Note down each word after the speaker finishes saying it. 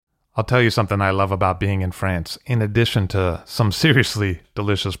I'll tell you something I love about being in France, in addition to some seriously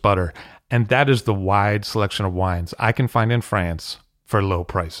delicious butter, and that is the wide selection of wines I can find in France for low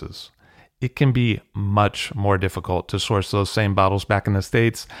prices. It can be much more difficult to source those same bottles back in the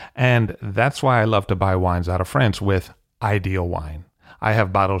States, and that's why I love to buy wines out of France with Ideal Wine. I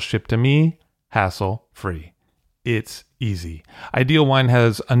have bottles shipped to me, hassle-free. It's easy. Ideal Wine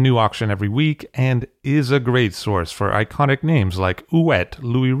has a new auction every week and is a great source for iconic names like Ouet,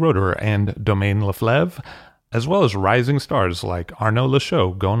 Louis Roeder, and Domaine Leflaive, as well as rising stars like Arnaud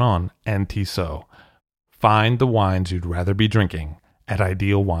Lachaud, Gonon, and Tissot. Find the wines you'd rather be drinking at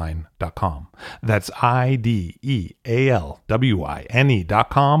idealwine.com. That's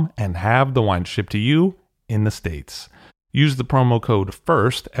IDEALWINE.com and have the wine shipped to you in the States. Use the promo code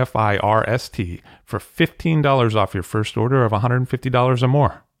FIRST, F-I-R-S-T, for $15 off your first order of $150 or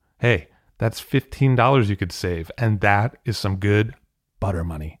more. Hey, that's $15 you could save, and that is some good butter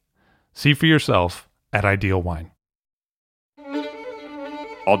money. See for yourself at Ideal Wine.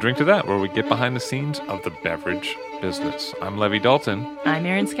 I'll drink to that, where we get behind the scenes of the beverage business. I'm Levi Dalton. I'm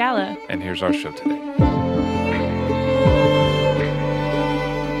Erin Scala. And here's our show today.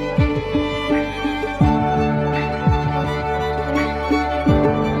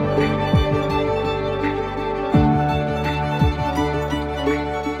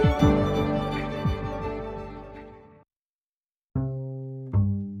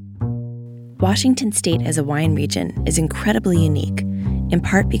 Washington State as a wine region is incredibly unique, in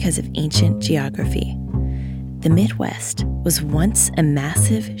part because of ancient geography. The Midwest was once a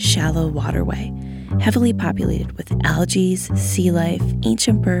massive, shallow waterway, heavily populated with algae, sea life,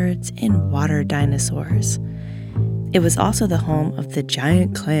 ancient birds, and water dinosaurs. It was also the home of the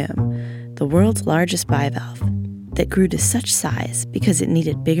giant clam, the world's largest bivalve, that grew to such size because it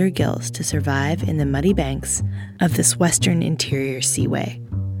needed bigger gills to survive in the muddy banks of this western interior seaway.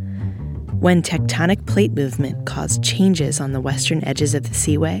 When tectonic plate movement caused changes on the western edges of the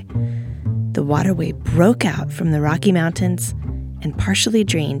seaway, the waterway broke out from the Rocky Mountains and partially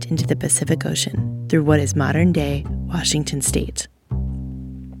drained into the Pacific Ocean through what is modern-day Washington State.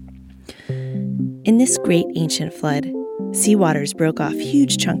 In this great ancient flood, seawaters broke off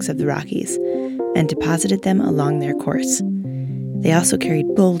huge chunks of the Rockies and deposited them along their course. They also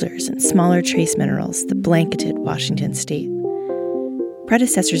carried boulders and smaller trace minerals that blanketed Washington State.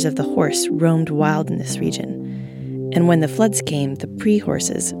 Predecessors of the horse roamed wild in this region, and when the floods came, the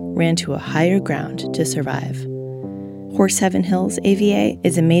pre-horses ran to a higher ground to survive. Horse Heaven Hills, AVA,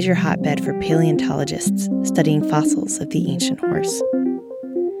 is a major hotbed for paleontologists studying fossils of the ancient horse.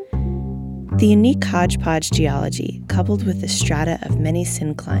 The unique hodgepodge geology, coupled with the strata of many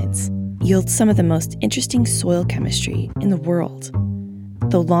synclines, yields some of the most interesting soil chemistry in the world.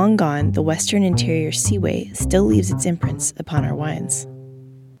 Though long gone, the western interior seaway still leaves its imprints upon our wines.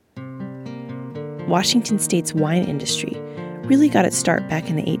 Washington State's wine industry really got its start back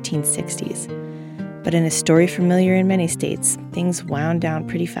in the 1860s. But in a story familiar in many states, things wound down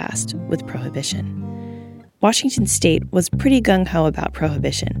pretty fast with Prohibition. Washington State was pretty gung-ho about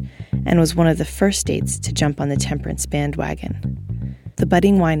Prohibition and was one of the first states to jump on the temperance bandwagon. The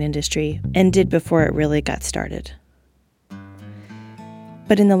budding wine industry ended before it really got started.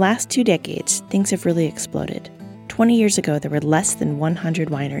 But in the last 2 decades, things have really exploded. 20 years ago, there were less than 100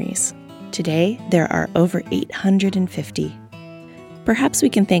 wineries. Today, there are over 850. Perhaps we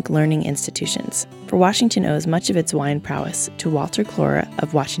can thank learning institutions, for Washington owes much of its wine prowess to Walter Klora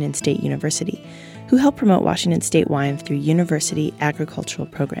of Washington State University, who helped promote Washington State wine through university agricultural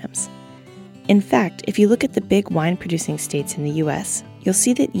programs. In fact, if you look at the big wine-producing states in the U.S., you'll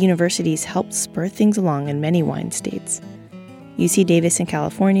see that universities helped spur things along in many wine states. UC Davis in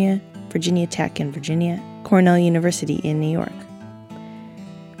California, Virginia Tech in Virginia, Cornell University in New York.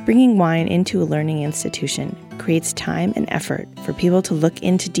 Bringing wine into a learning institution creates time and effort for people to look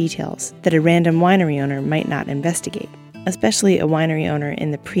into details that a random winery owner might not investigate, especially a winery owner in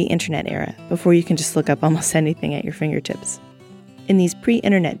the pre-internet era, before you can just look up almost anything at your fingertips. In these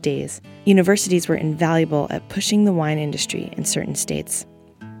pre-internet days, universities were invaluable at pushing the wine industry in certain states.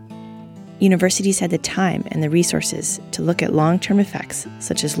 Universities had the time and the resources to look at long-term effects,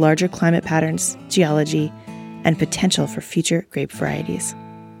 such as larger climate patterns, geology, and potential for future grape varieties.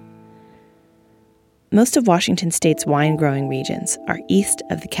 Most of Washington State's wine-growing regions are east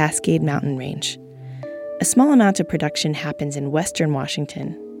of the Cascade Mountain Range. A small amount of production happens in western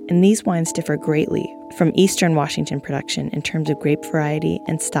Washington, and these wines differ greatly from eastern Washington production in terms of grape variety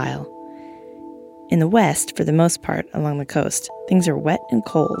and style. In the west, for the most part, along the coast, things are wet and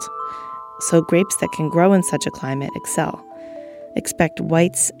cold, so grapes that can grow in such a climate excel. Expect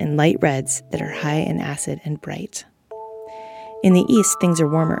whites and light reds that are high in acid and bright. In the east, things are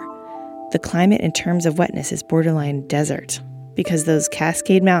warmer, The climate in terms of wetness is borderline desert because those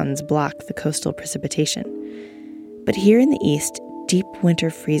Cascade Mountains block the coastal precipitation. But here in the east, deep winter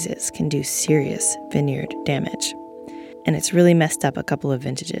freezes can do serious vineyard damage. And it's really messed up a couple of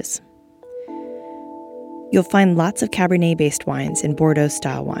vintages. You'll find lots of Cabernet-based wines and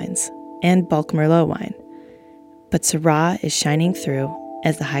Bordeaux-style wines, and bulk Merlot wine. But Syrah is shining through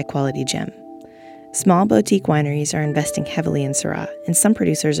as the high-quality gem. Small boutique wineries are investing heavily in Syrah, and some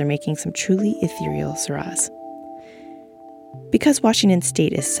producers are making some truly ethereal Syrahs. Because Washington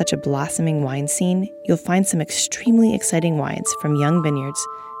State is such a blossoming wine scene, you'll find some extremely exciting wines from young vineyards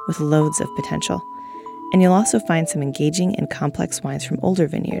with loads of potential. And you'll also find some engaging and complex wines from older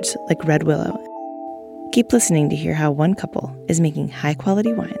vineyards like Red Willow. Keep listening to hear how one couple is making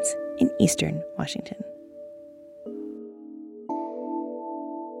high-quality wines in Eastern Washington.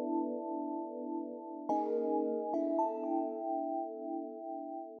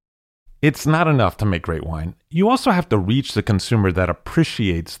 It's not enough to make great wine. You also have to reach the consumer that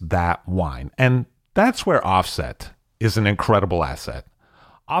appreciates that wine. And that's where Offset is an incredible asset.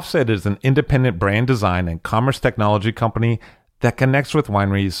 Offset is an independent brand design and commerce technology company that connects with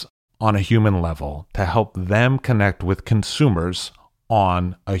wineries on a human level to help them connect with consumers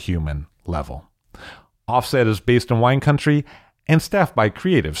on a human level. Offset is based in wine country and staffed by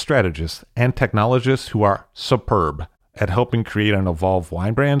creative strategists and technologists who are superb at helping create and evolve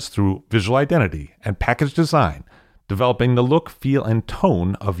wine brands through visual identity and package design, developing the look, feel, and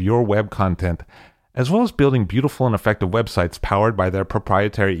tone of your web content, as well as building beautiful and effective websites powered by their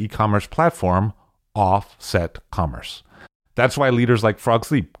proprietary e-commerce platform, Offset Commerce. That's why leaders like Frog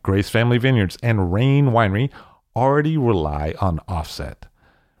Sleep, Grace Family Vineyards, and Rain Winery already rely on Offset.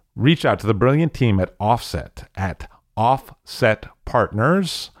 Reach out to the brilliant team at Offset at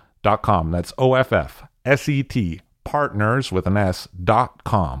offsetpartners.com. That's OFFSET partners with an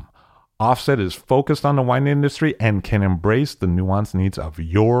S.com. Offset is focused on the wine industry and can embrace the nuanced needs of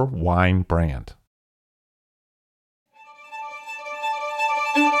your wine brand.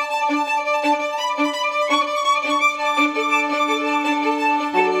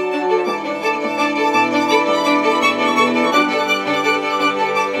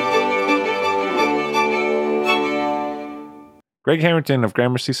 Greg Harrington of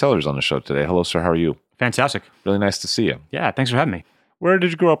Gramercy Cellars on the show today. Hello, sir. How are you? Fantastic. Really nice to see you. Yeah, thanks for having me. Where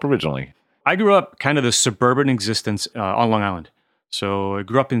did you grow up originally? I grew up kind of the suburban existence on Long Island. So I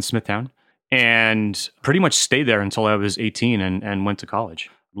grew up in Smithtown and pretty much stayed there until I was 18 and went to college.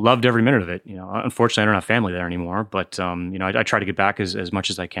 Loved every minute of it. You know, unfortunately, I don't have family there anymore, but I try to get back as much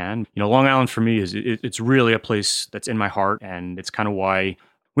as I can. You know, Long Island for me it's really a place that's in my heart, and it's kind of why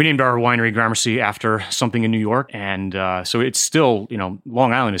we named our winery Gramercy after something in New York. And so it's still, you know,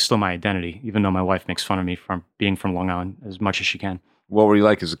 Long Island is still my identity, even though my wife makes fun of me from being from Long Island as much as she can. What were you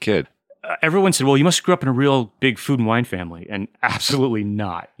like as a kid? Everyone said, well, you must have grew up in a real big food and wine family. And absolutely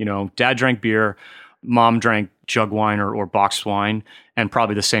not. You know, dad drank beer, mom drank jug wine or boxed wine, and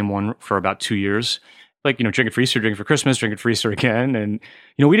probably the same one for about 2 years. Like, you know, drink it for Easter, drink it for Christmas, drink it for Easter again. And,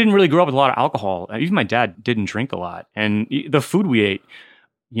 you know, we didn't really grow up with a lot of alcohol. Even my dad didn't drink a lot. And the food we ate,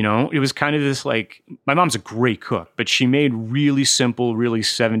 you know, it was kind of this like, my mom's a great cook, but she made really simple, really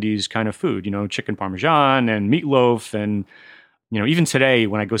 70s kind of food, you know, chicken parmesan and meatloaf. And, you know, even today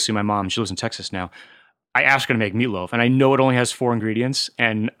when I go see my mom, she lives in Texas now, I ask her to make meatloaf and I know it only has 4 ingredients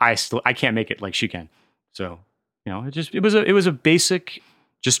and I can't make it like she can. So, you know, it was a basic,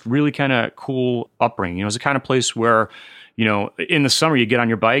 just really kind of cool upbringing. You know, it was the kind of place where, you know, in the summer you get on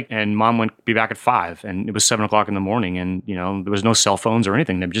your bike and mom would be back at 5 and it was 7 o'clock in the morning and, you know, there was no cell phones or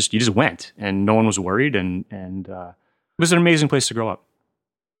anything. You just went and no one was worried. And it was an amazing place to grow up.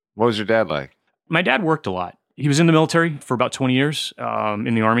 What was your dad like? My dad worked a lot. He was in the military for about 20 years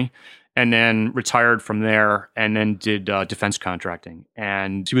in the Army and then retired from there and then did defense contracting.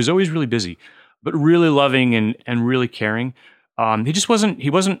 And he was always really busy, but really loving and really caring. He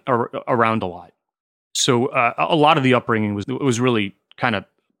wasn't around a lot. So a lot of the upbringing was really kind of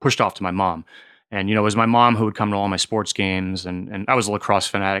pushed off to my mom. And, you know, it was my mom who would come to all my sports games. And I was a lacrosse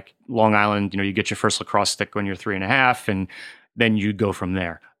fanatic. Long Island, you know, you get your first lacrosse stick when you're 3.5, and then you go from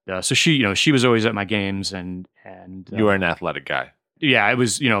there. So she was always at my games. And you were an athletic guy. Yeah, it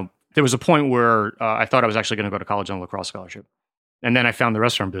was, you know, there was a point where I thought I was actually going to go to college on a lacrosse scholarship. And then I found the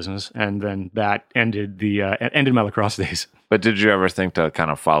restaurant business, and then that ended my lacrosse days. But did you ever think to kind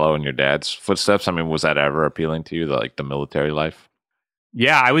of follow in your dad's footsteps? I mean, was that ever appealing to you, the military life?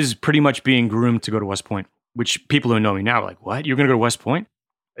 Yeah, I was pretty much being groomed to go to West Point, which people who know me now are like, what? You're going to go to West Point?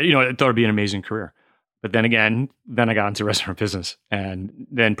 You know, I thought it'd be an amazing career. But then again, I got into restaurant business, and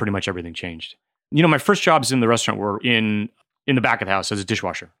then pretty much everything changed. You know, my first jobs in the restaurant were in in the back of the house as a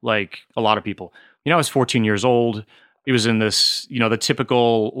dishwasher, like a lot of people. I was 14 years old. It was in this, the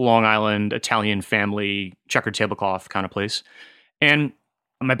typical Long Island Italian family checkered tablecloth kind of place. And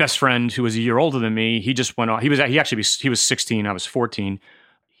my best friend, who was a year older than me, he just went on. He was 16. I was 14.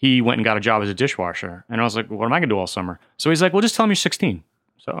 He went and got a job as a dishwasher. And I was like, well, what am I going to do all summer? So he's like, well, just tell him you're 16.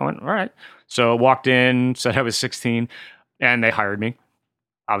 So I went, all right. So I walked in, said I was 16, and they hired me.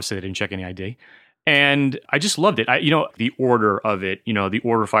 Obviously, they didn't check any ID. And I just loved it. The order of it, the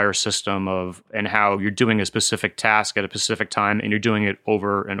order fire system and how you're doing a specific task at a specific time and you're doing it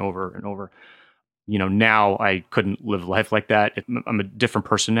over and over and over. Now I couldn't live life like that. I'm a different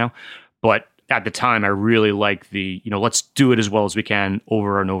person now. But at the time, I really liked let's do it as well as we can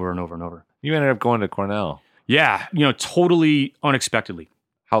over and over and over and over. You ended up going to Cornell. Yeah, totally unexpectedly.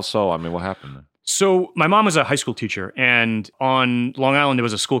 How so? I mean, what happened then? So my mom was a high school teacher, and on Long Island, there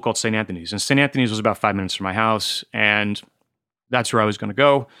was a school called St. Anthony's. And St. Anthony's was about 5 minutes from my house, and that's where I was going to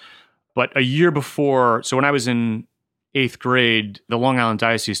go. But a year before, so when I was in 8th grade, the Long Island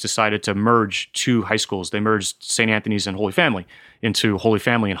Diocese decided to merge two high schools. They merged St. Anthony's and Holy Family into Holy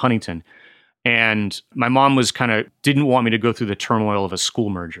Family in Huntington. And my mom didn't want me to go through the turmoil of a school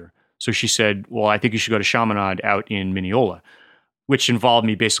merger. So she said, well, I think you should go to Chaminade out in Mineola, which involved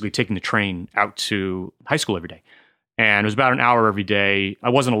me basically taking the train out to high school every day. And it was about an hour every day. I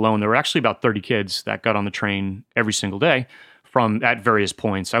wasn't alone. There were actually about 30 kids that got on the train every single day at various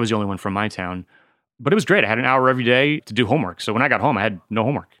points. I was the only one from my town. But it was great. I had an hour every day to do homework. So when I got home, I had no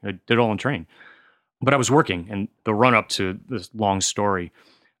homework. I did it all on train. But I was working, and the run-up to this long story,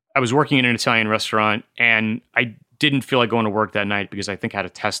 I was working in an Italian restaurant, and I didn't feel like going to work that night because I think I had a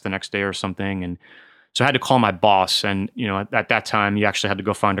test the next day or something. And so I had to call my boss. And, at that time, you actually had to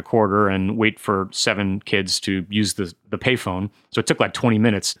go find a quarter and wait for 7 kids to use the payphone. So it took like 20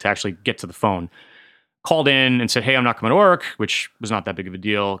 minutes to actually get to the phone. Called in and said, hey, I'm not coming to work, which was not that big of a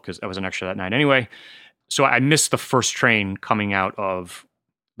deal because I was an extra that night anyway. So I missed the first train coming out of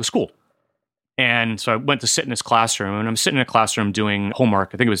the school. And so I went to sit in this classroom, and I'm sitting in a classroom doing homework.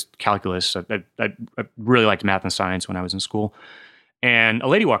 I think it was calculus. I really liked math and science when I was in school. And a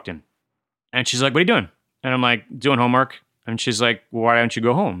lady walked in, and she's like, what are you doing? And I'm like, doing homework. And she's like, well, why don't you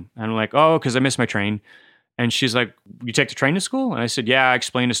go home? And I'm like, oh, because I missed my train. And she's like, you take the train to school? And I said, yeah, I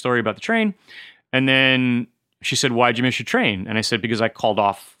explained a story about the train. And then she said, why'd you miss your train? And I said, because I called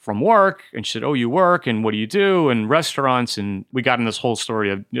off from work. And she said, oh, you work? And what do you do? And restaurants. And we got in this whole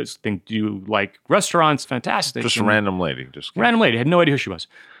story of, do you like restaurants? Fantastic. Just a random lady. Random lady. Had no idea who she was.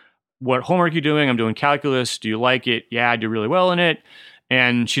 What homework are you doing? I'm doing calculus. Do you like it? Yeah, I do really well in it.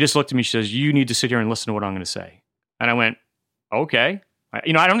 And she just looked at me. She says, you need to sit here and listen to what I'm going to say. And I went, okay. I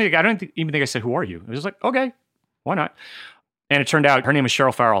don't even think I said, who are you? I was just like, okay, why not? And it turned out her name was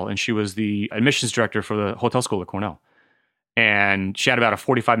Cheryl Farrell, and she was the admissions director for the hotel school at Cornell. And she had about a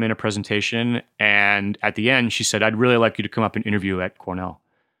 45-minute presentation. And at the end, she said, I'd really like you to come up and interview at Cornell.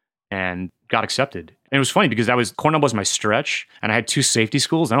 And got accepted. And it was funny because Cornell was my stretch, and I had 2 safety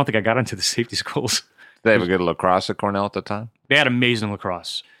schools. I don't think I got into the safety schools. Did they have a good lacrosse at Cornell at the time? They had amazing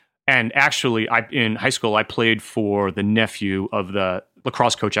lacrosse. And actually, in high school, I played for the nephew of the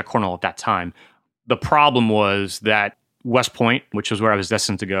lacrosse coach at Cornell at that time. The problem was that West Point, which was where I was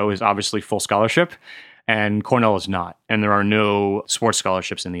destined to go, is obviously full scholarship, and Cornell is not. And there are no sports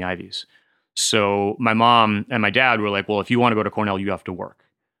scholarships in the Ivies. So my mom and my dad were like, well, if you want to go to Cornell, you have to work.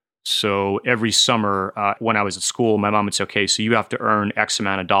 So every summer when I was at school, my mom would say, okay, so you have to earn X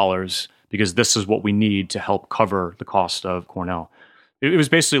amount of dollars because this is what we need to help cover the cost of Cornell. It was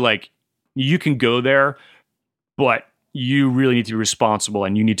basically like, you can go there, but you really need to be responsible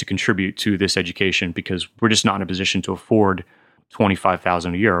and you need to contribute to this education because we're just not in a position to afford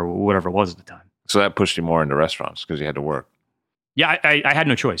 $25,000 a year or whatever it was at the time. So that pushed you more into restaurants because you had to work. Yeah, I had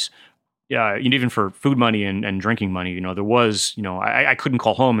no choice. Yeah, even for food money and drinking money, there was, I couldn't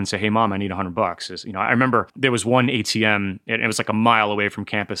call home and say, hey, Mom, I need $100. I remember there was one ATM, and it was like a mile away from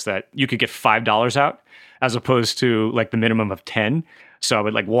campus that you could get $5 out as opposed to like the minimum of 10. So I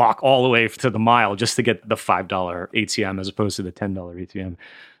would like walk all the way to the mile just to get the $5 ATM as opposed to the $10 ATM.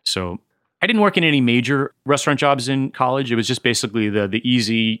 So I didn't work in any major restaurant jobs in college. It was just basically the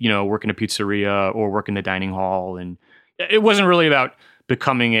easy, work in a pizzeria or work in the dining hall. And it wasn't really about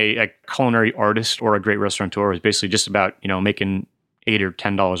becoming a culinary artist or a great restaurateur. It was basically just about, making $8 or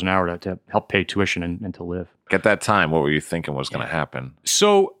 $10 an hour to help pay tuition and to live. At that time, what were you thinking was going to happen?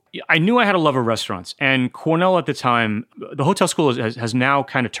 So I knew I had a love of restaurants, and Cornell at the time, the hotel school has now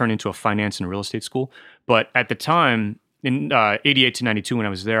kind of turned into a finance and real estate school. But at the time, in 88 to 92, when I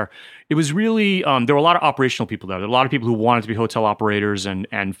was there, it was really, there were a lot of operational people there. There were a lot of people who wanted to be hotel operators and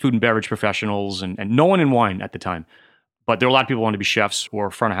food and beverage professionals and no one in wine at the time. But there were a lot of people who wanted to be chefs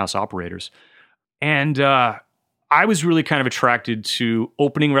or front of house operators. And I was really kind of attracted to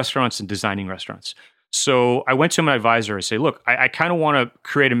opening restaurants and designing restaurants. So I went to my advisor. I say, look, I kind of want to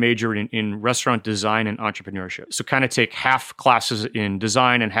create a major in restaurant design and entrepreneurship. So kind of take half classes in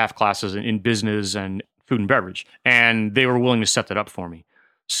design and half classes in business and food and beverage. And they were willing to set that up for me.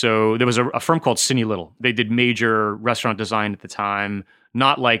 So there was a firm called Sidney Little. They did major restaurant design at the time,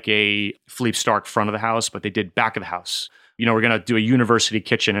 not like a Philippe Starck front of the house, but they did back of the house. We're going to do a university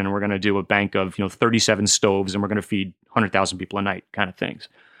kitchen and we're going to do a bank of, 37 stoves and we're going to feed 100,000 people a night kind of things.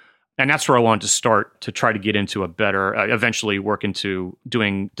 And that's where I wanted to start to try to get into a better, eventually work into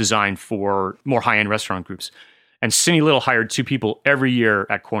doing design for more high-end restaurant groups. And Sidney Little hired 2 people every year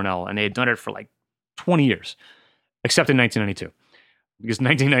at Cornell, and they had done it for like 20 years, except in 1992. Because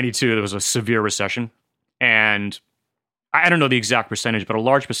 1992, there was a severe recession. And I don't know the exact percentage, but a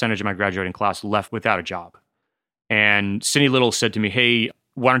large percentage of my graduating class left without a job. And Sidney Little said to me, hey,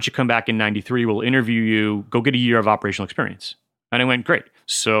 why don't you come back in 93? We'll interview you. Go get a year of operational experience. And I went, great.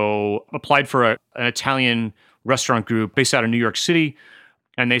 So applied for an Italian restaurant group based out of New York City.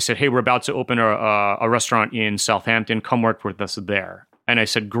 And they said, hey, we're about to open a restaurant in Southampton. Come work with us there. And I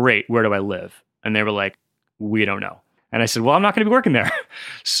said, great. Where do I live? And they were like, we don't know. And I said, well, I'm not going to be working there.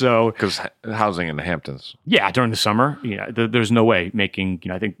 So, because housing in the Hamptons. Yeah, during the summer, there's no way making,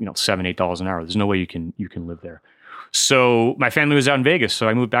 I think, $7, $8 an hour. There's no way you can live there. So my family was out in Vegas. So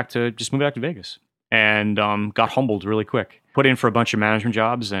I moved back to Vegas and got humbled really quick. Put in for a bunch of management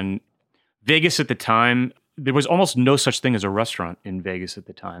jobs. And Vegas at the time, there was almost no such thing as a restaurant in Vegas at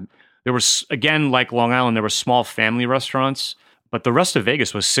the time. There was, again, like Long Island, there were small family restaurants. But the rest of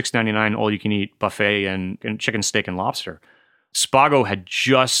Vegas was $6.99 all-you-can-eat buffet and chicken, steak, and lobster. Spago had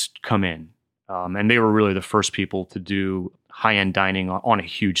just come in, and they were really the first people to do high-end dining on a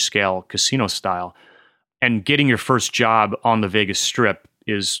huge scale, casino style. And getting your first job on the Vegas Strip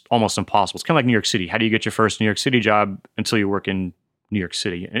is almost impossible. It's kind of like New York City. How do you get your first New York City job until you work in New York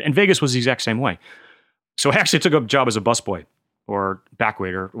City? And Vegas was the exact same way. So I actually took a job as a busboy or back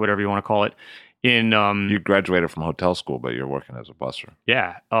waiter, whatever you want to call it. You graduated from hotel school, but you're working as a busser.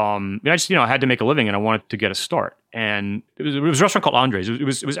 Yeah. I just, I had to make a living and I wanted to get a start. And it was a restaurant called Andre's. It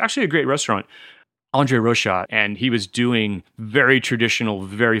was actually a great restaurant, Andre Rochat, and he was doing very traditional,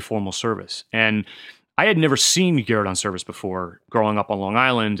 very formal service. And I had never seen Garrett on service before growing up on Long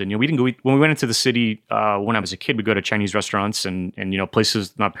Island. And, we didn't go when we went into the city, when I was a kid, we'd go to Chinese restaurants and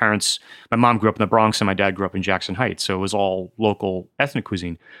places. My mom grew up in the Bronx and my dad grew up in Jackson Heights. So it was all local ethnic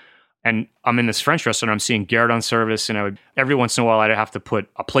cuisine. And I'm in this French restaurant, I'm seeing Garrett on service, and every once in a while I'd have to put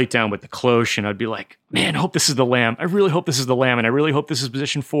a plate down with the cloche, and I'd be like, man, I hope this is the lamb. I really hope this is the lamb, and I really hope this is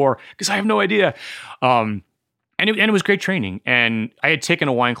position 4, because I have no idea. And it was great training. And I had taken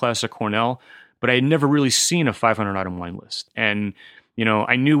a wine class at Cornell, but I had never really seen a 500-item wine list. And,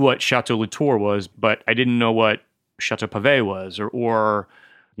 I knew what Chateau Latour was, but I didn't know what Chateau Pavé was, or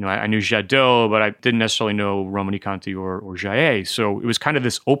I knew Jadot, but I didn't necessarily know Romanée-Conti or Jaillet. So it was kind of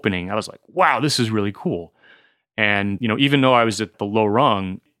this opening. I was like, wow, this is really cool. And, even though I was at the low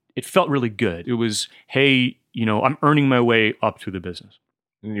rung, it felt really good. It was, hey, I'm earning my way up through the business.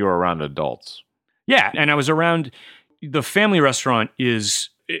 And you were around adults. Yeah. And I was around, the family restaurant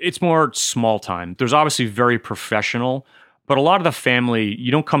it's more small time. There's obviously very professional, but a lot of the family,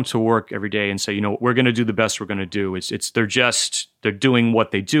 you don't come to work every day and say, we're going to do the best we're going to do. They're doing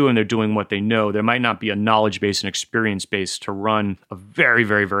what they do and they're doing what they know. There might not be a knowledge base and experience base to run a very,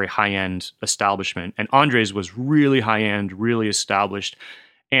 very, very high-end establishment. And Andre's was really high-end, really established.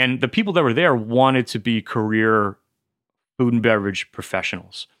 And the people that were there wanted to be career food and beverage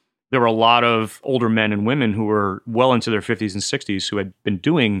professionals. There were a lot of older men and women who were well into their 50s and 60s who had been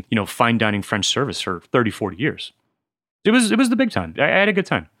doing, fine dining French service for 30, 40 years. It was the big time. I had a good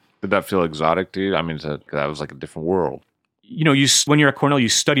time. Did that feel exotic to you? I mean, that was like a different world. When you're at Cornell, you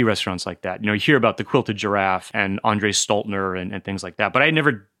study restaurants like that. You hear about the Quilted Giraffe and Andre Stoltner and things like that. But I had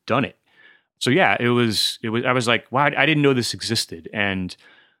never done it. So yeah, it was. I was like, wow, I didn't know this existed, and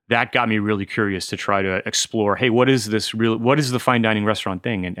that got me really curious to try to explore. Hey, what is the fine dining restaurant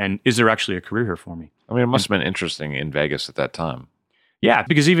thing, and is there actually a career here for me? I mean, it must have been interesting in Vegas at that time. Yeah,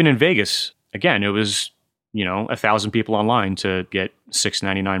 because even in Vegas, again, it was 1,000 people online to get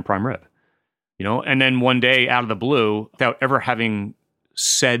 $6.99 prime rib. And then one day out of the blue, without ever having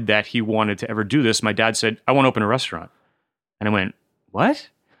said that he wanted to ever do this, my dad said, I want to open a restaurant. And I went, what?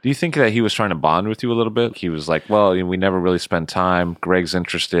 Do you think that he was trying to bond with you a little bit? He was like, well, we never really spend time. Greg's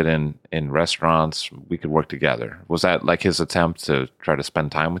interested in restaurants. We could work together. Was that like his attempt to try to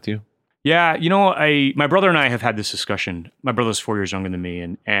spend time with you? Yeah, my brother and I have had this discussion. My brother's 4 years younger than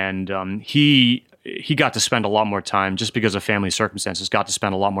me, and he he got to spend a lot more time, just because of family circumstances, got to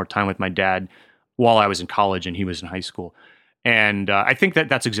spend a lot more time with my dad while I was in college and he was in high school. And I think that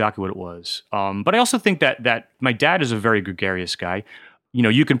that's exactly what it was. But I also think that my dad is a very gregarious guy.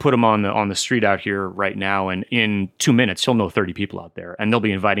 You can put him on the street out here right now, and in 2 minutes he'll know 30 people out there, and they'll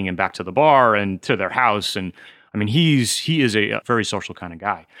be inviting him back to the bar and to their house. And I mean, he is a very social kind of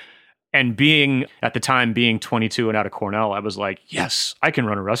guy. And at the time being 22 and out of Cornell, I was like, yes, I can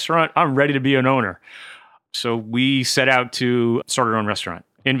run a restaurant. I'm ready to be an owner. So we set out to start our own restaurant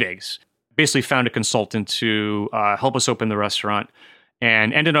in Vegas. Basically found a consultant to help us open the restaurant,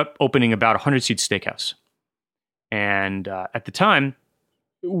 and ended up opening about 100-seat steakhouse. And at the time,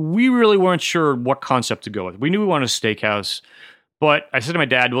 we really weren't sure what concept to go with. We knew we wanted a steakhouse, but I said to my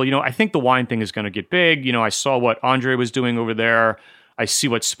dad, well, I think the wine thing is going to get big. I saw what Andre was doing over there. I see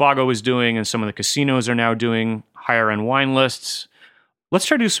what Spago was doing, and some of the casinos are now doing higher-end wine lists. Let's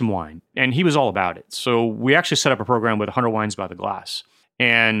try to do some wine. And he was all about it. So we actually set up a program with 100 Wines by the Glass.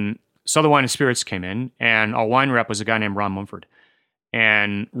 And Southern Wine and Spirits came in, and our wine rep was a guy named Ron Mumford.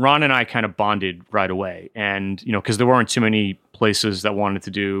 And Ron and I kind of bonded right away. And, because there weren't too many places that wanted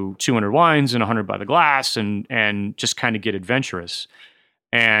to do 200 wines and 100 by the glass and just kind of get adventurous.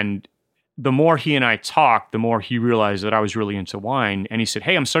 And the more he and I talked, the more he realized that I was really into wine. And he said,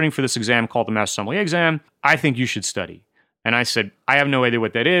 hey, I'm studying for this exam called the Master Sommelier exam. I think you should study. And I said, I have no idea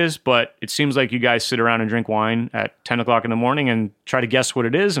what that is, but it seems like you guys sit around and drink wine at 10 o'clock in the morning and try to guess what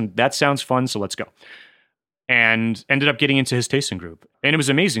it is. And that sounds fun. So let's go. And ended up getting into his tasting group. And it was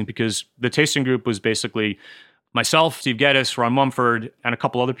amazing because the tasting group was basically myself, Steve Geddes, Ron Mumford, and a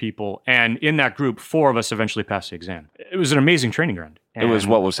couple other people. And in that group, 4 of us eventually passed the exam. It was an amazing training ground. It was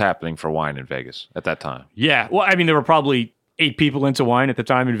what was happening for wine in Vegas at that time. Yeah. Well, I mean, there were probably 8 people into wine at the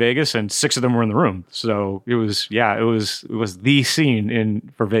time in Vegas, and 6 of them were in the room. So it was the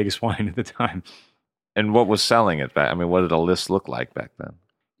scene for Vegas wine at the time. And what was selling it back? I mean, what did a list look like back then?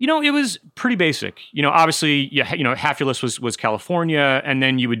 It was pretty basic. Obviously, half your list was California, and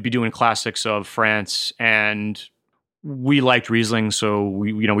then you would be doing classics of France. And we liked Riesling, so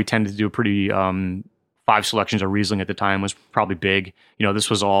we tended to do a pretty 5 selections of Riesling at the time was probably big. This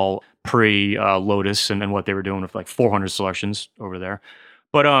was all pre-Lotus and what they were doing with like 400 selections over there.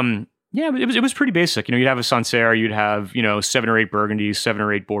 But it was pretty basic. You'd have a Sancerre, you'd have 7 or 8 Burgundies, 7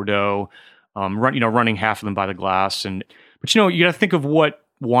 or 8 Bordeaux, running half of them by the glass. But you got to think of what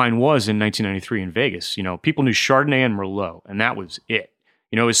wine was in 1993 in Vegas. People knew Chardonnay and Merlot, and that was it.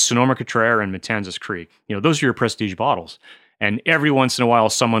 It was Sonoma-Cutrer and Matanzas Creek. Those are your prestige bottles. And every once in a while,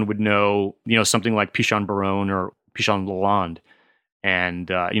 someone would know, something like Pichon Baronne or Pichon Lalande. And,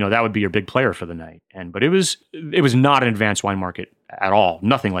 that would be your big player for the night. But it was not an advanced wine market at all.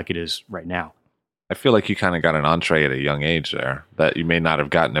 Nothing like it is right now. I feel like you kind of got an entree at a young age there that you may not have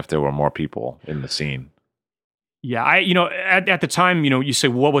gotten if there were more people in the scene. Yeah, at the time, you say,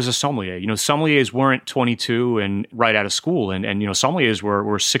 what was a sommelier? Sommeliers weren't 22 and right out of school. And sommeliers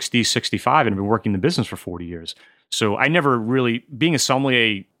were 60, 65 and have been working the business for 40 years. So I never really, being a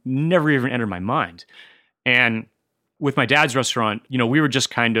sommelier never even entered my mind. And with my dad's restaurant, we were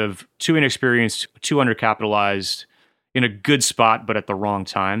just kind of too inexperienced, too undercapitalized, in a good spot, but at the wrong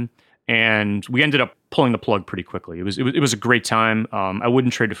time. And we ended up pulling the plug pretty quickly. It was a great time. I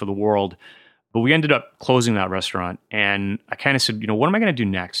wouldn't trade it for the world. But we ended up closing that restaurant, and I kind of said, what am I going to do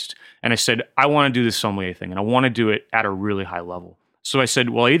next? And I said, I want to do this sommelier thing, and I want to do it at a really high level. So I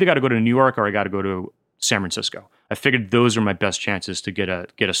said, well, I either got to go to New York or I got to go to San Francisco. I figured those are my best chances to get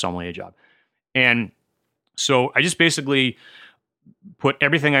a sommelier job. And so I just basically put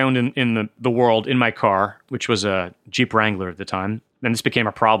everything I owned in the world in my car, which was a Jeep Wrangler at the time. And this became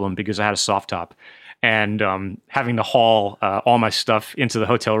a problem because I had a soft top. And having to haul all my stuff into the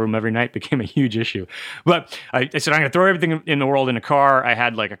hotel room every night became a huge issue. But I said, I'm going to throw everything in the world in a car. I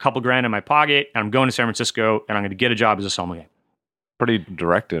had like a couple grand in my pocket, and I'm going to San Francisco, and I'm going to get a job as a sommelier. Pretty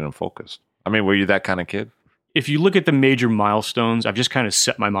directed and focused. I mean, were you that kind of kid? If you look at the major milestones, I've just kind of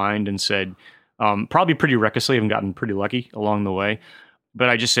set my mind and said, probably pretty recklessly, I've gotten pretty lucky along the way. But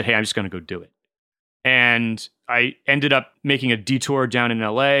I just said, hey, I'm just going to go do it. And I ended up making a detour down in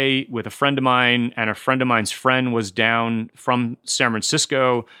LA with a friend of mine, and a friend of mine's friend was down from San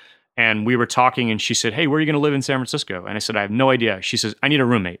Francisco, and we were talking, and she said, hey, where are you going to live in San Francisco? And I said, I have no idea. She says, I need a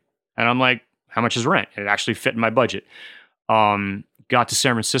roommate. And I'm like, how much is rent? It actually fit in my budget. Got to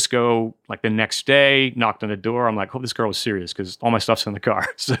San Francisco like the next day, knocked on the door. I'm like, hope this girl was serious because all my stuff's in the car.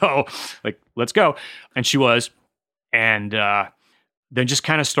 So like, let's go. And she was. And then just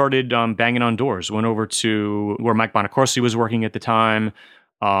kind of started banging on doors. Went over to where Mike Bonacorsi was working at the time.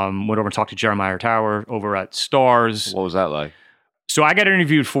 Went over and talked to Jeremiah Tower over at Stars. What was that like? So I got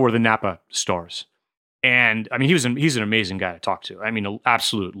interviewed for the Napa Stars. And I mean, he's an amazing guy to talk to. I mean, an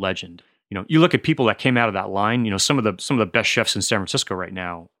absolute legend. You know, you look at people that came out of that line, you know, some of the best chefs in San Francisco right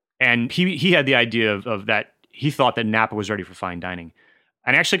now. And he had the idea of that. He thought that Napa was ready for fine dining.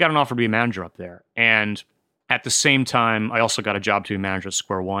 And I actually got an offer to be a manager up there. And at the same time, I also got a job to be a manager at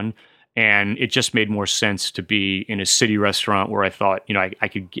Square One. And it just made more sense to be in a city restaurant where I thought, you know, I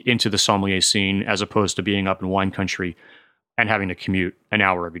could get into the sommelier scene as opposed to being up in wine country and having to commute an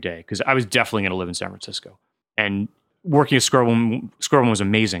hour every day. Because I was definitely going to live in San Francisco. And working at Square One was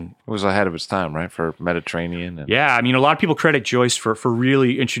amazing. It was ahead of its time, right? For Mediterranean. And Yeah, I mean, a lot of people credit Joyce for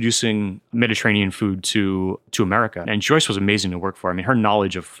really introducing Mediterranean food to America. And Joyce was amazing to work for. I mean, her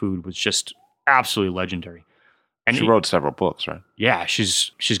knowledge of food was just absolutely legendary. And she wrote several books, right? Yeah,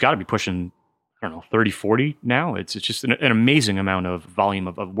 she's got to be pushing, I don't know, 30, 40 now. It's just an amazing amount of volume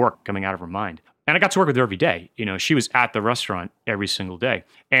of work coming out of her mind. And I got to work with her every day. You know, she was at the restaurant every single day.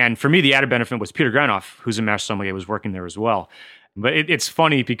 And for me, the added benefit was Peter Granoff, who's a master sommelier, was working there as well. But it's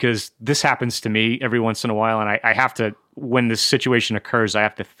funny because this happens to me every once in a while. And I have to, when this situation occurs, I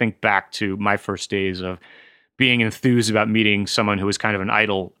have to think back to my first days of being enthused about meeting someone who was kind of an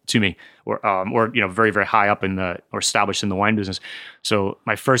idol to me, or you know, very, very high up in or established in the wine business. So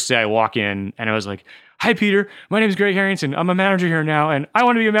my first day I walk in and I was like, "Hi, Peter, my name is Greg Harrington. I'm a manager here now and I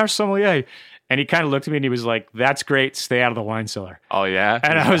want to be a master sommelier." And he kind of looked at me and he was like, "That's great. Stay out of the wine cellar." Oh, yeah?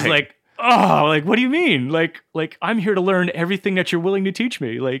 And I was like, "Oh, like, what do you mean? Like I'm here to learn everything that you're willing to teach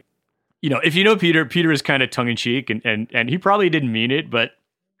me." Like, you know, if you know Peter is kind of tongue in cheek and he probably didn't mean it, but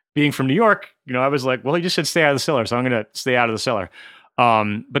being from New York, you know, I was like, well, he just said stay out of the cellar, so I'm going to stay out of the cellar.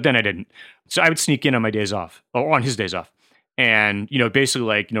 But then I didn't. So I would sneak in on my days off, or on his days off, and, you know, basically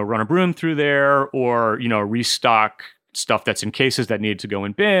like, you know, run a broom through there, or, you know, restock stuff that's in cases that needed to go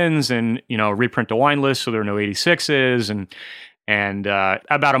in bins, and, you know, reprint the wine list so there are no 86s. And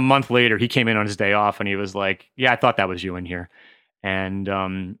about a month later, he came in on his day off and he was like, "Yeah, I thought that was you in here."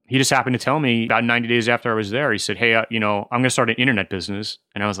 And he just happened to tell me about 90 days after I was there, he said, "Hey, you know, I'm going to start an internet business."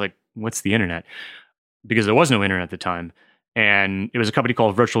 And I was like, "What's the internet?" Because there was no internet at the time. And it was a company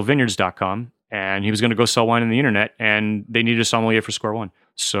called virtualvineyards.com. And he was going to go sell wine on the internet, and they needed a sommelier for Square One.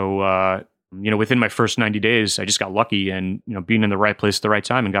 So, you know, within my first 90 days, I just got lucky and, you know, being in the right place at the right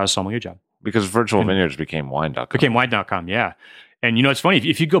time and got a sommelier job. Because Virtual Vineyards became wine.com. Became wine.com, yeah. And, you know, it's funny,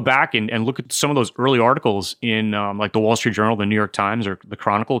 if you go back and look at some of those early articles in like the Wall Street Journal, the New York Times, or the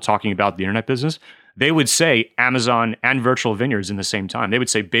Chronicle talking about the internet business, they would say Amazon and Virtual Vineyards in the same time. They would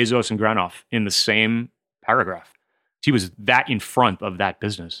say Bezos and Granoff in the same paragraph. He was that in front of that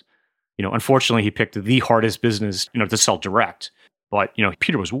business. You know, unfortunately, he picked the hardest business, you know, to sell direct. But, you know,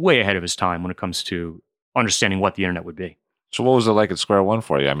 Peter was way ahead of his time when it comes to understanding what the internet would be. So what was it like at Square One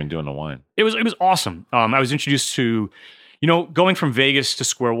for you? I mean, doing the wine. It was awesome. I was introduced to, you know, going from Vegas to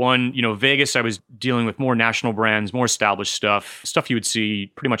Square One. You know, Vegas, I was dealing with more national brands, more established stuff you would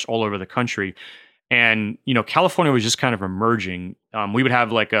see pretty much all over the country. And, you know, California was just kind of emerging. We would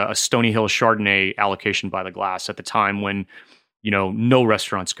have like a Stony Hill Chardonnay allocation by the glass at the time when, you know, no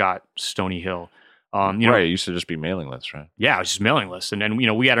restaurants got Stony Hill. You know, right, it used to just be mailing lists, right? Yeah, it was just mailing lists. And then, you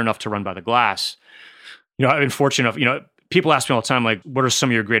know, we had enough to run by the glass. You know, I've been fortunate enough, you know, people ask me all the time, like, what are some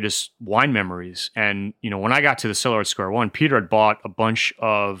of your greatest wine memories? And, you know, when I got to the cellar at Square One, Peter had bought a bunch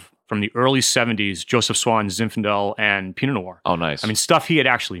of, from the early 70s, Joseph Swan, Zinfandel, and Pinot Noir. Oh, nice. I mean, stuff he had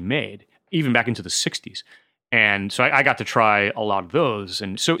actually made, even back into the 60s. And so I got to try a lot of those.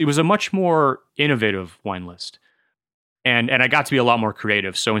 And so it was a much more innovative wine list. And I got to be a lot more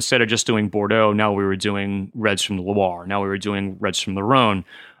creative. So instead of just doing Bordeaux, now we were doing reds from the Loire. Now we were doing reds from the Rhone.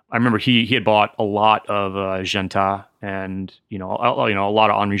 I remember he had bought a lot of Genta and, you know, a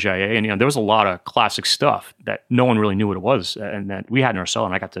lot of Henri Jayer. And, you know, there was a lot of classic stuff that no one really knew what it was, and that we had in our cellar,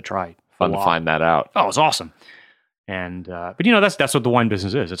 and I got to try. Fun to find that out. Oh, it was awesome. And but, you know, that's what the wine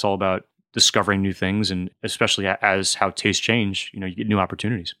business is. It's all about discovering new things, and especially as how tastes change, you know, you get new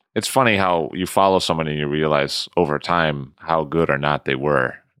opportunities. It's funny how you follow someone and you realize over time how good or not they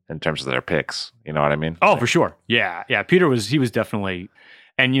were in terms of their picks. You know what I mean? Oh, for sure. Yeah. Peter was definitely,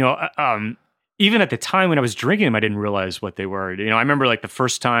 and, you know, even at the time when I was drinking them, I didn't realize what they were. You know, I remember like the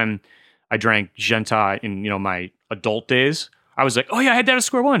first time I drank Genta in, you know, my adult days, I was like, oh yeah, I had that at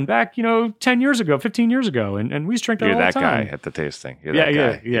Square One back, you know, 10 years ago, 15 years ago. And we used to drink that all the time. You're that guy at the tasting. You're yeah, that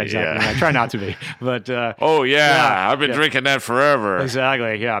guy. Yeah, exactly. Yeah. I try not to be, but. Oh yeah, I've been drinking that forever.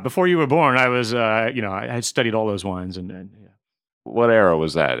 Exactly. Yeah. Before you were born, I was, you know, I had studied all those wines and yeah. What era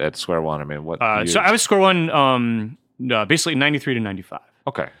was that at Square One? I mean, what? So I was Square One, basically 93 to 95.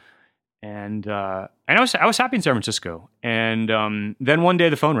 Okay. And I was happy in San Francisco. And then one day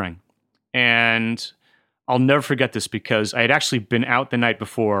the phone rang, and I'll never forget this because I had actually been out the night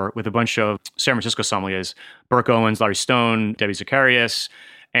before with a bunch of San Francisco sommeliers, Burke Owens, Larry Stone, Debbie Zacharias,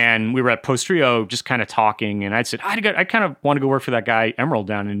 and we were at Postrio just kind of talking. And I said, I kind of want to go work for that guy Emerald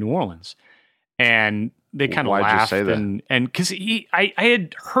down in New Orleans. And they kind of laughed. Why'd you say that? And because I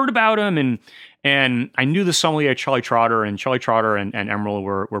had heard about him and I knew the sommelier Charlie Trotter, and Charlie Trotter and Emerald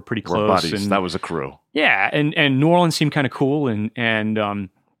were pretty close. We're buddies. And That was a crew. yeah, and New Orleans seemed kind of cool, and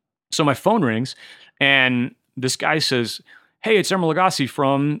so my phone rings, and this guy says, "Hey, it's Emerald Lagasse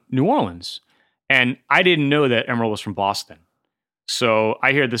from New Orleans," and I didn't know that Emerald was from Boston. So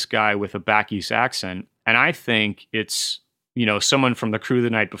I hear this guy with a back east accent, and I think it's someone from the crew the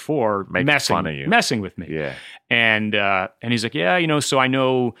night before messing with me. Yeah, and he's like, "Yeah, so I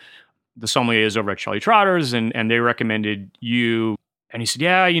know the sommelier is over at Charlie Trotter's, and they recommended you." And he said,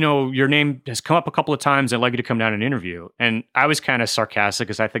 "Yeah, your name has come up a couple of times. I'd like you to come down and interview." And I was kind of sarcastic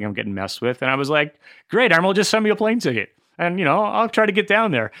because I think I'm getting messed with. And I was like, "Great, Emerald, just send me a plane ticket. And, I'll try to get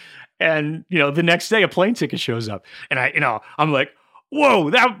down there." And, the next day a plane ticket shows up. And I'm like, whoa,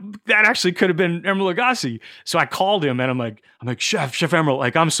 that actually could have been Emerald Lagasse. So I called him and I'm like, Chef Emerald,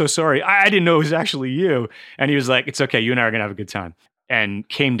 like, I'm so sorry. I didn't know it was actually you. And he was like, "It's okay. You and I are going to have a good time." And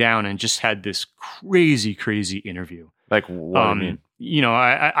came down and just had this crazy, crazy interview. Like, what do you mean?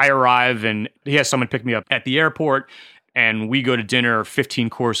 I arrive and he has someone pick me up at the airport and we go to dinner, 15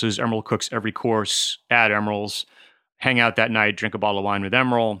 courses. Emerald cooks every course at Emerald's, hang out that night, drink a bottle of wine with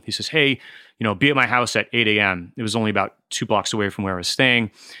Emerald. He says, "Hey, be at my house at 8 a.m. It was only about 2 blocks away from where I was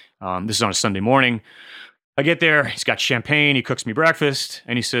staying. This is on a Sunday morning. I get there, he's got champagne, he cooks me breakfast,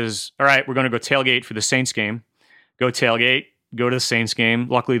 and he says, "All right, we're going to go tailgate for the Saints game." Go tailgate, go to the Saints game.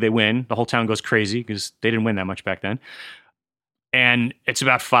 Luckily, they win. The whole town goes crazy because they didn't win that much back then. And it's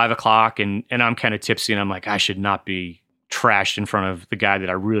about 5 o'clock, and I'm kind of tipsy, and I'm like, I should not be trashed in front of the guy that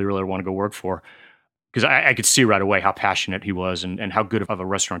I really, really want to go work for. Because I could see right away how passionate he was and how good of a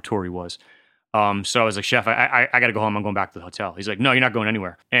restaurateur he was. So I was like, "Chef, I got to go home. I'm going back to the hotel." He's like, "No, you're not going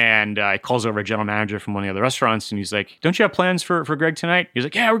anywhere." And he calls over a general manager from one of the other restaurants, and he's like, "Don't you have plans for Greg tonight?" He's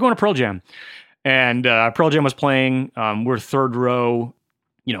like, "Yeah, we're going to Pearl Jam." And Pearl Jam was playing. We're third row,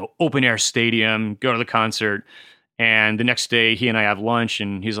 open air stadium, go to the concert. And the next day he and I have lunch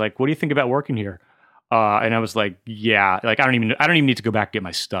and he's like, "What do you think about working here?" And I was like, "Yeah, like I don't even need to go back and get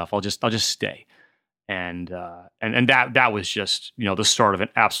my stuff. I'll just stay." And that was just, the start of an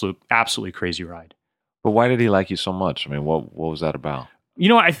absolutely crazy ride. But why did he like you so much? I mean, what was that about?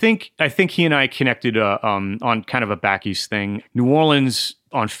 I think he and I connected on kind of a back east thing. New Orleans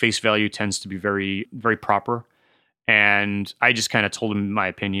on face value tends to be very, very proper. And I just kind of told him my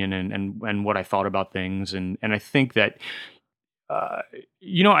opinion and what I thought about things. And I think that,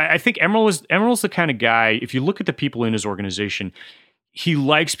 I think Emerald's the kind of guy, if you look at the people in his organization, he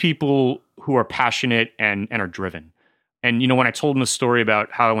likes people who are passionate and are driven. And, when I told him the story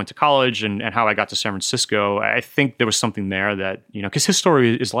about how I went to college and how I got to San Francisco, I think there was something there that, because his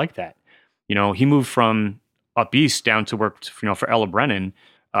story is like that. He moved from up east down to work, for Ella Brennan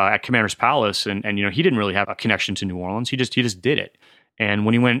at Commander's Palace. And he didn't really have a connection to New Orleans. He just did it. And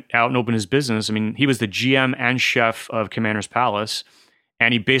when he went out and opened his business, I mean, he was the GM and chef of Commander's Palace.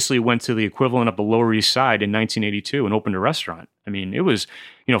 And he basically went to the equivalent of the Lower East Side in 1982 and opened a restaurant. I mean, it was,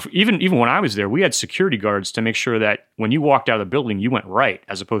 even when I was there, we had security guards to make sure that when you walked out of the building, you went right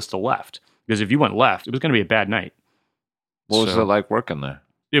as opposed to left. Because if you went left, it was going to be a bad night. What was it like working there?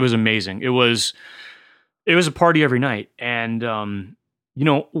 It was amazing. It was a party every night. And,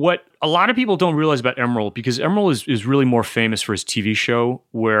 what a lot of people don't realize about Emerald, because Emerald is really more famous for his TV show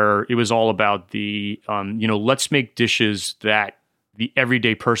where it was all about the, let's make dishes that the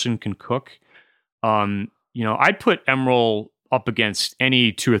everyday person can cook. I'd put Emerald up against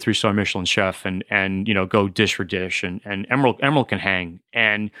any 2 or 3 star Michelin chef and go dish for dish. And Emerald can hang.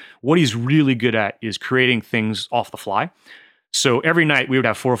 And what he's really good at is creating things off the fly. So every night we would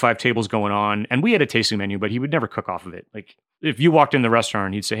have 4 or 5 tables going on, and we had a tasting menu, but he would never cook off of it. Like if you walked in the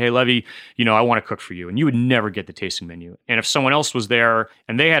restaurant, he'd say, "Hey, Levy, I want to cook for you," and you would never get the tasting menu. And if someone else was there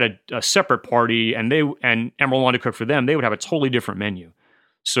and they had a separate party and Emerald wanted to cook for them, they would have a totally different menu.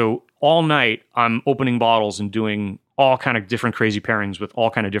 So all night I'm opening bottles and doing all kind of different crazy pairings with all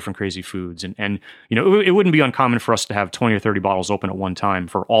kind of different crazy foods, and it wouldn't be uncommon for us to have 20 or 30 bottles open at one time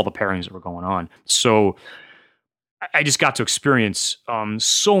for all the pairings that were going on. So I just got to experience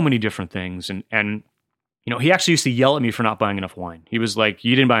so many different things. And he actually used to yell at me for not buying enough wine. He was like,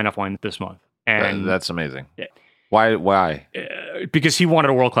 "You didn't buy enough wine this month." And that's amazing. Why? Because he wanted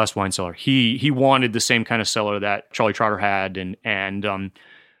a world-class wine cellar. He wanted the same kind of cellar that Charlie Trotter had. And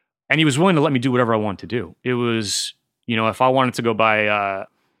he was willing to let me do whatever I wanted to do. It was, if I wanted to go buy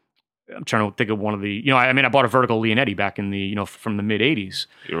I'm trying to think of one of the, I bought a vertical Leonetti back in the, from the mid 80s.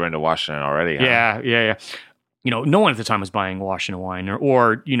 You were into Washington already, huh? Yeah. No one at the time was buying Washington wine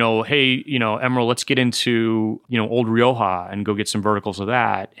or hey, Emerald, let's get into, Old Rioja and go get some verticals of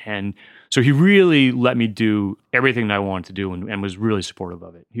that. And so he really let me do everything that I wanted to do and was really supportive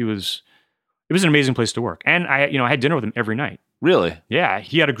of it. It was an amazing place to work. And I had dinner with him every night. Really? Yeah.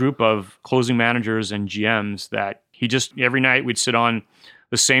 He had a group of closing managers and GMs that every night we'd sit on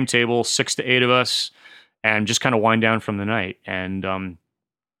the same table, 6 to 8 of us, and just kind of wind down from the night. And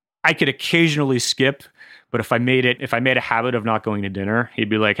I could occasionally skip, but if I made a habit of not going to dinner, he'd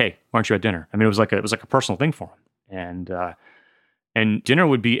be like, "Hey, why aren't you at dinner?" I mean, it was like a personal thing for him. And dinner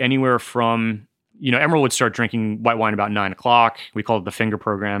would be anywhere from, Emerald would start drinking white wine about 9:00. We called it the finger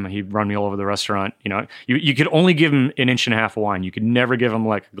program. He'd run me all over the restaurant. You could only give him an inch and a half of wine. You could never give him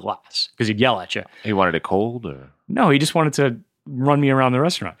like a glass because he'd yell at you. He wanted it cold, or no? He just wanted to run me around the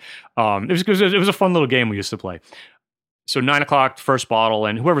restaurant. It was a fun little game we used to play. So 9:00, first bottle,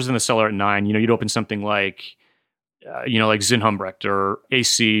 and whoever's in the cellar at 9, you'd open something like, like Zinhumbrecht or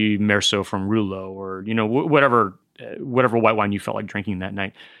AC Merceau from Rouleau, or whatever white wine you felt like drinking that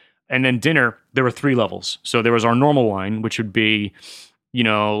night. And then dinner, there were 3 levels. So there was our normal wine, which would be,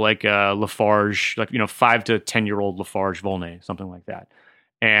 like Lafarge, like 5 to 10-year-old Lafarge Volnay, something like that.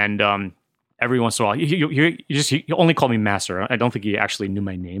 And every once in a while, he only called me Master. I don't think he actually knew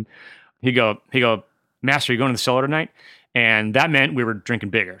my name. He'd go, "Master, you going to the cellar tonight?" And that meant we were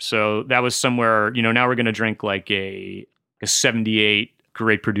drinking bigger. So that was somewhere, now we're going to drink like a 78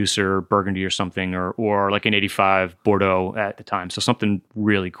 great producer Burgundy or something, or like an 85 Bordeaux at the time. So something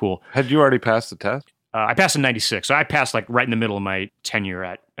really cool. Had you already passed the test? I passed in 96. So I passed like right in the middle of my tenure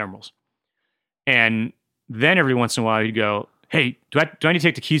at Emerald's. And then every once in a while he'd go, "Hey, do I need to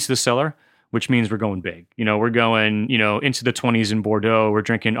take the keys to the cellar?" Which means we're going big. We're going, into the 20s in Bordeaux. We're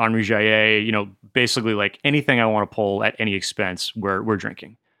drinking Henri Jayer, basically like anything I want to pull at any expense, we're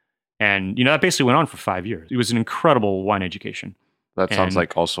drinking. And, that basically went on for 5 years. It was an incredible wine education. That sounds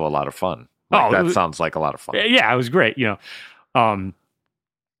like also a lot of fun. That sounds like a lot of fun. Yeah, it was great. Tough on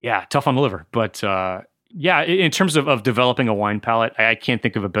the liver. But in terms of developing a wine palate, I can't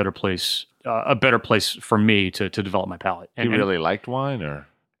think of a better place for me to develop my palate. You really liked wine, or?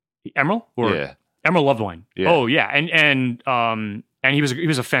 Emerald? Yeah. Emerald loved wine. Yeah. Oh yeah. And he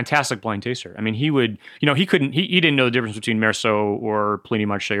was a fantastic blind taster. I mean, he would, he didn't know the difference between Merceau or Pliny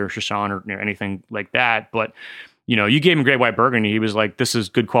Marchais or Chassagne or anything like that. But, you gave him great white Burgundy. He was like, "This is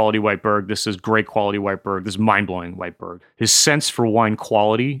good quality white Burg. This is great quality white Burg. This is mind-blowing white Burg." His sense for wine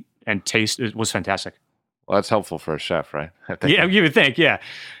quality and taste was fantastic. Well, that's helpful for a chef, right? Yeah, you would think. Yeah.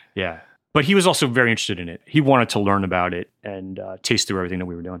 Yeah. But he was also very interested in it. He wanted to learn about it and taste through everything that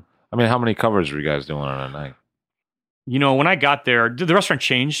we were doing. I mean, how many covers were you guys doing on a night? When I got there, the restaurant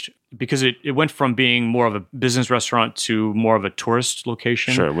changed because it went from being more of a business restaurant to more of a tourist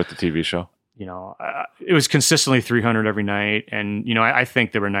location. Sure, with the TV show. It was consistently 300 every night. And, I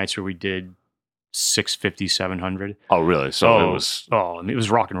think there were nights where we did 650, 700. Oh, really? So it was... it was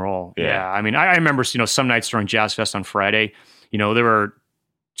rock and roll. Yeah. I mean, I remember, some nights during Jazz Fest on Friday, there were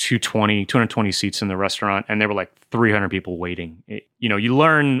 220 seats in the restaurant, and there were like 300 people waiting. I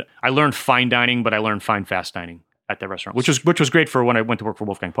learned fine dining, but I learned fine fast dining at that restaurant, which was great for when I went to work for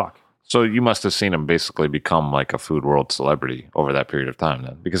Wolfgang Puck. So you must have seen him basically become like a food world celebrity over that period of time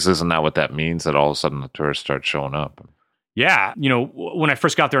then, because isn't that what that means, that all of a sudden the tourists start showing up? Yeah. When I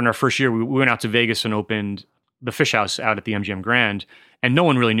first got there in our first year, we went out to Vegas and opened the Fish House out at the MGM Grand, and no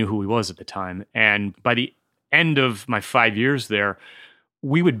one really knew who he was at the time. And by the end of my 5 years there,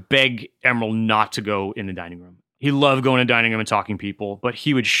 we would beg Emerald not to go in the dining room. He loved going to the dining room and talking to people, but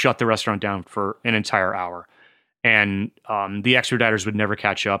he would shut the restaurant down for an entire hour. And the expediters would never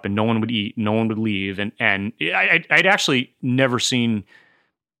catch up, and no one would eat, no one would leave. And I'd actually never seen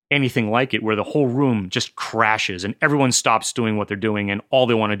anything like it, where the whole room just crashes and everyone stops doing what they're doing, and all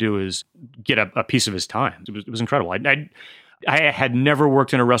they want to do is get a piece of his time. It was incredible. I had never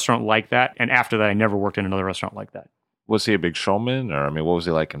worked in a restaurant like that, and after that, I never worked in another restaurant like that. Was he a big showman, or what was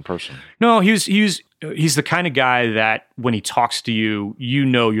he like in person? No, he's the kind of guy that when he talks to you,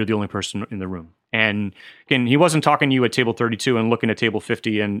 you're the only person in the room. And again, he wasn't talking to you at table 32 and looking at table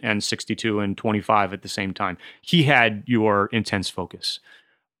 50 and 62 and 25 at the same time. He had your intense focus,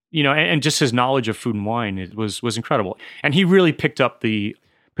 and just his knowledge of food and wine was incredible. And he really picked up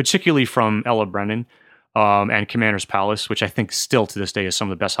particularly from Ella Brennan and Commander's Palace, which I think still to this day is some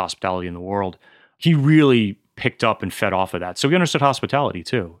of the best hospitality in the world. He really picked up and fed off of that. So he understood hospitality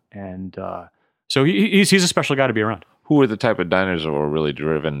too. And so he's a special guy to be around. Who were the type of diners that were really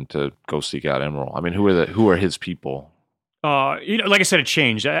driven to go seek out Emerald? I mean, who are his people? Like I said, it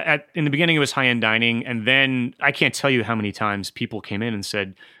changed. In the beginning, it was high-end dining, and then I can't tell you how many times people came in and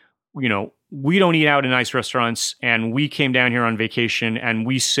said, we don't eat out in nice restaurants, and we came down here on vacation, and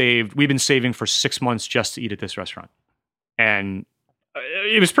we've been saving for 6 months just to eat at this restaurant. And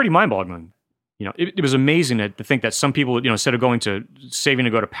it was pretty mind-boggling. It was amazing to think that some people, instead of saving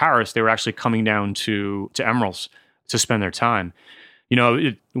to go to Paris, they were actually coming down to Emerald's to spend their time.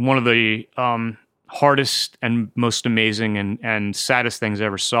 One of the hardest and most amazing and saddest things I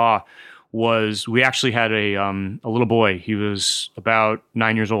ever saw was we actually had a little boy. He was about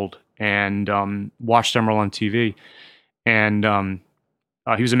 9 years old and watched Emerald on TV. And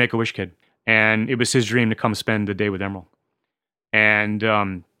he was a Make-A-Wish kid. And it was his dream to come spend the day with Emerald.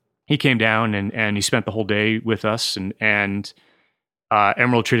 And he came down and he spent the whole day with us. And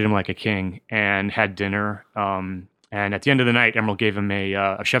Emerald treated him like a king and had dinner. And at the end of the night, Emerald gave him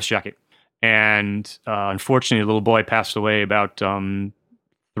a chef's jacket. And unfortunately, the little boy passed away about 3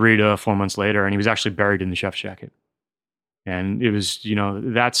 to 4 months later, and he was actually buried in the chef's jacket. And it was, it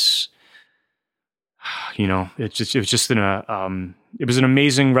was an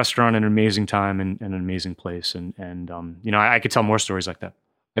amazing restaurant, and an amazing time, and an amazing place. And I could tell more stories like that.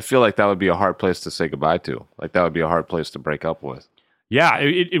 I feel like that would be a hard place to say goodbye to. Like that would be a hard place to break up with. Yeah,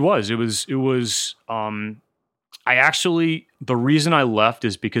 it was. The reason I left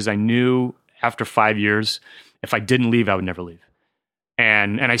is because I knew after 5 years, if I didn't leave, I would never leave.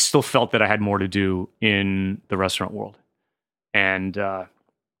 And I still felt that I had more to do in the restaurant world. And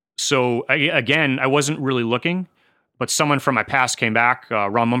so I wasn't really looking, but someone from my past came back,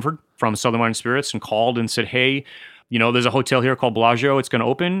 Ron Mumford from Southern Wine and Spirits, and called and said, hey, there's a hotel here called Bellagio. It's going to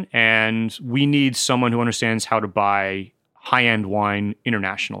open, and we need someone who understands how to buy high-end wine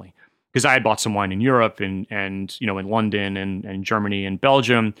internationally. Because I had bought some wine in Europe and in London and Germany and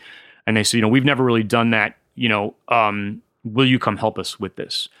Belgium. And they said, we've never really done that. Will you come help us with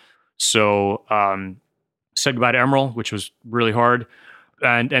this? So said goodbye to Emerald, which was really hard.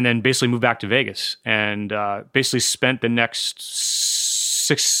 And then basically moved back to Vegas and basically spent the next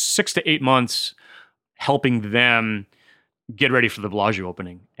six to 8 months helping them get ready for the Bellagio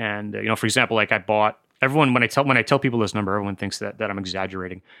opening. And, for example, like I bought everyone, when I tell people this number, everyone thinks that I'm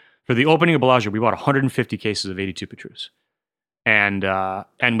exaggerating. For the opening of Bellagio, we bought 150 cases of 82 Petrus. And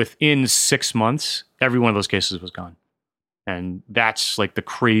within 6 months, every one of those cases was gone. And that's like the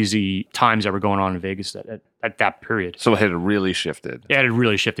crazy times that were going on in Vegas at that period. So it had really shifted. Yeah, it had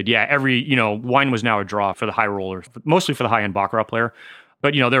really shifted. Yeah, wine was now a draw for the high roller, mostly for the high-end Baccarat player.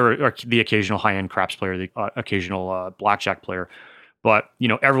 But, there were the occasional high-end craps player, the occasional blackjack player. But,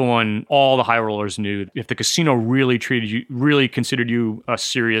 everyone, all the high rollers knew if the casino really considered you a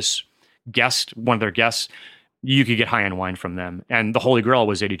serious guest, one of their guests, you could get high-end wine from them. And the Holy Grail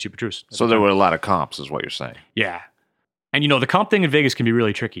was 82 Petrus. So there were a lot of comps, is what you're saying. Yeah. And, the comp thing in Vegas can be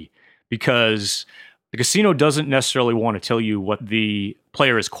really tricky because the casino doesn't necessarily want to tell you what the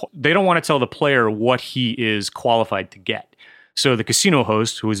player is. They don't want to tell the player what he is qualified to get. So the casino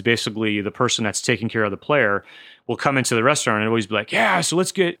host, who is basically the person that's taking care of the player, will come into the restaurant and always be like, yeah, so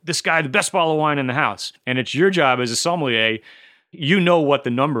let's get this guy the best bottle of wine in the house. And it's your job as a sommelier, what the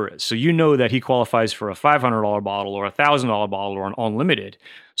number is. So that he qualifies for a $500 bottle or a $1,000 bottle or an unlimited.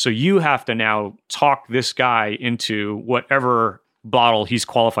 So you have to now talk this guy into whatever bottle he's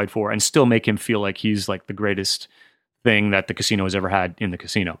qualified for and still make him feel like he's like the greatest thing that the casino has ever had in the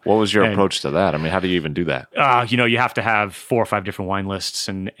casino. What was your approach to that? I mean, how do you even do that? You have to have 4 or 5 different wine lists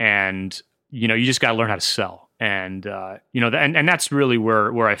and you just got to learn how to sell. And, and that's really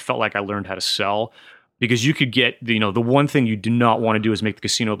where I felt like I learned how to sell, because you could get, the one thing you do not want to do is make the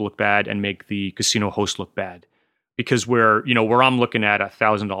casino look bad and make the casino host look bad. Because where I'm looking at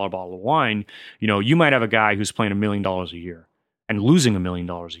 $1,000 bottle of wine, you might have a guy who's playing $1 million a year and losing $1 million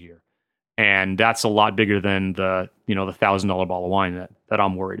a year. And that's a lot bigger than the $1,000 bottle of wine that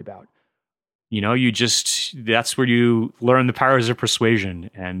I'm worried about. That's where you learn the powers of persuasion.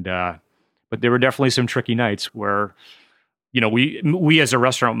 And, but there were definitely some tricky nights where, we as a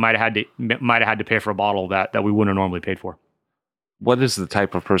restaurant might have had to pay for a bottle that we wouldn't have normally paid for. What is the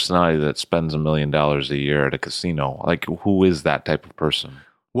type of personality that spends $1 million a year at a casino? Like, who is that type of person?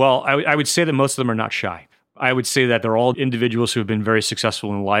 Well, I would say that most of them are not shy. I would say that they're all individuals who have been very successful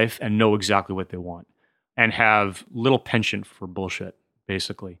in life and know exactly what they want and have little penchant for bullshit,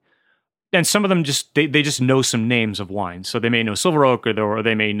 basically. And some of them they just know some names of wine. So they may know Silver Oak or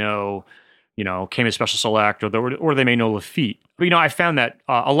they may know, Cayman Special Select or they may know Lafite. But, I found that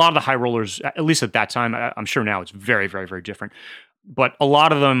a lot of the high rollers, at least at that time, I'm sure now it's very, very, very different. But a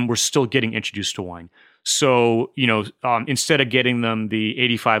lot of them were still getting introduced to wine. So, instead of getting them the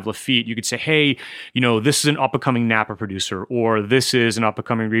 85 Lafite, you could say, hey, this is an up-and-coming Napa producer, or this is an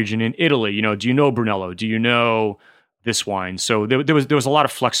up-and-coming region in Italy. Do you know Brunello? Do you know this wine? So there was a lot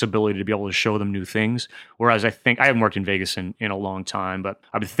of flexibility to be able to show them new things. Whereas I think, I haven't worked in Vegas in a long time, but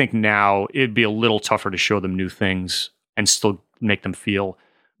I would think now it'd be a little tougher to show them new things and still make them feel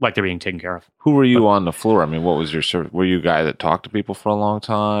like they're being taken care of. Who were you on the floor? I mean, what was your service? Were you a guy that talked to people for a long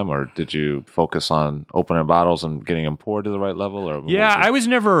time, or did you focus on opening bottles and getting them poured to the right level? Or yeah, I was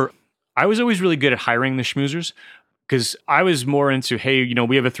always really good at hiring the schmoozers, because I was more into, hey,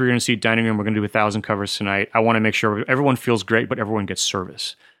 we have a 300-seat dining room. We're going to do 1,000 covers tonight. I want to make sure everyone feels great, but everyone gets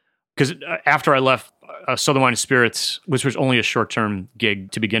service. Because after I left Southern Wine & Spirits, which was only a short-term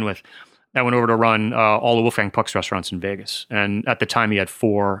gig to begin with, I went over to run all the Wolfgang Puck's restaurants in Vegas. And at the time, he had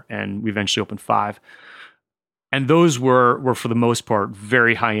 4, and we eventually opened 5. And those were for the most part,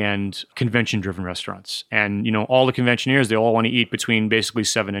 very high-end, convention-driven restaurants. And, all the conventioneers, they all want to eat between basically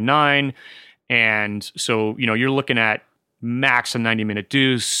 7 and 9. And so, you're looking at max a 90-minute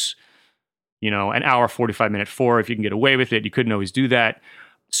deuce, an hour, 45-minute 4. If you can get away with it, you couldn't always do that.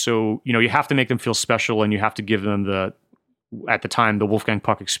 So, you have to make them feel special, and you have to give them at the time, the Wolfgang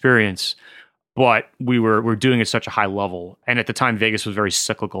Puck experience. But we're doing it at such a high level. And at the time, Vegas was very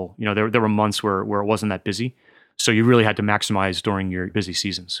cyclical. There were months where it wasn't that busy. So you really had to maximize during your busy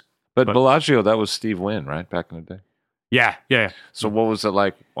seasons. But Bellagio, that was Steve Wynn, right? Back in the day? Yeah. So what was it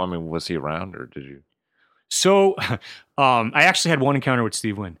like? I mean, was he around, or did you? So I actually had one encounter with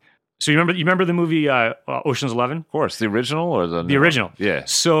Steve Wynn. So you remember the movie Ocean's 11? Of course. The original or the original? Yeah.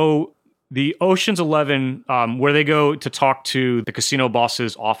 So the Ocean's 11, where they go to talk to the casino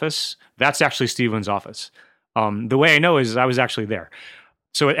boss's office, that's actually Steve Wynn's office. The way I know is I was actually there.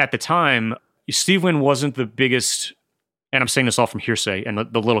 So at the time, Steve Wynn wasn't the biggest, and I'm saying this all from hearsay and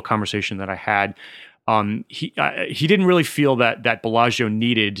the little conversation that I had. He didn't really feel that Bellagio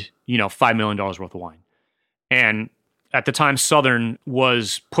needed, $5 million worth of wine. And at the time, Southern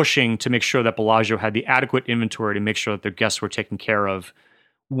was pushing to make sure that Bellagio had the adequate inventory to make sure that their guests were taken care of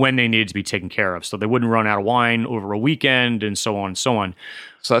when they needed to be taken care of. So they wouldn't run out of wine over a weekend and so on and so on.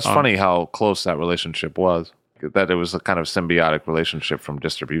 So that's funny how close that relationship was, that it was a kind of symbiotic relationship from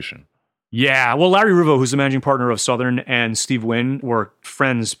distribution. Yeah. Well, Larry Ruvo, who's the managing partner of Southern, and Steve Wynn were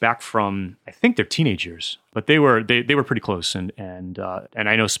friends back from, I think, their teenage years. But they were pretty close and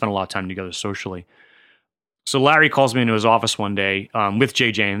I know spent a lot of time together socially. So Larry calls me into his office one day with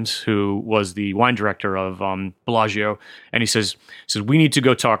Jay James, who was the wine director of Bellagio, and he says, we need to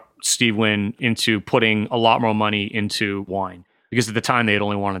go talk Steve Wynn into putting a lot more money into wine, because at the time they had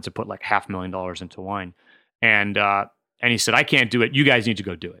only wanted to put like $500,000 into wine, and he said, I can't do it. You guys need to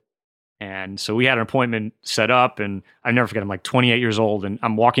go do it. And so we had an appointment set up, and I never forget, I'm like 28 years old, and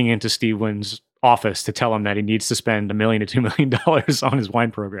I'm walking into Steve Wynn's office to tell him that he needs to spend $1 million to $2 million on his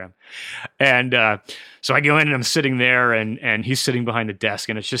wine program. And so I go in and I'm sitting there, and he's sitting behind the desk,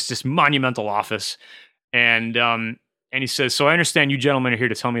 and it's just this monumental office. And he says, so I understand you gentlemen are here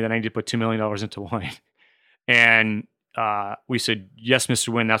to tell me that I need to put $2 million into wine. And we said, yes, Mr.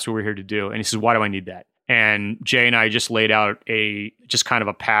 Wynn, that's what we're here to do. And he says, why do I need that? And Jay and I just laid out just kind of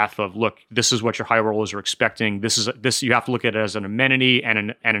a path of, look, this is what your high rollers are expecting. This you have to look at it as an amenity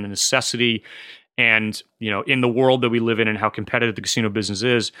and a necessity. And, in the world that we live in and how competitive the casino business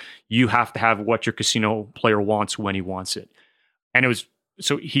is, you have to have what your casino player wants when he wants it. And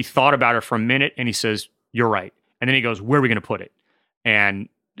so he thought about it for a minute, and he says, you're right. And then he goes, where are we going to put it? And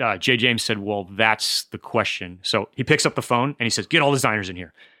Jay James said, well, that's the question. So he picks up the phone and he says, get all the designers in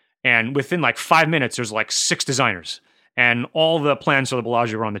here. And within like 5 minutes, there's like 6 designers, and all the plans for the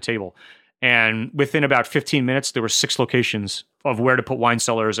Bellagio were on the table. And within about 15 minutes, there were 6 locations of where to put wine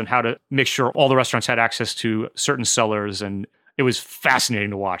cellars and how to make sure all the restaurants had access to certain cellars. And it was fascinating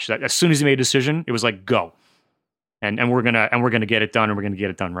to watch. That as soon as he made a decision, it was like, go. And we're gonna get it done, and we're gonna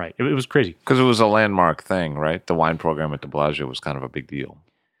get it done right. It was crazy, because it was a landmark thing, right? The wine program at the Bellagio was kind of a big deal.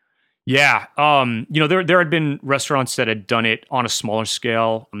 Yeah. There had been restaurants that had done it on a smaller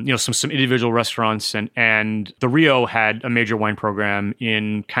scale, some individual restaurants, and the Rio had a major wine program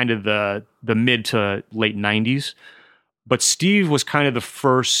in kind of the mid to late 90s. But Steve was kind of the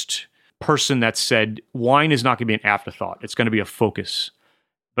first person that said, wine is not going to be an afterthought. It's going to be a focus.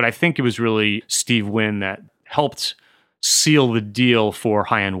 But I think it was really Steve Wynn that helped seal the deal for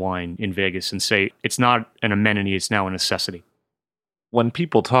high-end wine in Vegas and say, it's not an amenity, it's now a necessity. When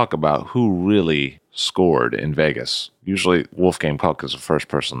people talk about who really scored in Vegas, usually Wolfgang Puck is the first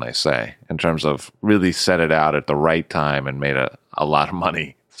person they say, in terms of really set it out at the right time and made a lot of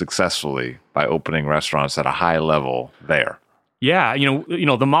money successfully by opening restaurants at a high level there. Yeah,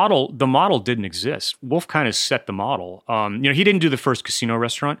 the model didn't exist. Wolf kind of set the model. He didn't do the first casino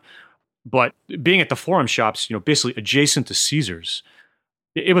restaurant, but being at the Forum Shops, basically adjacent to Caesars,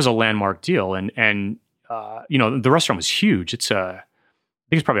 it was a landmark deal. And the restaurant was huge. I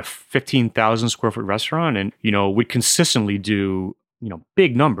think it's probably a 15,000 square foot restaurant, and we consistently do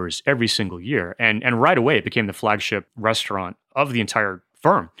big numbers every single year. And right away, it became the flagship restaurant of the entire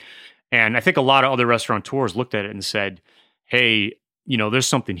firm. And I think a lot of other restaurateurs looked at it and said, hey, there's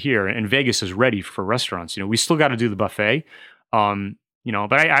something here, and Vegas is ready for restaurants. We still got to do the buffet. But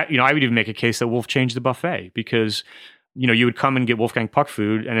I would even make a case that Wolf changed the buffet, because, you would come and get Wolfgang Puck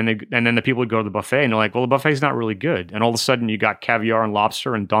food, and then the people would go to the buffet and they're like, well, the buffet's not really good. And all of a sudden you got caviar and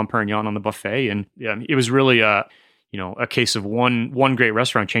lobster and Dom Perignon on the buffet. And it was really a case of one great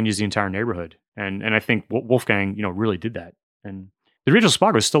restaurant changes the entire neighborhood. And I think Wolfgang, really did that. And the Regional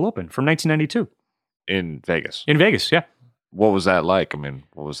Spago is still open from 1992. In Vegas? In Vegas, yeah. What was that like? I mean,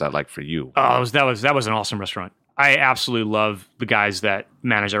 what was that like for you? Oh, that was an awesome restaurant. I absolutely love the guys that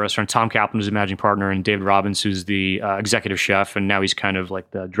manage that restaurant. Tom Kaplan, who's the managing partner, and David Robbins, who's the executive chef, and now he's kind of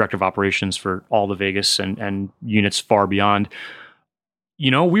like the director of operations for all the Vegas and units far beyond.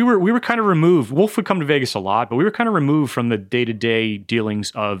 We were kind of removed. Wolf would come to Vegas a lot, but we were kind of removed from the day-to-day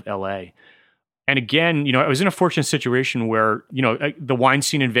dealings of LA. And again, I was in a fortunate situation where, the wine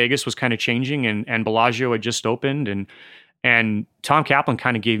scene in Vegas was kind of changing, and Bellagio had just opened, and Tom Kaplan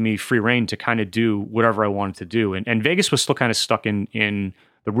kind of gave me free reign to kind of do whatever I wanted to do. And Vegas was still kind of stuck in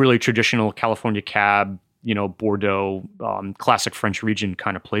the really traditional California cab, Bordeaux, classic French region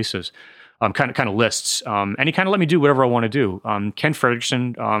kind of places, kind of lists. And he kind of let me do whatever I want to do. Ken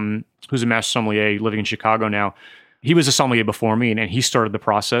Fredrickson, who's a master sommelier living in Chicago now, he was a sommelier before me, and he started the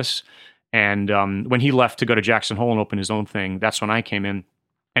process. And when he left to go to Jackson Hole and open his own thing, that's when I came in.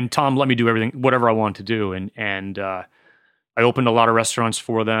 And Tom let me do everything, whatever I wanted to do. And I opened a lot of restaurants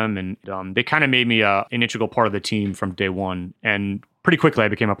for them, and they kind of made me an integral part of the team from day one. And pretty quickly, I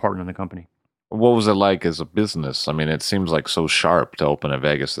became a partner in the company. What was it like as a business? I mean, it seems like so sharp to open in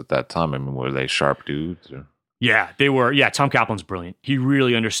Vegas at that time. I mean, were they sharp dudes? Or? Yeah, they were. Yeah, Tom Kaplan's brilliant. He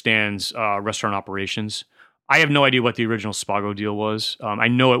really understands restaurant operations. I have no idea what the original Spago deal was. I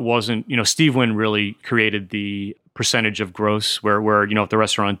know it wasn't, Steve Wynn really created the percentage of gross where if the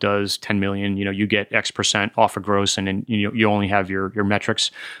restaurant does 10 million, you get X percent off of gross, and then you only have your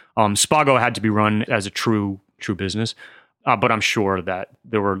metrics. Spago had to be run as a true business, but I'm sure that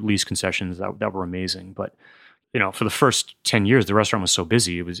there were lease concessions that were amazing. But for the first 10 years, the restaurant was so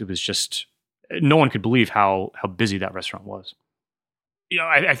busy, it was just no one could believe how busy that restaurant was.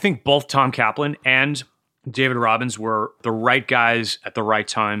 I think both Tom Kaplan and David Robbins were the right guys at the right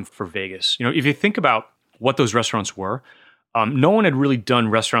time for Vegas. If you think about what those restaurants were, no one had really done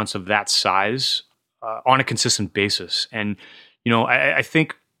restaurants of that size on a consistent basis. And, I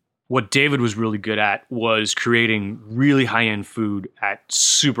think what David was really good at was creating really high-end food at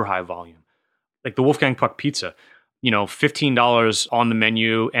super high volume. Like the Wolfgang Puck pizza, $15 on the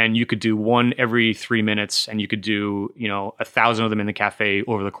menu, and you could do one every 3 minutes, and you could do, 1,000 of them in the cafe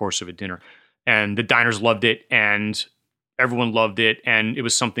over the course of a dinner. And the diners loved it, and everyone loved it. And it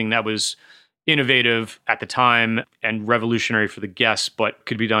was something that was innovative at the time and revolutionary for the guests, but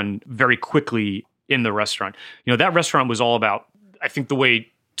could be done very quickly in the restaurant. That restaurant was all about, I think the way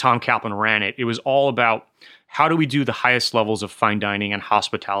Tom Kaplan ran it, it was all about how do we do the highest levels of fine dining and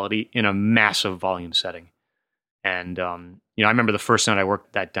hospitality in a massive volume setting. And, I remember the first night I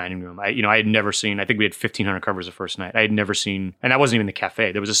worked that dining room, I had never seen, I think we had 1,500 covers the first night. I had never seen, and that wasn't even the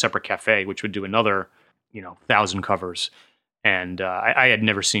cafe. There was a separate cafe, which would do another, 1,000 covers. And I had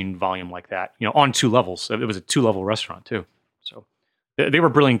never seen volume like that, on 2 levels. It was a 2-level restaurant too. So they were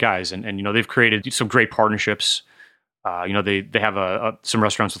brilliant guys, and they've created some great partnerships. They have some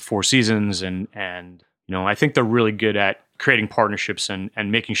restaurants with 4 Seasons, and I think they're really good at creating partnerships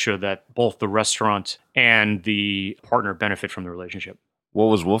and making sure that both the restaurant and the partner benefit from the relationship. What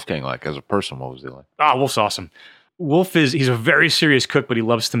was Wolfgang like as a person? What was he like? Wolf's awesome. He's a very serious cook, but he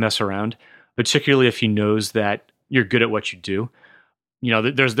loves to mess around, particularly if he knows that you're good at what you do.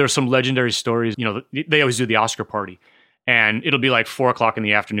 There's some legendary stories. They always do the Oscar party, and it'll be like 4:00 in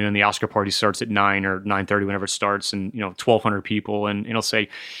the afternoon. The Oscar party starts at 9 or 9:30, whenever it starts, and 1,200 people, and it'll say,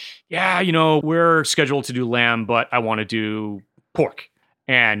 yeah, we're scheduled to do lamb, but I want to do pork,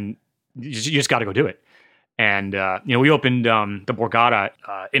 and you just got to go do it. And we opened the Borgata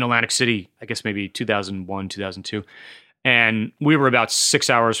in Atlantic City, I guess maybe 2001, 2002. And we were about 6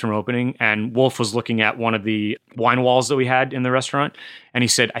 hours from opening, and Wolf was looking at one of the wine walls that we had in the restaurant, and he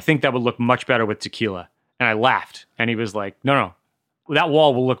said, I think that would look much better with tequila. And I laughed, and he was like, no, that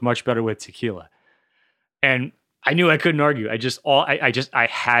wall will look much better with tequila. And I knew I couldn't argue. I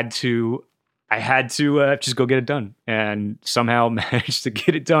had to just go get it done, and somehow managed to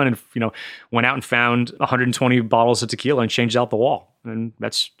get it done. And went out and found 120 bottles of tequila and changed out the wall. And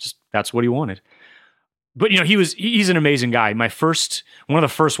that's what he wanted. But he's an amazing guy. One of the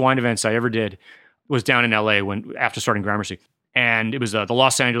first wine events I ever did was down in LA after starting Gramercy, and it was the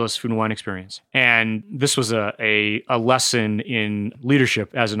Los Angeles Food and Wine Experience. And this was a lesson in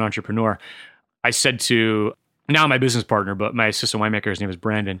leadership as an entrepreneur. I said to now my business partner, but my assistant winemaker, his name is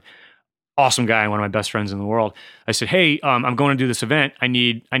Brandon. Awesome guy, one of my best friends in the world. I said, hey, I'm going to do this event. I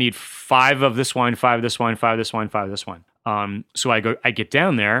need 5 of this wine, 5 of this wine, 5 of this wine, 5 of this wine. So I get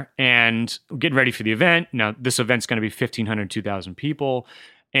down there and getting ready for the event. Now this event's going to be 1,500, 2,000 people,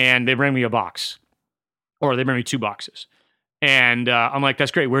 and they bring me a box, or they bring me 2 boxes. And I'm like,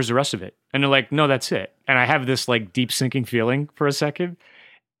 that's great. Where's the rest of it? And they're like, no, that's it. And I have this like deep sinking feeling for a second.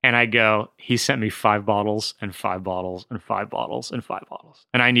 And I go, he sent me 5 bottles and 5 bottles and 5 bottles and 5 bottles.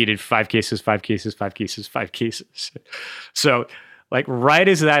 And I needed 5 cases, 5 cases, 5 cases, 5 cases. So like right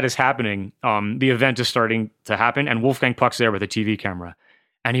as that is happening, the event is starting to happen. And Wolfgang Puck's there with a TV camera.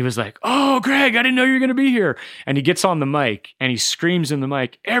 And he was like, oh, Greg, I didn't know you were going to be here. And he gets on the mic and he screams in the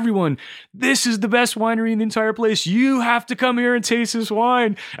mic, everyone, this is the best winery in the entire place. You have to come here and taste this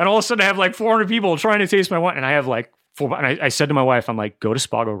wine. And all of a sudden I have like 400 people trying to taste my wine. And I have like and I said to my wife, I'm like, go to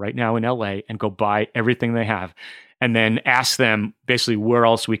Spago right now in LA and go buy everything they have. And then ask them basically where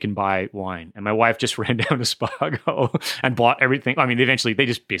else we can buy wine. And my wife just ran down to Spago and bought everything. I mean, they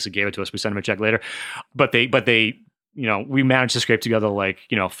just basically gave it to us. We sent them a check later. But they we managed to scrape together like,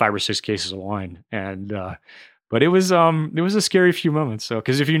 5 or 6 cases of wine. And, but it was a scary few moments. So,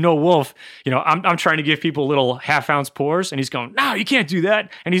 cause if you know Wolf, I'm trying to give people little half-ounce pours and he's going, no, you can't do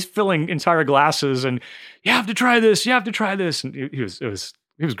that. And he's filling entire glasses and you have to try this. You have to try this. And it was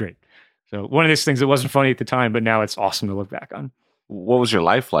great. So one of these things that wasn't funny at the time, but now it's awesome to look back on. What was your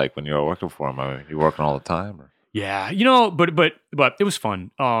life like when you were working for him? I mean, you working all the time? Or? Yeah, but it was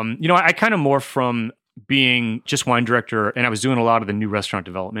fun. I kind of morphed from being just wine director, and I was doing a lot of the new restaurant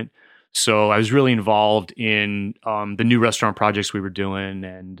development. So I was really involved in the new restaurant projects we were doing,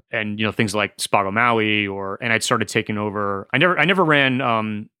 and things like Spago Maui, and I'd started taking over. I never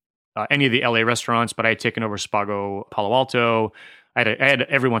ran any of the LA restaurants, but I had taken over Spago Palo Alto. I had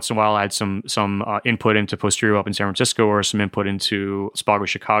every once in a while I had some input into Posterior up in San Francisco, or some input into Spago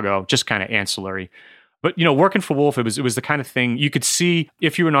Chicago, just kind of ancillary. But working for Wolf, it was the kind of thing you could see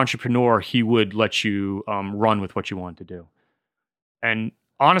if you were an entrepreneur, he would let you run with what you wanted to do. And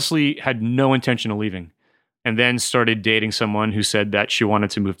honestly, had no intention of leaving, and then started dating someone who said that she wanted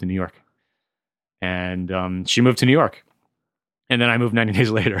to move to New York, and she moved to New York, and then I moved 90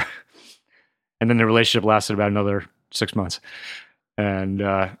 days later, and then the relationship lasted about another 6 months, and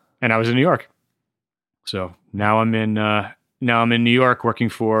I was in New York. So now I'm in New York working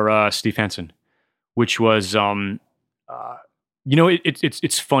for Steve Hansen. Which was,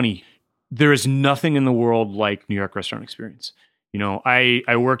 it's funny. There is nothing in the world like New York restaurant experience.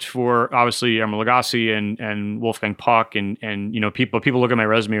 I worked for obviously Emeril Lagasse and Wolfgang Puck, and people look at my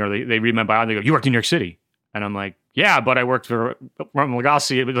resume or they read my bio and they go, "You worked in New York City," and I'm like, "Yeah, but I worked for Emeril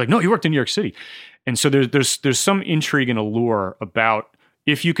Lagasse." They're like, "No, you worked in New York City," and so there's some intrigue and allure about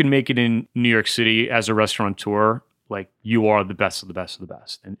if you can make it in New York City as a restaurateur. Like you are the best of the best of the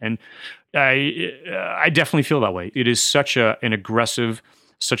best. And I definitely feel that way. It is such an aggressive,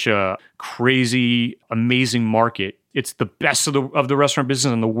 such a crazy, amazing market. It's the best of the restaurant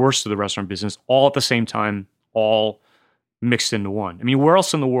business and the worst of the restaurant business all at the same time, all mixed into one. I mean, where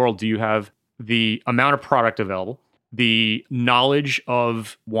else in the world do you have the amount of product available, the knowledge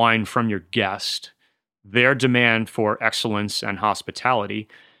of wine from your guest, their demand for excellence and hospitality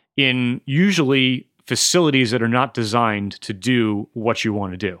in usually facilities that are not designed to do what you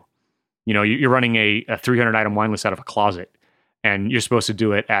want to do. You're running a 300 item wine list out of a closet, and you're supposed to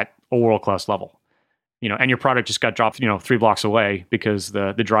do it at a world-class level. And your product just got dropped, 3 blocks away because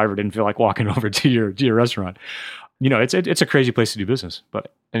the driver didn't feel like walking over to your restaurant. It's a crazy place to do business.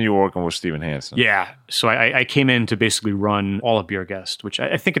 And you were working with Steven Hansen. Yeah. So I came in to basically run all of Be Our Guest, which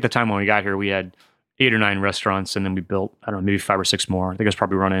I think at the time when we got here, we had 8 or 9 restaurants, and then we built, I don't know, maybe 5 or 6 more. I think I was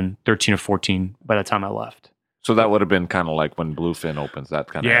probably running 13 or 14 by the time I left. So that would have been kind of like when Bluefin opens, that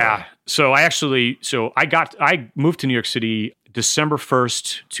kind of area. So I moved to New York City December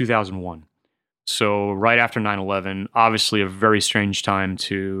 1st, 2001. So right after 9/11, obviously a very strange time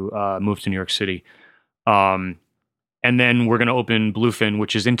to move to New York City. And then we're going to open Bluefin,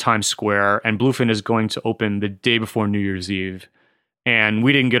 which is in Times Square, and Bluefin is going to open the day before New Year's Eve. And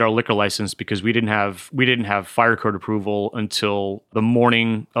we didn't get our liquor license because we didn't have fire code approval until the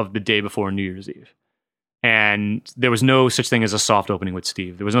morning of the day before New Year's Eve. And there was no such thing as a soft opening with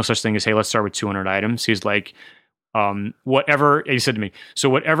Steve. There was no such thing as, hey, let's start with 200 items. He's like, whatever, he said to me, so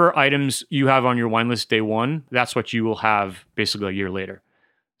whatever items you have on your wine list day one, that's what you will have basically a year later.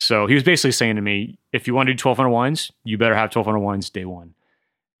 So he was basically saying to me, if you want to do 1,200 wines, you better have 1,200 wines day one.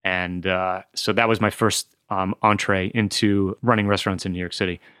 And so that was my first entree into running restaurants in New York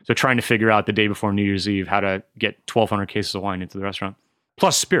City. So trying to figure out the day before New Year's Eve how to get 1,200 cases of wine into the restaurant,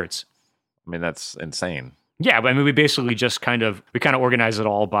 plus spirits. I mean, that's insane. Yeah, but I mean, we basically just kind of organized it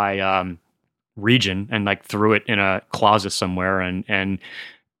all by region and like threw it in a closet somewhere and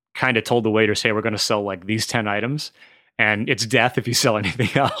kind of told the waiters, hey, we're going to sell like these 10 items. And it's death if you sell anything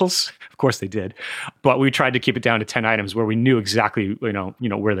else. Of course they did. But we tried to keep it down to 10 items where we knew exactly, you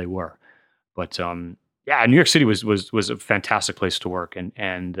know where they were. But yeah, New York City was a fantastic place to work.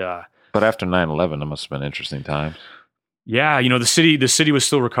 And But after 9/11, it must have been interesting times. Yeah, you know, the city was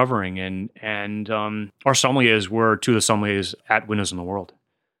still recovering, and our sommeliers were two of the sommeliers at Windows on the World.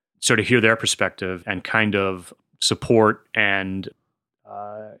 So to hear their perspective and kind of support, and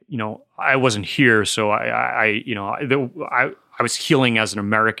you know, I wasn't here, so I was healing as an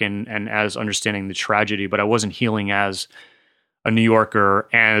American and as understanding the tragedy, but I wasn't healing as a New Yorker,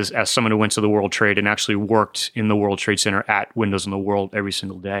 as someone who went to the World Trade and actually worked in the World Trade Center at Windows on the World every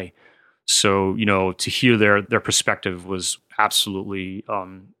single day. So, you know, to hear their perspective was absolutely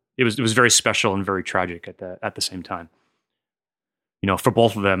it was very special and very tragic at the same time. You know, for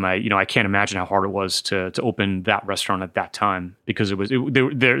both of them, I can't imagine how hard it was to open that restaurant at that time, because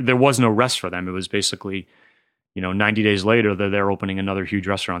there was no rest for them. It was basically, you know, 90 days later they're opening another huge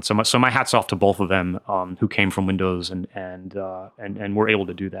restaurant. So my hat's off to both of them who came from Windows and were able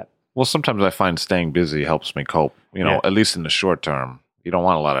to do that. Well, sometimes I find staying busy helps me cope. You know, at least in the short term. You don't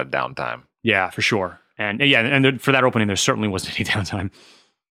want a lot of downtime. Yeah, for sure. And for that opening, there certainly wasn't any downtime.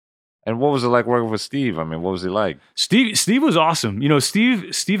 And what was it like working with Steve? I mean, what was he like? Steve was awesome. You know,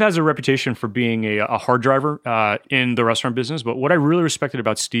 Steve has a reputation for being a hard driver in the restaurant business. But what I really respected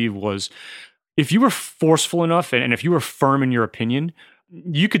about Steve was, if you were forceful enough and if you were firm in your opinion,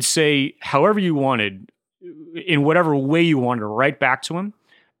 you could say however you wanted, in whatever way you wanted, right back to him.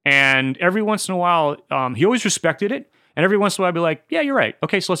 And every once in a while, he always respected it. And every once in a while, I'd be like, yeah, you're right.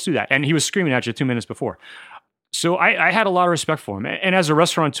 Okay, so let's do that. And he was screaming at you 2 minutes before. So I had a lot of respect for him. And as a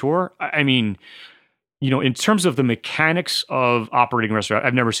restaurateur, I mean, you know, in terms of the mechanics of operating a restaurant,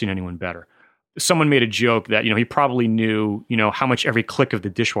 I've never seen anyone better. Someone made a joke that, you know, he probably knew, you know, how much every click of the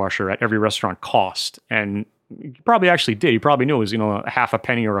dishwasher at every restaurant cost. And he probably actually did. He probably knew it was, you know, a half a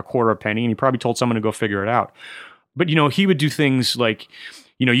penny or a quarter of a penny. And he probably told someone to go figure it out. But, you know, he would do things like,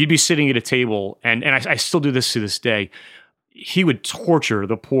 you know, you'd be sitting at a table, and I still do this to this day. He would torture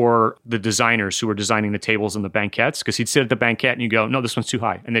the designers who were designing the tables and the banquettes, because he'd sit at the banquette and you go, no, this one's too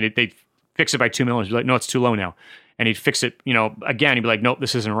high. And then they'd fix it by 2 millimeters. He'd be like, no, it's too low now. And he'd fix it, you know, again, he'd be like, nope,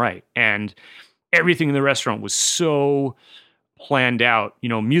 this isn't right. And everything in the restaurant was so planned out. You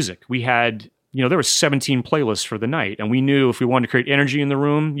know, music. We had, you know, there were 17 playlists for the night. And we knew if we wanted to create energy in the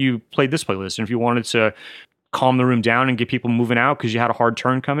room, you played this playlist. And if you wanted to calm the room down and get people moving out because you had a hard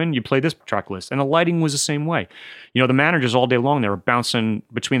turn coming, you play this track list. And the lighting was the same way. You know, the managers all day long, they were bouncing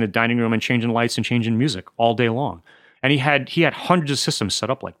between the dining room and changing lights and changing music all day long. And he had hundreds of systems set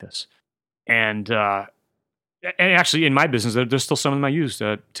up like this. And actually in my business, there's still some of them I use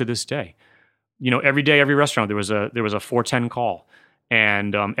to this day. You know, every day, every restaurant, there was a 410 call.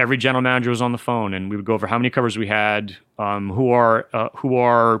 And every general manager was on the phone, and we would go over how many covers we had, who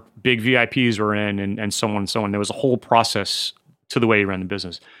our big VIPs were in, and so on and so on. There was a whole process to the way you ran the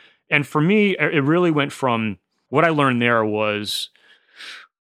business. And for me, it really went from, what I learned there was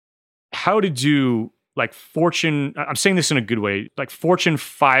how to do like Fortune, I'm saying this in a good way, like Fortune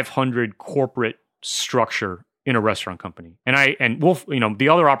 500 corporate structure in a restaurant company. And Wolf, you know, the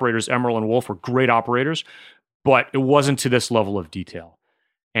other operators, Emerald and Wolf, were great operators, but it wasn't to this level of detail.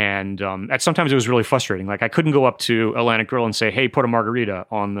 And sometimes it was really frustrating. Like I couldn't go up to Atlantic Grill and say, hey, put a margarita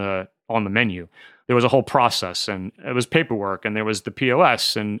on the menu. There was a whole process, and it was paperwork, and there was the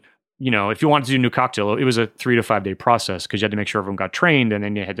POS. And, you know, if you wanted to do a new cocktail, it was a 3 to 5 day process, because you had to make sure everyone got trained, and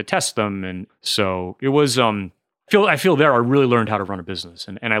then you had to test them. And so it was, I feel there I really learned how to run a business.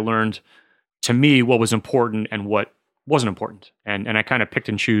 And I learned, to me, what was important and what wasn't important. And I kind of picked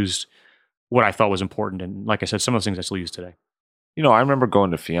and chose what I thought was important. And like I said, some of those things I still use today. You know, I remember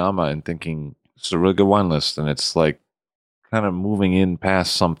going to Fiamma and thinking, it's a really good wine list. And it's like kind of moving in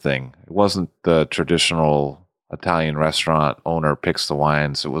past something. It wasn't the traditional Italian restaurant owner picks the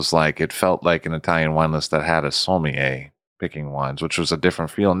wines. It was like, it felt like an Italian wine list that had a sommelier picking wines, which was a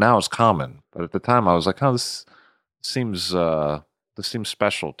different feel. Now it's common. But at the time I was like, oh, this seems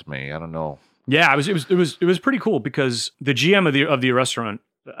special to me. I don't know. Yeah, it was pretty cool because the GM of the restaurant,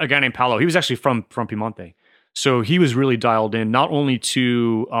 a guy named Paolo, he was actually from Piemonte. So he was really dialed in not only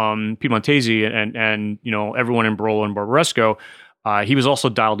to Piemontese and everyone in Barolo and Barbaresco, he was also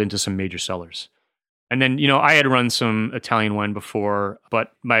dialed into some major cellars. And then I had run some Italian wine before,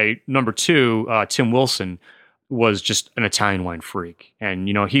 but my number two, Tim Wilson, was just an Italian wine freak. And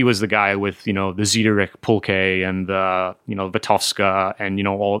he was the guy with the Ziederich Pulque and the Vitovska and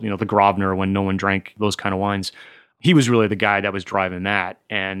all the Grosvenor when no one drank those kind of wines. He was really the guy that was driving that.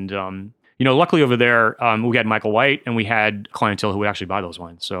 And luckily over there, we had Michael White and we had clientele who would actually buy those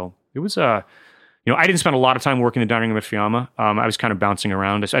wines. So it was, I didn't spend a lot of time working the dining room at Fiamma. I was kind of bouncing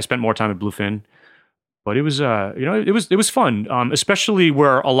around. I spent more time at Bluefin, but it was, it was fun, especially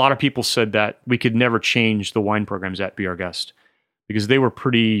where a lot of people said that we could never change the wine programs at Be Our Guest because they were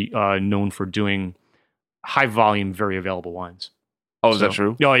pretty known for doing high volume, very available wines. Oh, is that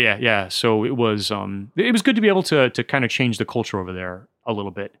true? Oh, yeah, yeah. So it was good to be able to kind of change the culture over there a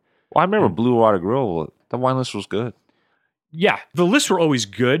little bit. Well, I remember Blue Water Grill. The wine list was good. Yeah, the lists were always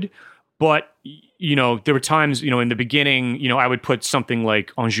good, but there were times in the beginning, I would put something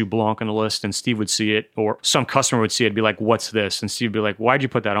like Anjou Blanc on the list, and Steve would see it, or some customer would see it, and be like, "What's this?" And Steve would be like, "Why'd you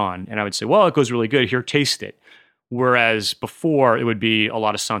put that on?" And I would say, "Well, it goes really good. Here, taste it." Whereas before, it would be a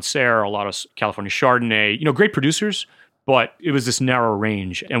lot of Sancerre, a lot of California Chardonnay, great producers. But it was this narrow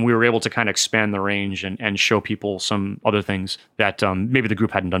range, and we were able to kind of expand the range and show people some other things that maybe the group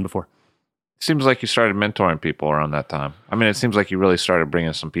hadn't done before. Seems like you started mentoring people around that time. I mean, it seems like you really started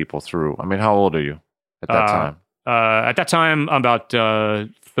bringing some people through. I mean, how old are you at that time? At that time, I'm about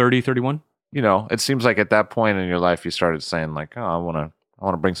 30, 31. It seems like at that point in your life, you started saying like, "Oh, I want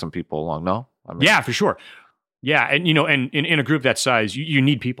to bring some people along." No, yeah, for sure. Yeah, and and in a group that size, you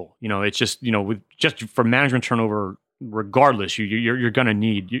need people. It's just with just for management turnover. Regardless, you're gonna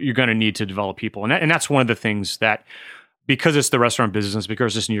need to develop people, and that's one of the things that, because it's the restaurant business,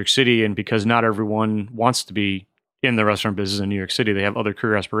 because it's New York City, and because not everyone wants to be in the restaurant business in New York City, they have other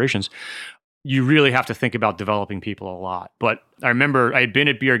career aspirations. You really have to think about developing people a lot. But I remember I had been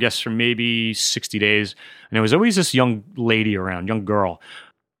at Be Our Guest for maybe 60 days, and there was always this young lady around, young girl,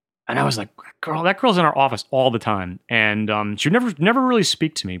 and I was like, that girl's in our office all the time, and she would never really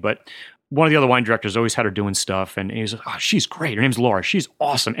speak to me, but one of the other wine directors always had her doing stuff, and he was like, "Oh, she's great. Her name's Laura. She's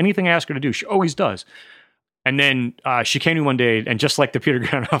awesome. Anything I ask her to do, she always does." And then she came to me one day, and just like the Peter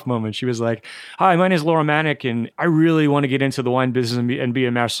Granoff moment, she was like, "Hi, my name is Laura Manick, and I really want to get into the wine business and be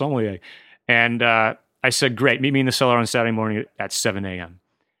a master sommelier." And I said, "Great, meet me in the cellar on Saturday morning at 7 a.m."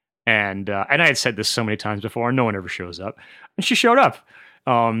 And I had said this so many times before, and no one ever shows up. And she showed up.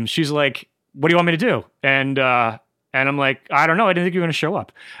 She's like, "What do you want me to do?" And I'm like, "I don't know. I didn't think you were going to show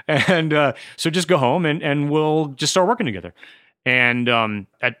up." And so just go home and we'll just start working together. And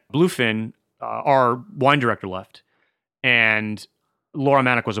at Bluefin, our wine director left. And Laura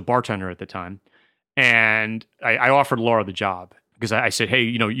Manick was a bartender at the time. And I offered Laura the job because I said, "Hey,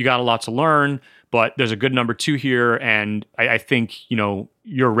 you got a lot to learn, but there's a good number two here. And I think,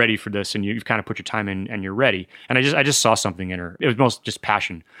 you're ready for this and you've kind of put your time in and you're ready." And I just saw something in her. It was most just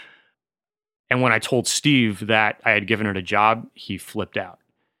passion. And when I told Steve that I had given her the job, he flipped out.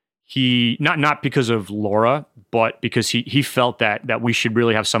 He not because of Laura, but because he felt that we should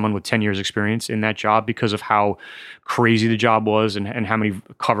really have someone with 10 years experience in that job because of how crazy the job was and how many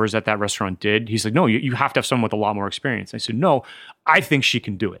covers that restaurant did. He's like, "No, you have to have someone with a lot more experience." I said, "No, I think she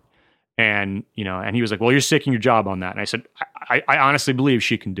can do it." And and he was like, "Well, you're sticking your job on that." And I said, I honestly believe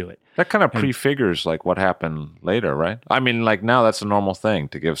she can do it. That kind of prefigures like what happened later, right? I mean, like now that's a normal thing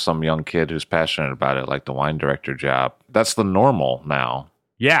to give some young kid who's passionate about it, like the wine director job. That's the normal now.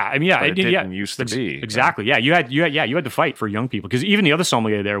 Yeah, I mean, yeah, but it didn't used to be exactly. Yeah, you had to fight for young people because even the other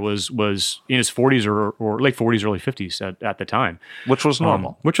sommelier there was in his 40s or late 40s, early 50s at the time, which was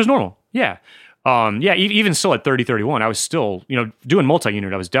normal. Yeah. Even still at 30, 31, I was still, doing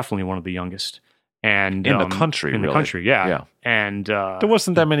multi-unit. I was definitely one of the youngest. And in the country, the country, yeah. And there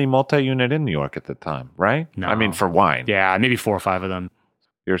wasn't that many multi-unit in New York at the time, right? No. I mean, for wine. Yeah, maybe 4 or 5 of them.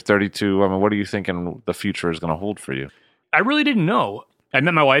 You're 32. I mean, what are you thinking the future is going to hold for you? I really didn't know. I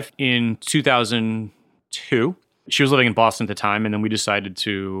met my wife in 2002. She was living in Boston at the time, and then we decided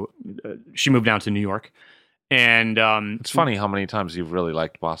she moved down to New York. And it's funny how many times you've really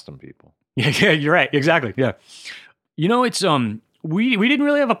liked Boston people. Yeah, you're right. Exactly. Yeah. It's we didn't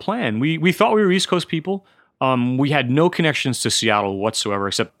really have a plan. We thought we were East Coast people. We had no connections to Seattle whatsoever,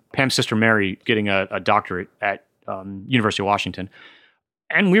 except Pam's sister Mary getting a doctorate at University of Washington.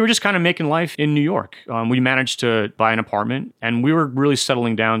 And we were just kind of making life in New York. We managed to buy an apartment, and we were really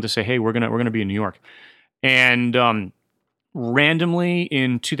settling down to say, "Hey, we're gonna be in New York." And randomly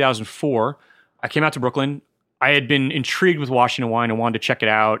in 2004, I came out to Brooklyn. I had been intrigued with Washington wine and wanted to check it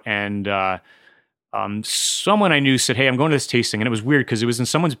out. And someone I knew said, hey, I'm going to this tasting. And it was weird because it was in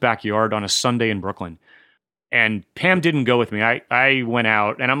someone's backyard on a Sunday in Brooklyn. And Pam didn't go with me. I went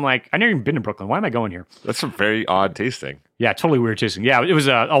out and I'm like, I've never even been to Brooklyn. Why am I going here? That's a very odd tasting. Yeah, totally weird tasting. Yeah, it was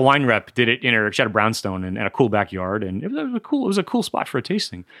a wine rep did it in her. She had a brownstone and a cool backyard, and it was a cool spot for a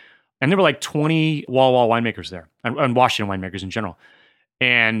tasting. And there were like 20 wall winemakers there, and Washington winemakers in general.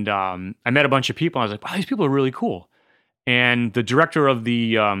 And I met a bunch of people. I was like, wow, these people are really cool. And the director of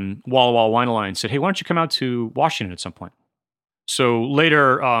the Wall Wine Alliance said, hey, why don't you come out to Washington at some point? So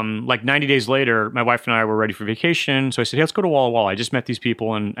later, like 90 days later, my wife and I were ready for vacation. So I said, hey, let's go to Walla Walla. I just met these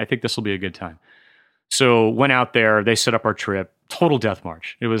people, and I think this will be a good time. So went out there. They set up our trip. Total death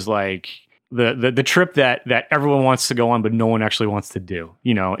march. It was like the trip that everyone wants to go on, but no one actually wants to do.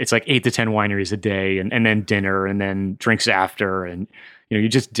 You know, it's like 8 to 10 wineries a day, and then dinner, and then drinks after, and you're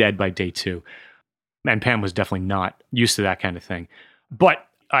just dead by day 2. And Pam was definitely not used to that kind of thing. But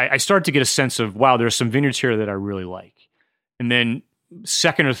I started to get a sense of, wow, there's some vineyards here that I really like. And then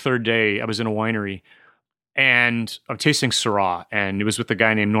second or third day, I was in a winery and I'm tasting Syrah. And it was with a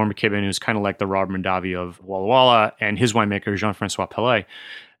guy named Norm McKibben, who's kind of like the Robert Mondavi of Walla Walla, and his winemaker, Jean-Francois Pellet.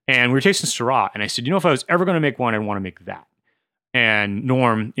 And we were tasting Syrah. And I said, if I was ever going to make wine, I'd want to make that. And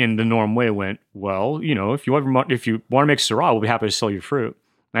Norm, in the Norm way, went, well, if you want to make Syrah, we'll be happy to sell you fruit.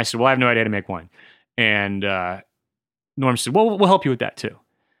 And I said, well, I have no idea how to make wine. And Norm said, well, we'll help you with that too.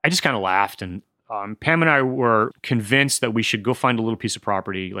 I just kind of laughed, and Pam and I were convinced that we should go find a little piece of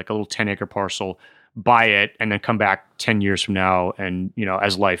property, like a little 10-acre parcel, buy it, and then come back 10 years from now, and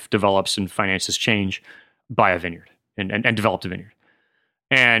as life develops and finances change, buy a vineyard and develop the vineyard.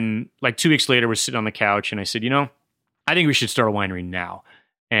 And like 2 weeks later, we're sitting on the couch, and I said, I think we should start a winery now.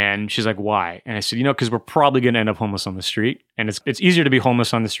 And she's like, why? And I said, because we're probably going to end up homeless on the street. And it's easier to be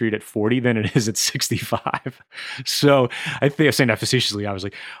homeless on the street at 40 than it is at 65. So I think I'm saying that facetiously,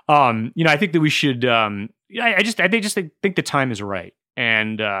 obviously. I think that we should, I just think the time is right.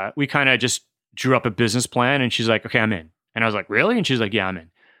 And we kind of just drew up a business plan, and she's like, okay, I'm in. And I was like, really? And she's like, yeah, I'm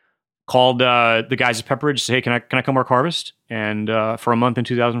in. Called the guys at Pepperidge, said, hey, can I come work harvest? And for a month in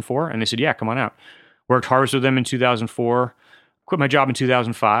 2004. And they said, yeah, come on out. Worked harvest with them in 2004. Quit my job in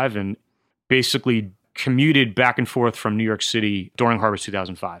 2005 and basically commuted back and forth from New York City during Harvest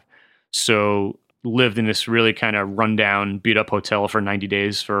 2005. So lived in this really kind of rundown, beat up hotel for 90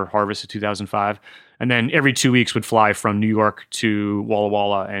 days for Harvest of 2005. And then every 2 weeks would fly from New York to Walla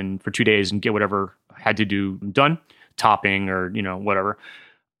Walla and for 2 days and get whatever I had to do done, topping or, whatever.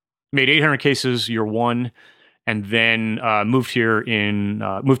 Made 800 cases year 1 and then moved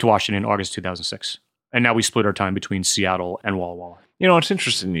to Washington in August 2006. And now we split our time between Seattle and Walla Walla. It's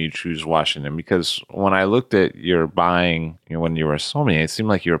interesting you choose Washington because when I looked at your buying, when you were a sommelier, it seemed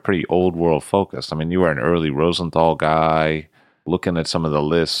like you were pretty old world focused. I mean, you were an early Rosenthal guy. Looking at some of the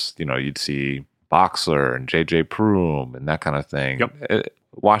lists, you'd see Boxler and J.J. Pruim and that kind of thing. Yep.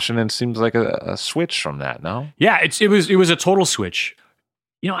 Washington seems like a switch from that, no? Yeah, it was a total switch.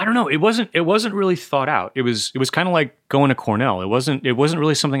 I don't know. It wasn't really thought out. It was kind of like going to Cornell. It wasn't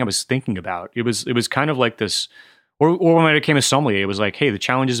really something I was thinking about. It was kind of like this, or when I became a sommelier, it was like, hey, the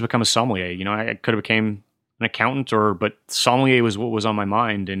challenge is to become a sommelier. I could have became an accountant, but sommelier was what was on my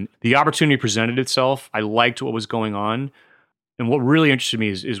mind, and the opportunity presented itself. I liked what was going on, and what really interested me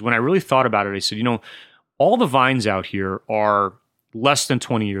is when I really thought about it. I said, all the vines out here are less than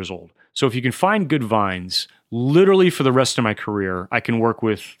 20 years old. So if you can find good vines, literally for the rest of my career, I can work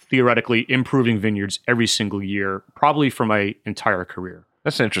with theoretically improving vineyards every single year, probably for my entire career.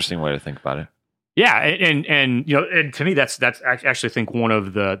 That's an interesting way to think about it. Yeah, and to me, that's I actually think one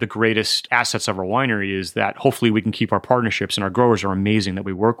of the greatest assets of our winery is that hopefully we can keep our partnerships, and our growers are amazing that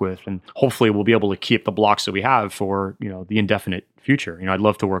we work with, and hopefully we'll be able to keep the blocks that we have for the indefinite future. I'd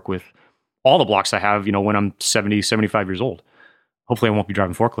love to work with all the blocks I have, when I'm 70, 75 years old. Hopefully I won't be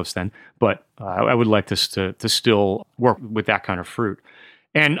driving forklifts then, but I would like this to still work with that kind of fruit.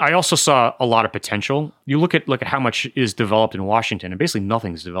 And I also saw a lot of potential. You look at how much is developed in Washington, and basically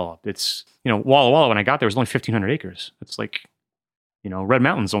nothing's developed. It's, Walla Walla, when I got there, was only 1,500 acres. It's like, Red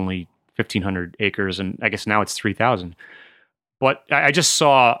Mountain's only 1,500 acres, and I guess now it's 3,000. But I just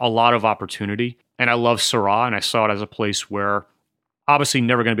saw a lot of opportunity, and I love Syrah, and I saw it as a place where obviously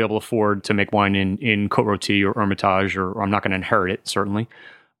never going to be able to afford to make wine in Côte Rôtie or Hermitage, or I'm not going to inherit it, certainly.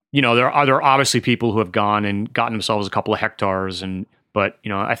 There are obviously people who have gone and gotten themselves a couple of hectares, but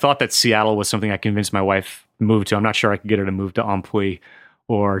I thought that Seattle was something I convinced my wife to move to. I'm not sure I could get her to move to Ampuy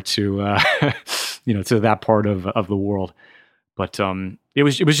or to to that part of the world. But it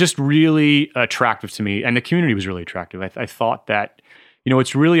was just really attractive to me, and the community was really attractive. I thought that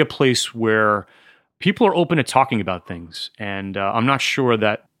it's really a place where people are open to talking about things. And I'm not sure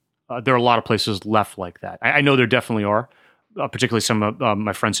that there are a lot of places left like that. I know there definitely are, particularly some of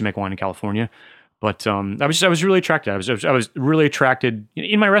my friends who make wine in California. But I was really attracted. I was really attracted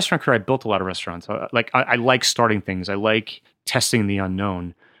in my restaurant career. I built a lot of restaurants. I like starting things. I like testing the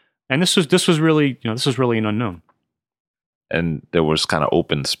unknown, and this was really an unknown. And there was kind of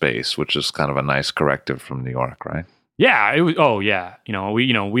open space, which is kind of a nice corrective from New York, right? Yeah, it was. Oh yeah,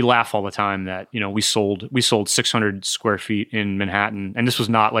 we laugh all the time that we sold 600 square feet in Manhattan, and this was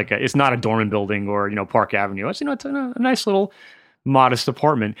not it's not a Dorman building or Park Avenue. It's it's a nice little modest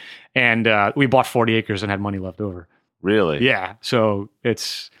apartment, and we bought 40 acres and had money left over. Really? Yeah. So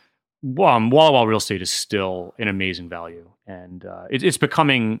it's Walla real estate is still an amazing value, and it's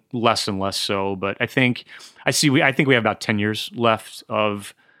becoming less and less so. But I think we have about 10 years left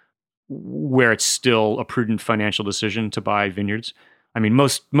of where it's still a prudent financial decision to buy vineyards. I mean,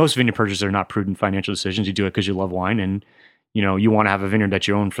 most vineyard purchases are not prudent financial decisions. You do it because you love wine, and you want to have a vineyard that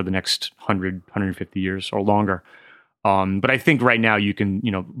you own for the next 100, 150 years or longer. But I think right now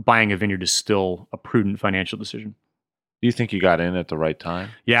buying a vineyard is still a prudent financial decision. Do you think you got in at the right time?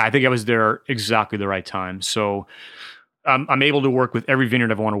 Yeah, I think I was there exactly the right time. So I'm able to work with every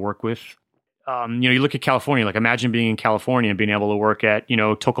vineyard I want to work with. You look at California, like imagine being in California and being able to work at,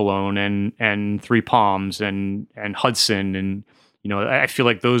 Tocolone and Three Palms and Hudson. And, I feel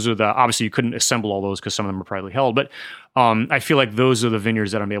like those are obviously you couldn't assemble all those because some of them are privately held, but I feel like those are the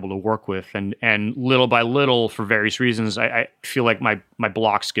vineyards that I'm able to work with. And little by little, for various reasons, I feel like my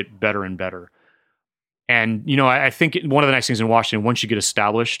blocks get better and better. And, I think one of the nice things in Washington, once you get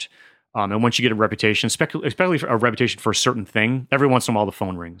established and once you get a reputation, especially a reputation for a certain thing, every once in a while the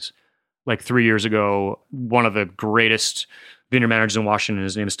phone rings. Like 3 years ago, one of the greatest vineyard managers in Washington,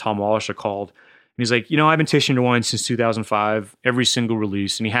 his name is Tom Wallisher, called. And he's like, I've been tasting your wine since 2005, every single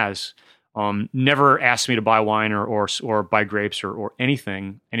release. And he has never asked me to buy wine or buy grapes or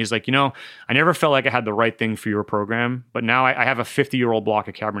anything. And he's like, I never felt like I had the right thing for your program, but now I have a 50-year-old block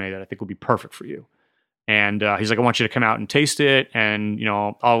of Cabernet that I think would be perfect for you. And he's like, I want you to come out and taste it. And,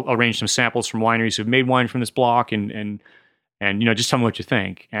 I'll arrange some samples from wineries who've made wine from this block and just tell me what you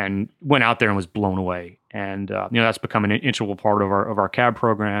think. And went out there and was blown away. And that's become an integral part of our cab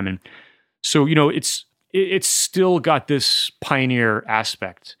program. And so it's still got this pioneer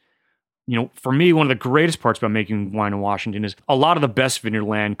aspect. For me, one of the greatest parts about making wine in Washington is a lot of the best vineyard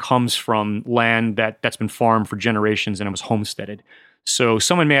land comes from land that's been farmed for generations and it was homesteaded. So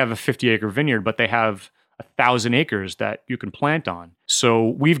someone may have a 50-acre vineyard, but they have 1,000 acres that you can plant on. So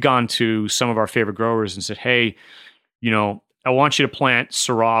we've gone to some of our favorite growers and said, hey, I want you to plant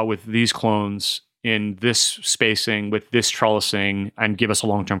Syrah with these clones in this spacing, with this trellising, and give us a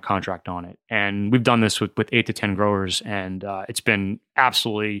long-term contract on it. And we've done this with 8 to 10 growers, and it's been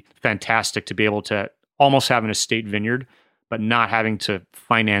absolutely fantastic to be able to almost have an estate vineyard, but not having to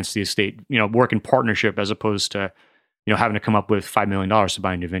finance the estate, work in partnership as opposed to, having to come up with $5 million to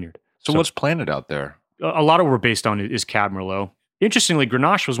buy a new vineyard. So what's planted out there? A lot of what we're based on is Cab Merlot. Interestingly,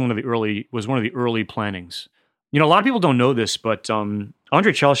 Grenache was one of the early plantings. A lot of people don't know this, but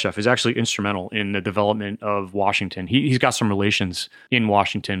Andrei Chelyshev is actually instrumental in the development of Washington. He's got some relations in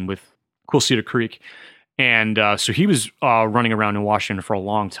Washington with Cool Cedar Creek. And so he was running around in Washington for a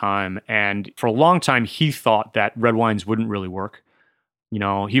long time. And for a long time, he thought that red wines wouldn't really work.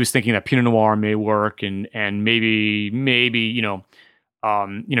 He was thinking that Pinot Noir may work and maybe he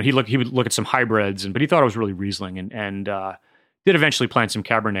would look at some hybrids, but he thought it was really Riesling and did eventually plant some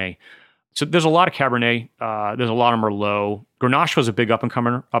Cabernet. So there's a lot of Cabernet. There's a lot of Merlot. Grenache was a big up and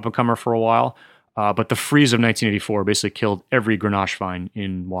comer for a while, but the freeze of 1984 basically killed every Grenache vine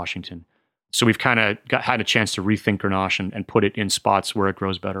in Washington. So we've kind of had a chance to rethink Grenache and put it in spots where it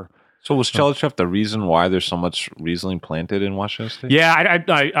grows better. So was Chelyshev the reason why there's so much Riesling planted in Washington State? Yeah,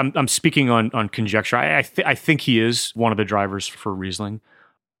 I'm speaking on conjecture. I think he is one of the drivers for Riesling.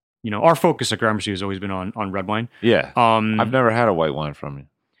 Our focus at Gramercy has always been on red wine. Yeah, I've never had a white wine from you.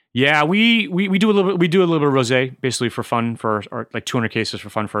 Yeah, we do a little bit. We do a little bit of rosé, basically for fun, for like 200 cases for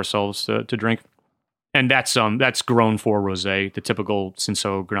fun for ourselves to drink, and that's grown for rosé, the typical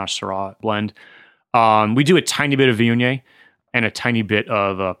Cinsault Grenache Syrah blend. We do a tiny bit of Viognier and a tiny bit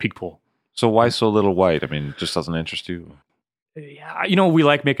of Picpoul. So why so little white? I mean, it just doesn't interest you? Yeah, we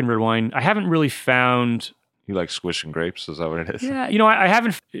like making red wine. I haven't really found. You like squishing grapes? Is that what it is? Yeah, I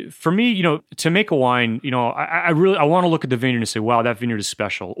haven't. For me, to make a wine, I want to look at the vineyard and say, wow, that vineyard is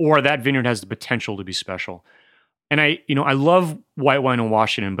special, or that vineyard has the potential to be special. And I love white wine in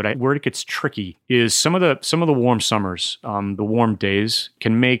Washington, but where it gets tricky is some of the warm summers, the warm days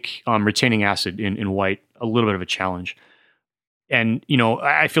can make retaining acid in white a little bit of a challenge. And,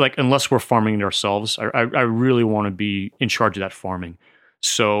 I feel like unless we're farming it ourselves, I really want to be in charge of that farming.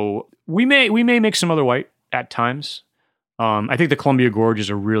 So we may make some other white at times. I think the Columbia Gorge is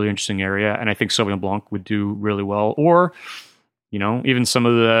a really interesting area, and I think Sauvignon Blanc would do really well. Or, even some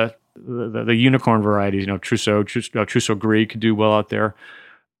of the unicorn varieties, Trousseau Gris could do well out there.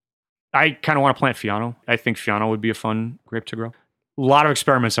 I kind of want to plant Fiano. I think Fiano would be a fun grape to grow. A lot of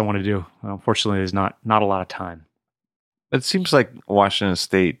experiments I want to do. Unfortunately, there's not a lot of time. It seems like Washington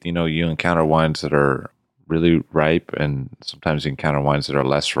State, you encounter wines that are really ripe, and sometimes you encounter wines that are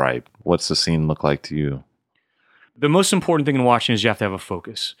less ripe. What's the scene look like to you? The most important thing in Washington is you have to have a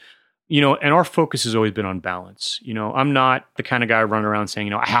focus. And our focus has always been on balance. I'm not the kind of guy running around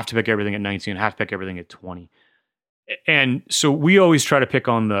saying, I have to pick everything at 19, I have to pick everything at 20. And so we always try to pick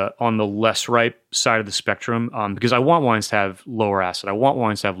on the less ripe side of the spectrum because I want wines to have lower acid. I want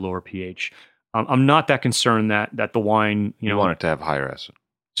wines to have lower pH. I'm not that concerned that the wine, you want it to have higher acid.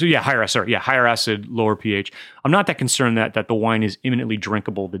 So yeah, higher acid, lower pH. I'm not that concerned that the wine is imminently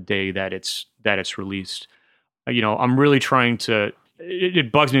drinkable the day that it's released. I'm really trying to.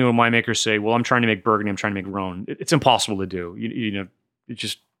 It bugs me when winemakers say, "Well, I'm trying to make Burgundy, I'm trying to make Rhone." It's impossible to do.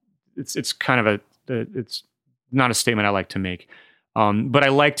 It's kind of it's not a statement I like to make. But I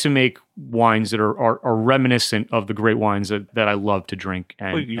like to make wines that are reminiscent of the great wines that I love to drink.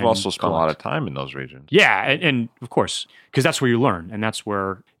 And you've also spent a lot of time in those regions. Yeah, and of course, because that's where you learn, and that's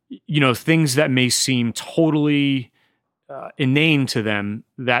where things that may seem totally inane to them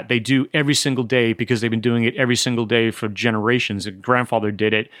that they do every single day because they've been doing it every single day for generations. A grandfather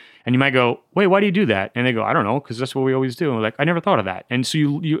did it, and you might go, "Wait, why do you do that?" And they go, "I don't know, because that's what we always do." And we're like, I never thought of that. And so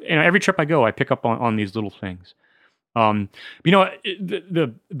you every trip I go, I pick up on these little things.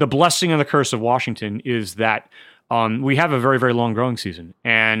 The blessing and the curse of Washington is that we have a very, very long growing season,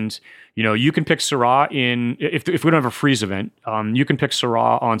 and you can pick Syrah if we don't have a freeze event, you can pick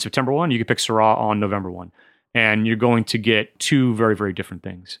Syrah on September 1, you can pick Syrah on November 1, and you're going to get two very, very different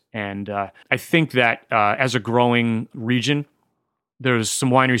things. And I think that as a growing region, there's some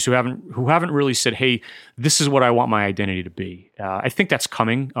wineries who haven't really said, "Hey, this is what I want my identity to be." I think that's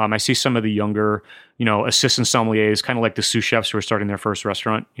coming. I see some of the younger, assistant sommeliers, kind of like the sous chefs who are starting their first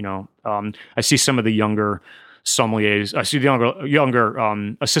restaurant. I see some of the younger sommeliers. I see the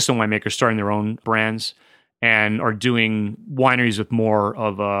younger assistant winemakers starting their own brands and are doing wineries with more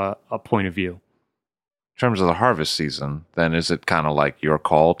of a point of view. In terms of the harvest season, then is it kind of like your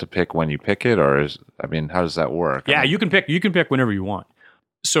call to pick when you pick it, or how does that work? Yeah, you can pick whenever you want.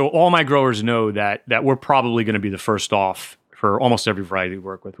 So all my growers know that we're probably going to be the first off for almost every variety we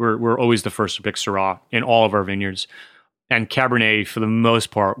work with. We're always the first to pick Syrah in all of our vineyards, and Cabernet for the most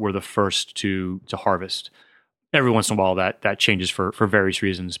part we're the first to harvest. Every once in a while that changes for various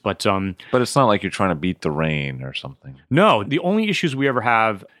reasons, but it's not like you're trying to beat the rain or something. No, the only issues we ever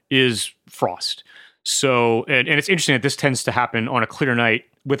have is frost. So, and it's interesting that this tends to happen on a clear night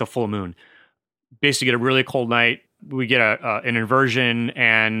with a full moon. Basically, get a really cold night, we get an inversion,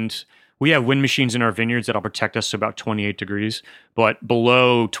 and we have wind machines in our vineyards that'll protect us to about 28 degrees. But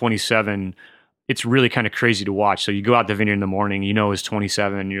below 27, it's really kind of crazy to watch. So you go out the vineyard in the morning, it's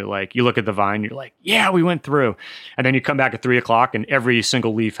 27, you're like, you look at the vine, you're like, yeah, we went through. And then you come back at 3 o'clock, and every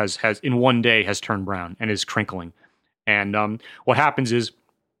single leaf has in one day has turned brown and is crinkling. And what happens is,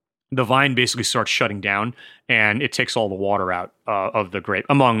 the vine basically starts shutting down, and it takes all the water out of the grape.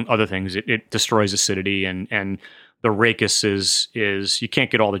 Among other things, it destroys acidity, and the rachis is you can't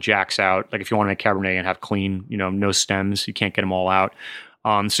get all the jacks out. Like if you want to make Cabernet and have clean, no stems, you can't get them all out.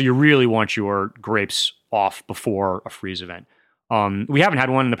 So you really want your grapes off before a freeze event. We haven't had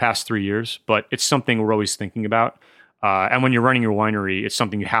one in the past 3 years, but it's something we're always thinking about. And when you're running your winery, it's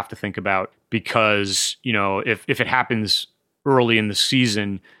something you have to think about because if it happens early in the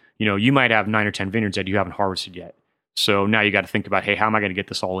season, you might have 9 or 10 vineyards that you haven't harvested yet. So now you got to think about, hey, how am I going to get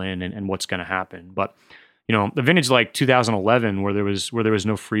this all in and what's going to happen? But, the vintage like 2011 where there was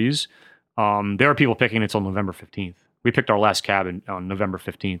no freeze, there are people picking until November 15th. We picked our last cab on November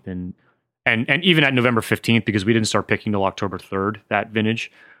 15th. And even at November 15th, because we didn't start picking till October 3rd, that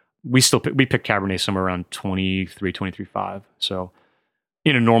vintage, we picked Cabernet somewhere around 23.5. So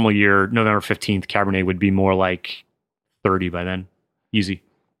in a normal year, November 15th, Cabernet would be more like 30 by then. Easy.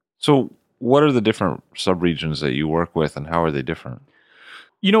 So what are the different subregions that you work with, and how are they different?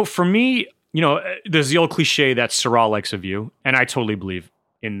 For me, there's the old cliche that Syrah likes a view, and I totally believe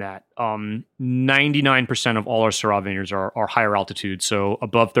in that. 99% of all our Syrah vineyards are higher altitude, so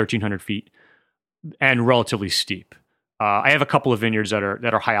above 1,300 feet, and relatively steep. I have a couple of vineyards that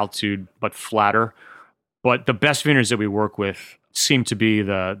are high altitude but flatter, but the best vineyards that we work with seem to be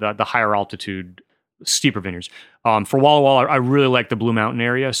the higher altitude steeper vineyards. For Walla Walla, I really like the Blue Mountain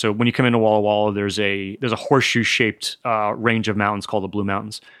area. So when you come into Walla Walla, there's a horseshoe shaped range of mountains called the Blue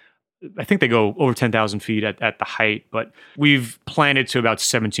Mountains. I think they go over 10,000 feet at the height, but we've planted to about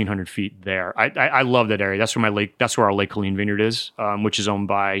 1,700 feet there. I love that area. That's where our Lake Colleen vineyard is, which is owned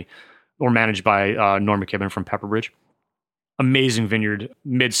by or managed by Norm McKibben from Pepperbridge. Amazing vineyard,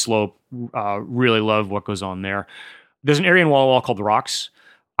 mid slope. Really love what goes on there. There's an area in Walla Walla called the Rocks.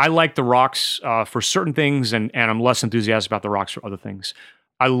 I like the Rocks for certain things, and I'm less enthusiastic about the Rocks for other things.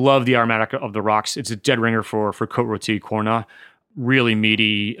 I love the aromatic of the Rocks. It's a dead ringer for Côte Rôtie Corna. Really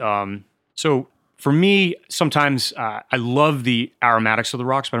meaty. So for me, sometimes I love the aromatics of the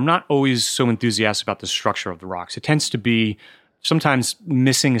rocks, but I'm not always so enthusiastic about the structure of the rocks. It tends to be sometimes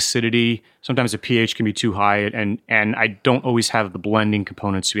missing acidity. Sometimes the pH can be too high, and I don't always have the blending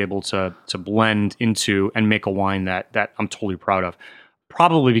components to be able to blend into and make a wine that I'm totally proud of.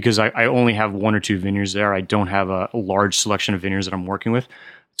 Probably because I only have 1 or 2 vineyards there. I don't have a large selection of vineyards that I'm working with.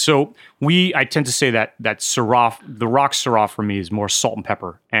 So I tend to say that Syrah, the rock Syrah for me is more salt and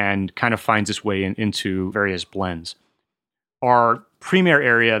pepper and kind of finds its way into various blends. Our premier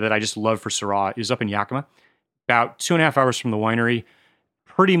area that I just love for Syrah is up in Yakima, about 2.5 hours from the winery,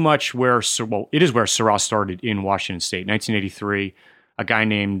 pretty much it is where Syrah started in Washington State. 1983, a guy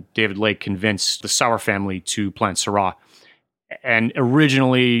named David Lake convinced the Sauer family to plant Syrah. And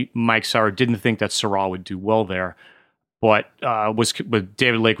originally, Mike Sauer didn't think that Syrah would do well there. But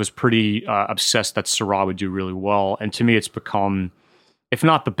David Lake was pretty obsessed that Syrah would do really well. And to me, it's become, if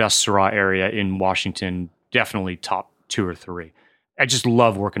not the best Syrah area in Washington, definitely top 2 or 3. I just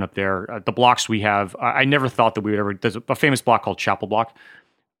love working up there. The blocks we have, I never thought that we would ever, there's a famous block called Chapel Block,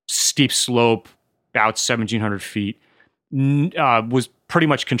 steep slope, about 1,700 feet, was pretty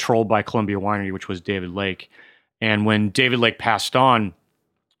much controlled by Columbia Winery, which was David Lake. And when David Lake passed on,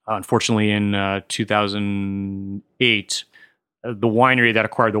 unfortunately, in 2008, the winery that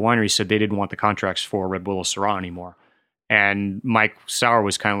acquired the winery said they didn't want the contracts for Red Willow Syrah anymore. And Mike Sauer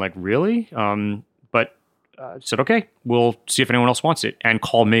was kind of like, really? But said, okay, we'll see if anyone else wants it. And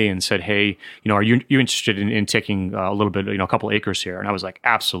called me and said, hey, are you interested in taking a little bit, a couple acres here? And I was like,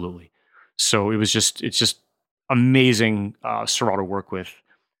 absolutely. So it's just amazing Syrah to work with.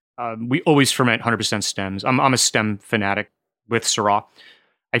 We always ferment 100% stems. I'm a stem fanatic with Syrah.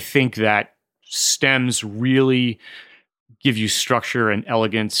 I think that stems really give you structure and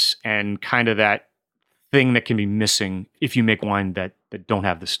elegance and kind of that thing that can be missing if you make wine that don't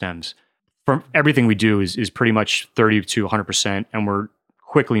have the stems. From everything we do is pretty much 30 to 100%, and we're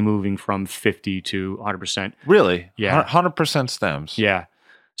quickly moving from 50 to 100%. Really? Yeah. 100% stems? Yeah.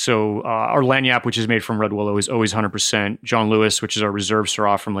 So our Lagniappe, which is made from Red Willow, is always 100%. John Lewis, which is our reserve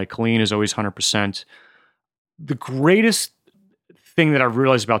Syrah from Lake Colleen, is always 100%. The greatest thing that I've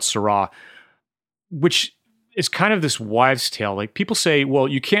realized about Syrah, which is kind of this wives' tale. Like people say, well,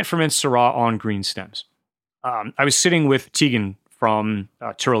 you can't ferment Syrah on green stems. I was sitting with Tegan from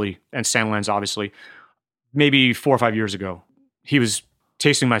Turley and Sandlands, obviously, maybe 4 or 5 years ago. He was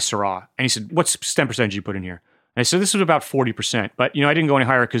tasting my Syrah, and he said, "What stem percentage you put in here?" And I said, "This was about 40%, but I didn't go any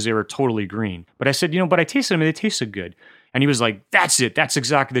higher because they were totally green." But I said, but I tasted them and they tasted good. And he was like, "That's it. That's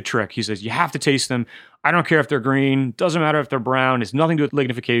exactly the trick." He says, "You have to taste them. I don't care if they're green. Doesn't matter if they're brown. It's nothing to do with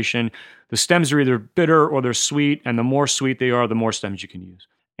lignification. The stems are either bitter or they're sweet. And the more sweet they are, the more stems you can use."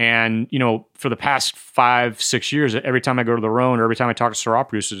 And, for the past 5-6 years, every time I go to the Rhone or every time I talk to Syrah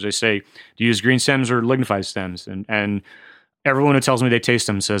producers, they say, "Do you use green stems or lignified stems?" And everyone who tells me they taste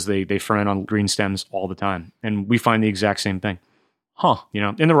them says they ferment on green stems all the time. And we find the exact same thing. Huh.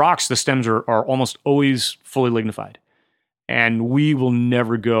 In the rocks, the stems are almost always fully lignified. And we will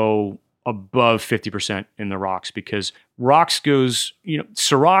never go above 50% in the rocks because rocks goes,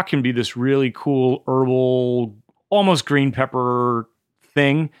 Syrah can be this really cool herbal, almost green pepper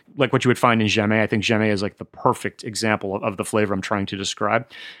thing, like what you would find in Gamay. I think Gamay is like the perfect example of the flavor I'm trying to describe.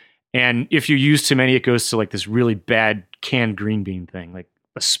 And if you use too many, it goes to like this really bad canned green bean thing, like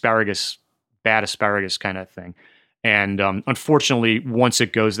asparagus, bad asparagus kind of thing. And unfortunately, once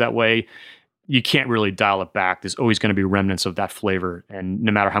it goes that way, you can't really dial it back. There's always going to be remnants of that flavor. And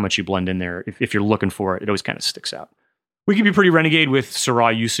no matter how much you blend in there, if you're looking for it, it always kind of sticks out. We can be pretty renegade with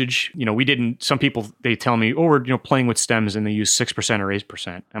Syrah usage. Some people, they tell me, oh, we're playing with stems and they use 6% or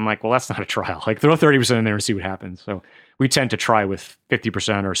 8%. I'm like, well, that's not a trial. Like throw 30% in there and see what happens. So we tend to try with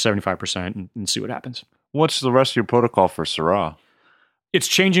 50% or 75% and see what happens. What's the rest of your protocol for Syrah? It's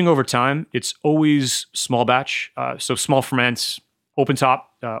changing over time. It's always small batch. So small ferments, open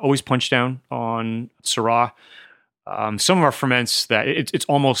top, always punch down on Syrah. Some of our ferments that it's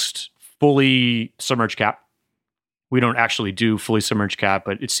almost fully submerged cap. We don't actually do fully submerged cap,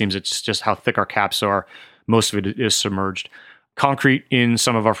 but it seems it's just how thick our caps are. Most of it is submerged. Concrete in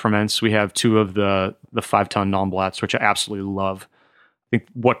some of our ferments. We have 2 of the 5-ton non-blats, which I absolutely love. I think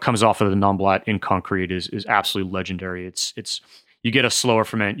what comes off of the non-blat in concrete is absolutely legendary. It's you get a slower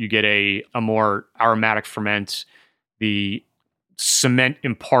ferment, you get a more aromatic ferment. The cement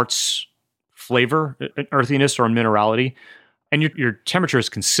imparts flavor, an earthiness or a minerality, and your temperature is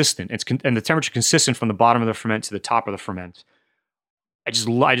consistent. And the temperature is consistent from the bottom of the ferment to the top of the ferment. I just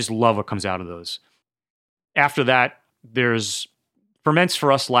love what comes out of those. After that, there's ferments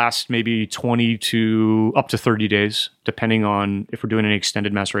for us last maybe 20 to up to 30 days, depending on if we're doing any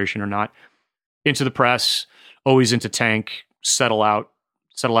extended maceration or not. Into the press, always into tank, settle out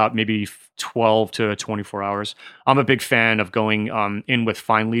maybe 12 to 24 hours. I'm a big fan of going in with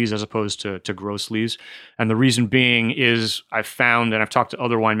fine lees as opposed to gross lees. And the reason being is I've found, and I've talked to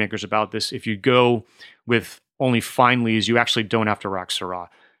other winemakers about this, if you go with only fine lees, you actually don't have to rack Syrah.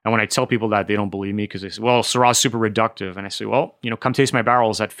 And when I tell people that, they don't believe me because they say, well, Syrah's super reductive. And I say, well, come taste my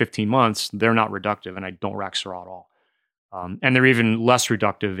barrels at 15 months. They're not reductive, and I don't rack Syrah at all. And they're even less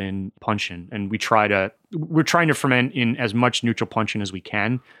reductive in puncheon. And we're trying to ferment in as much neutral puncheon as we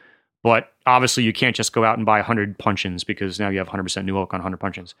can. But obviously, you can't just go out and buy 100 puncheons because now you have 100% new oak on 100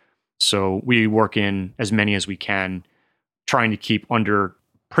 puncheons. So we work in as many as we can, trying to keep under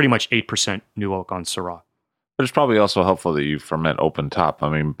pretty much 8% new oak on Syrah. But it's probably also helpful that you ferment open top. I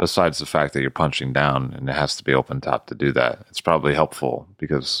mean, besides the fact that you're punching down and it has to be open top to do that, it's probably helpful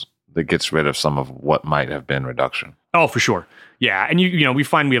because it gets rid of some of what might have been reduction. Oh, for sure. Yeah. And we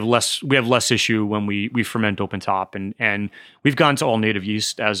find we have less issue when we ferment open top, and we've gone to all native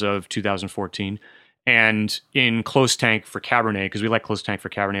yeast as of 2014. And in closed tank for Cabernet, because we like closed tank for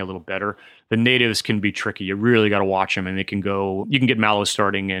Cabernet a little better, the natives can be tricky. You really got to watch them, and you can get mallow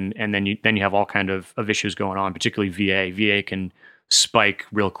starting, and then you have all kind of issues going on, particularly VA. VA can spike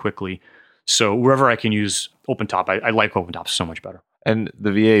real quickly. So wherever I can use open top, I like open top so much better. And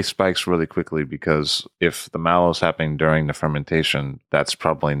the VA spikes really quickly because if the mallow is happening during the fermentation, that's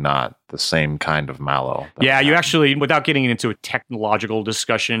probably not the same kind of mallow. Yeah, you actually, without getting into a technological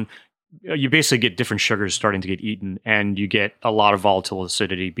discussion, you basically get different sugars starting to get eaten, and you get a lot of volatile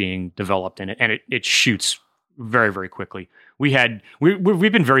acidity being developed in it, and it shoots very, very quickly. We've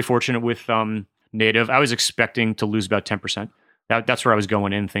been very fortunate with native. I was expecting to lose about 10%. That's where I was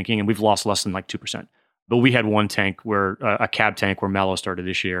going in thinking, and we've lost less than like 2%. But we had one tank where a cab tank where mallow started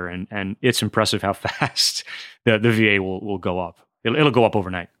this year, and it's impressive how fast the VA will go up. It'll go up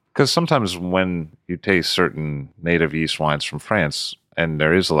overnight. Because sometimes when you taste certain native yeast wines from France, and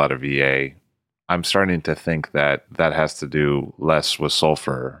there is a lot of VA, I'm starting to think that has to do less with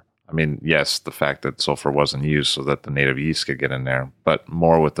sulfur. I mean, yes, the fact that sulfur wasn't used so that the native yeast could get in there, but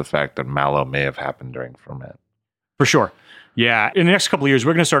more with the fact that mallow may have happened during ferment. For sure. Yeah. In the next couple of years,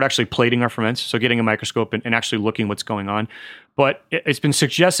 we're going to start actually plating our ferments, so getting a microscope and actually looking what's going on. But it's been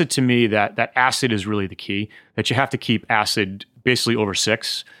suggested to me that acid is really the key, that you have to keep acid basically over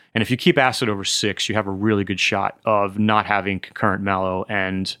 6. And if you keep acid over 6, you have a really good shot of not having concurrent mallow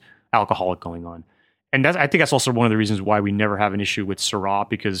and alcoholic going on. And I think that's also one of the reasons why we never have an issue with Syrah,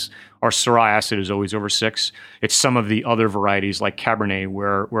 because our Syrah acid is always over 6. It's some of the other varieties like Cabernet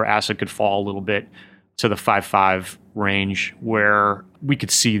where acid could fall a little bit to the 5.5 range, where we could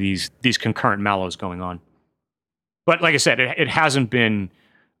see these concurrent mallows going on. But like I said, it hasn't been.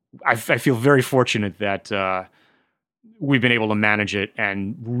 I feel very fortunate that we've been able to manage it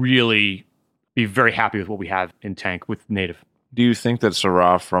and really be very happy with what we have in tank with native. Do you think that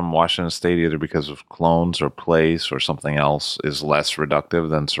Syrah from Washington State, either because of clones or place or something else, is less reductive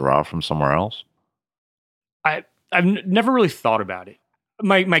than Syrah from somewhere else? I've never really thought about it.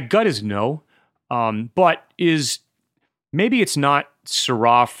 My gut is no, but maybe it's not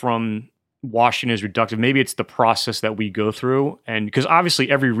Syrah from Washington is reductive. Maybe it's the process that we go through, and because obviously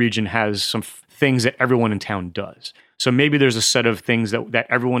every region has some things that everyone in town does. So maybe there's a set of things that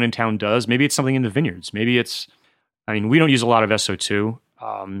everyone in town does. Maybe it's something in the vineyards. Maybe it's. I mean, we don't use a lot of SO2.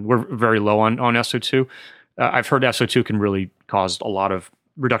 We're very low on SO2. I've heard SO2 can really cause a lot of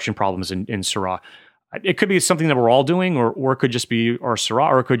reduction problems in Syrah. It could be something that we're all doing, or it could just be our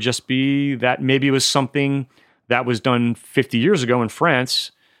Syrah, or it could just be that maybe it was something that was done 50 years ago in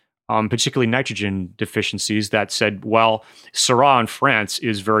France, particularly nitrogen deficiencies, that said, well, Syrah in France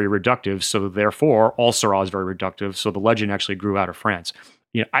is very reductive, so therefore all Syrah is very reductive, so the legend actually grew out of France.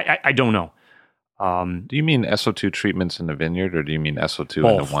 I don't know. Do you mean SO2 treatments in the vineyard, or do you mean SO2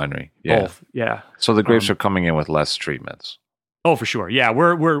 both. in the winery? Yeah. Both, yeah. So the grapes are coming in with less treatments. Oh, for sure. Yeah,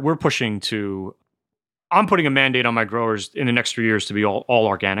 we're pushing to. I'm putting a mandate on my growers in the next 3 years to be all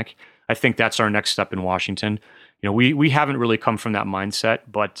organic. I think that's our next step in Washington. We haven't really come from that mindset,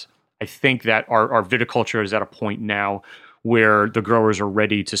 but I think that our viticulture is at a point now where the growers are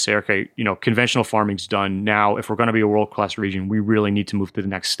ready to say, okay, conventional farming's done. Now, if we're going to be a world-class region, we really need to move to the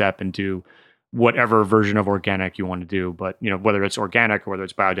next step and do whatever version of organic you want to do. But, whether it's organic or whether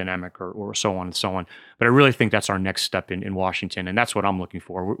it's biodynamic or so on and so on. But I really think that's our next step in Washington. And that's what I'm looking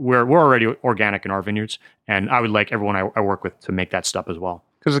for. We're already organic in our vineyards. And I would like everyone I work with to make that step as well.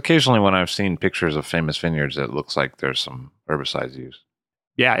 Because occasionally when I've seen pictures of famous vineyards, it looks like there's some herbicides used.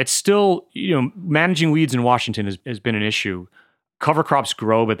 Yeah, it's still, managing weeds in Washington has been an issue. Cover crops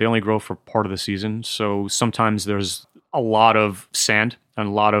grow, but they only grow for part of the season. So sometimes there's a lot of sand and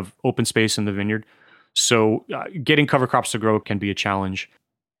a lot of open space in the vineyard. So getting cover crops to grow can be a challenge.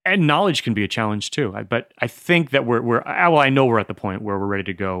 And knowledge can be a challenge too. But I think that I know we're at the point where we're ready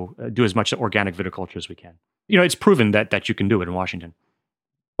to go do as much organic viticulture as we can. It's proven that you can do it in Washington.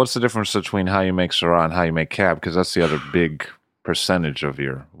 What's the difference between how you make Syrah and how you make Cab? Because that's the other big percentage of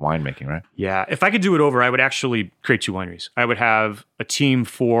your winemaking, right? Yeah. If I could do it over, I would actually create 2 wineries. I would have a team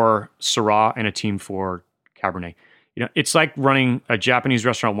for Syrah and a team for Cabernet. It's like running a Japanese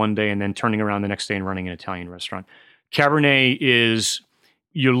restaurant one day and then turning around the next day and running an Italian restaurant. Cabernet is,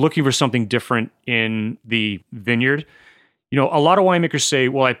 you're looking for something different in the vineyard. A lot of winemakers say,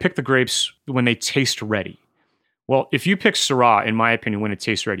 well, I pick the grapes when they taste ready. Well, if you pick Syrah, in my opinion, when it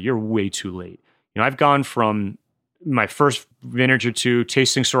tastes ready, you're way too late. I've gone from my first vintage or two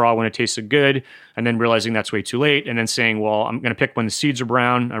tasting Syrah when it tasted good and then realizing that's way too late and then saying, well, I'm going to pick when the seeds are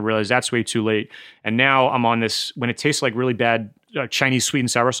brown. I realize that's way too late. And now I'm on this, when it tastes like really bad Chinese sweet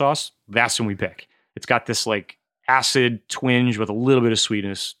and sour sauce, that's when we pick. It's got this like acid twinge with a little bit of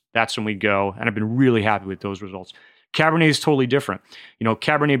sweetness. That's when we go. And I've been really happy with those results. Cabernet is totally different.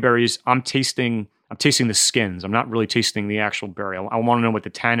 Cabernet berries, I'm tasting the skins. I'm not really tasting the actual berry. I want to know what the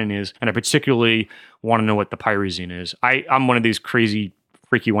tannin is, and I particularly want to know what the pyrazine is. I'm one of these crazy,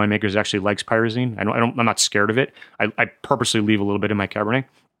 freaky winemakers that actually likes pyrazine. I'm not scared of it. I purposely leave a little bit in my Cabernet.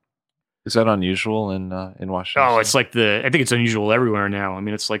 Is that unusual in Washington? Oh, it's like I think it's unusual everywhere now. I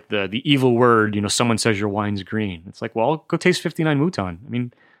mean, it's like the evil word. Someone says your wine's green. It's like, well, go taste 59 Mouton. I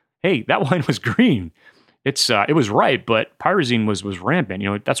mean, hey, that wine was green. It was ripe, but pyrazine was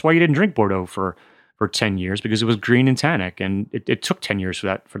rampant. That's why you didn't drink Bordeaux for 10 years, because it was green and tannic, and it took 10 years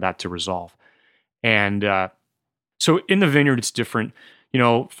for that to resolve. And so in the vineyard, it's different.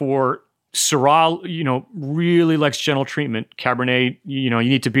 For Syrah, really likes gentle treatment. Cabernet, you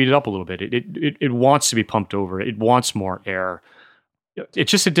need to beat it up a little bit. It wants to be pumped over. It wants more air.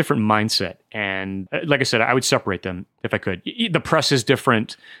 It's just a different mindset. And like I said, I would separate them if I could. The press is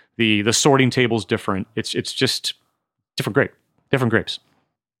different. The sorting table is different. It's just different grapes.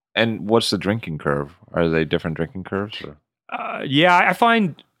 And what's the drinking curve? Are they different drinking curves? Or? Yeah, I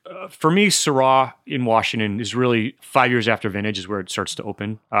find for me, Syrah in Washington is really 5 years after vintage is where it starts to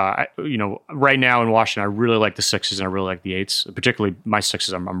open. Right now in Washington, I really like the 6s and I really like the 8s. Particularly my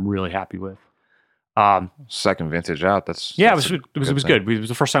 6s, I'm really happy with. Second vintage out. It was good. It was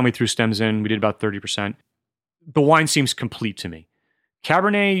the first time we threw stems in. We did about 30%. The wine seems complete to me.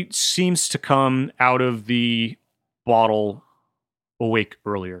 Cabernet seems to come out of the bottle awake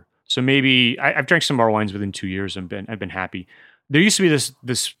earlier. So maybe I've drank some of our wines within 2 years and I've been happy. There used to be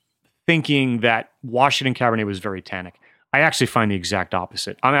this thinking that Washington Cabernet was very tannic. I actually find the exact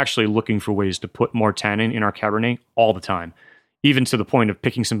opposite. I'm actually looking for ways to put more tannin in our Cabernet all the time, even to the point of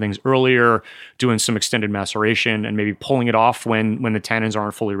picking some things earlier, doing some extended maceration, and maybe pulling it off when the tannins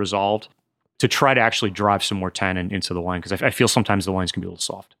aren't fully resolved to try to actually drive some more tannin into the wine, because I feel sometimes the wines can be a little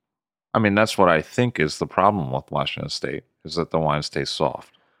soft. I mean, that's what I think is the problem with Washington State, is that the wines taste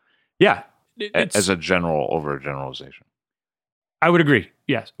soft. Yeah. As a overgeneralization. I would agree.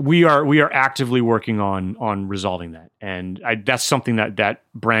 Yes. We are actively working on resolving that. And that's something that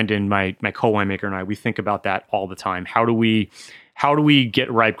Brandon, my co-winemaker, and we think about that all the time. How do we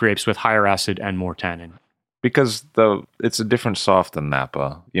get ripe grapes with higher acid and more tannin? Because it's a different soft than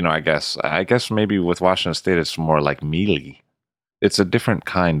Napa. I guess maybe with Washington State it's more like mealy. It's a different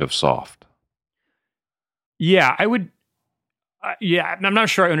kind of soft. Yeah, I would. I'm not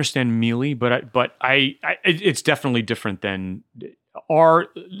sure I understand mealy, but it's definitely different than our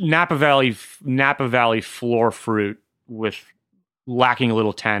Napa Valley floor fruit with lacking a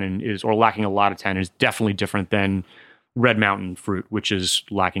little tannin or lacking a lot of tannin is definitely different than Red Mountain fruit, which is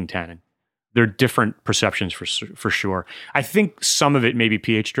lacking tannin. They're different perceptions for sure. I think some of it may be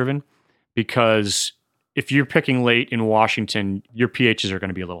pH driven, because if you're picking late in Washington, your pHs are going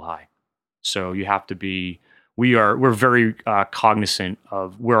to be a little high. So you have to be. We're very cognizant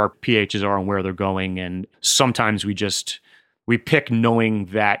of where our pHs are and where they're going, and sometimes we pick knowing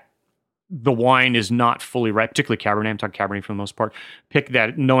that the wine is not fully ripe, particularly Cabernet. I'm talking Cabernet for the most part. Pick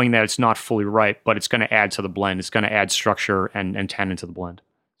that knowing that it's not fully ripe, but it's going to add to the blend. It's going to add structure and tannin to the blend.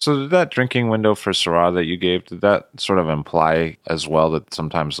 So did that drinking window for Syrah that you gave, did that sort of imply as well that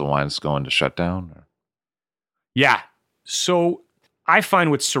sometimes the wine's going to shut down? Or? Yeah. So I find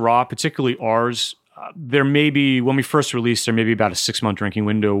with Syrah, particularly ours, there may be, when we first released, there may be about a 6-month drinking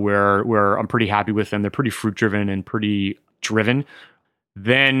window where I'm pretty happy with them. They're pretty fruit driven and pretty driven.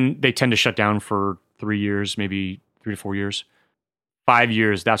 Then they tend to shut down for 3 years, maybe 3 to 4 years. 5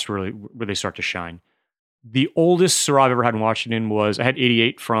 years, that's really where they start to shine. The oldest Syrah I've ever had in Washington I had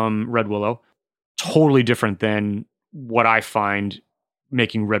 88 from Red Willow. Totally different than what I find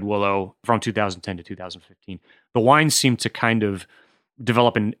making Red Willow from 2010 to 2015. The wines seem to kind of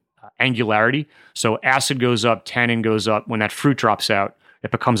develop an angularity. So acid goes up, tannin goes up. When that fruit drops out, it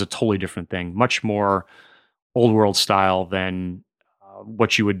becomes a totally different thing. Much more old world style than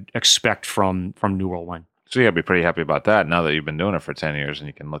what you would expect from New World wine. So you gotta be pretty happy about that now that you've been doing it for 10 years and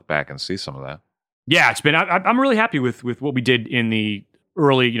you can look back and see some of that. Yeah, it's been. I'm really happy with what we did in the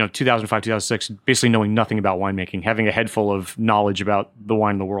early, 2005, 2006. Basically, knowing nothing about winemaking, having a head full of knowledge about the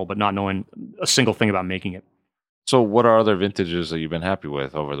wine in the world, but not knowing a single thing about making it. So, what are other vintages that you've been happy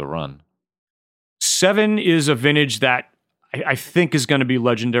with over the run? 7 is a vintage that I think is going to be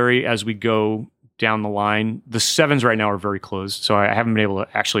legendary as we go down the line. The 7s right now are very close, so I haven't been able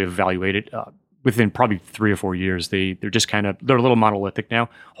to actually evaluate it. Within probably 3 or 4 years, they're just they're a little monolithic now.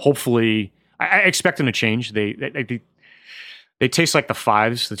 Hopefully. I expect them to change. They taste like the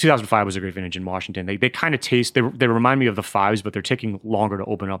 5s. The 2005 was a great vintage in Washington. They kind of taste. They remind me of the 5s, but they're taking longer to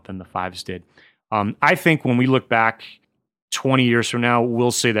open up than the 5s did. I think when we look back 20 years from now, we'll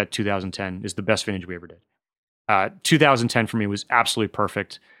say that 2010 is the best vintage we ever did. 2010 for me was absolutely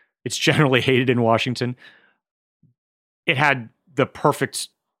perfect. It's generally hated in Washington. It had the perfect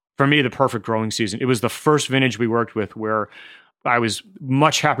growing season. It was the first vintage we worked with where I was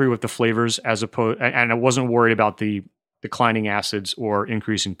much happier with the flavors and I wasn't worried about the declining acids or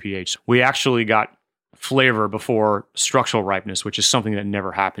increasing pH. We actually got flavor before structural ripeness, which is something that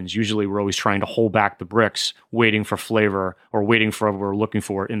never happens. Usually we're always trying to hold back the bricks, waiting for flavor or waiting for what we're looking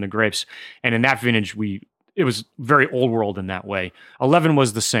for in the grapes. And in that vintage, it was very old world in that way. 11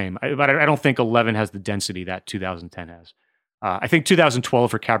 was the same, but I don't think 11 has the density that 2010 has. I think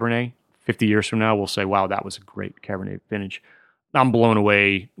 2012 for Cabernet, 50 years from now, we'll say, wow, that was a great Cabernet vintage. I'm blown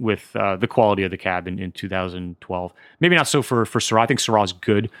away with the quality of the cab in 2012. Maybe not so for Syrah. I think Syrah is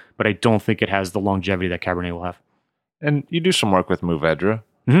good, but I don't think it has the longevity that Cabernet will have. And you do some work with Mourvedre.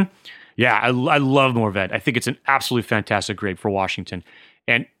 Mm-hmm. Yeah, I love Mourvedre. I think it's an absolutely fantastic grape for Washington.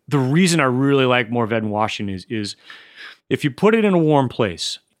 And the reason I really like Mourvedre in Washington is if you put it in a warm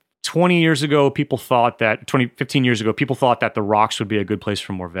place. 15 years ago, people thought that the Rocks would be a good place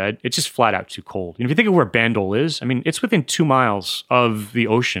for Mourvedre. It's just flat out too cold. If you think of where Bandol is, I mean, it's within 2 miles of the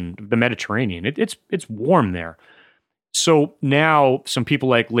ocean, the Mediterranean. It's warm there. So now some people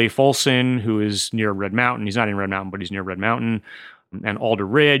like Leif Olson, who is near Red Mountain, he's not in Red Mountain, but he's near Red Mountain, and Alder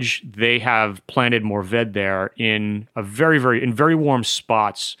Ridge, they have planted Mourvedre there in very warm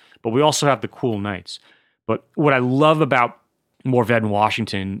spots, but we also have the cool nights. But what I love about Mourvedre in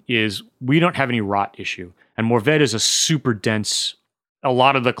Washington is we don't have any rot issue. And Mourvedre is a super dense, a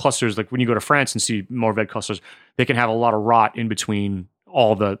lot of the clusters, like when you go to France and see Mourvedre clusters, they can have a lot of rot in between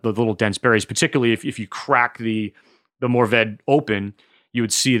all the little dense berries, particularly if you crack the Mourvedre open, you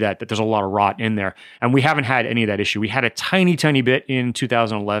would see that there's a lot of rot in there. And we haven't had any of that issue. We had a tiny, tiny bit in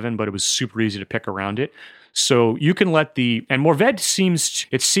 2011, but it was super easy to pick around it. So you can and Mourvedre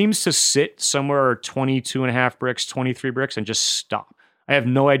seems to sit somewhere 22.5 bricks, 23 bricks and just stop. I have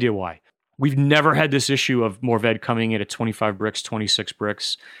no idea why. We've never had this issue of Mourvedre coming in at 25 bricks, 26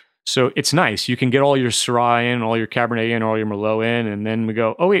 bricks. So it's nice. You can get all your Syrah in, all your Cabernet in, all your Merlot in, and then we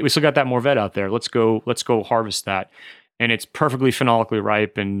go, oh wait, we still got that Mourvedre out there. Let's go harvest that. And it's perfectly phenolically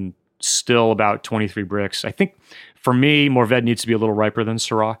ripe and still about 23 bricks. I think for me, Mourvedre needs to be a little riper than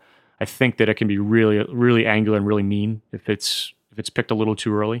Syrah. I think that it can be really, really angular and really mean if it's picked a little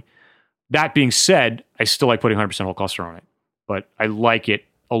too early. That being said, I still like putting 100% whole cluster on it, but I like it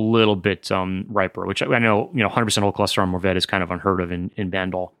a little bit riper, which I know 100% whole cluster on Mourvedre is kind of unheard of in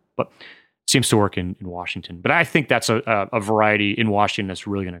Bandol, but it seems to work in Washington. But I think that's a variety in Washington that's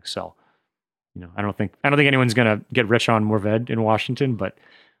really going to excel. I don't think anyone's going to get rich on Mourvedre in Washington, but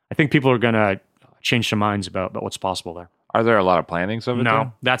I think people are going to change their minds about what's possible there. Are there a lot of plantings of it?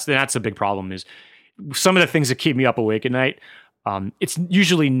 No, that's the big problem. Is some of the things that keep me up awake at night. It's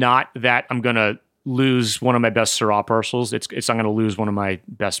usually not that I'm going to lose one of my best Syrah parcels. It's I'm going to lose one of my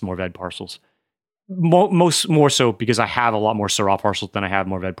best Mourvedre parcels. More so because I have a lot more Syrah parcels than I have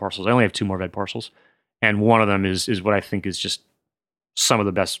Mourvedre parcels. I only have 2 Mourvedre parcels, and one of them is what I think is just some of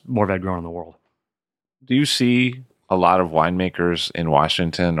the best Mourvedre grown in the world. Do you see a lot of winemakers in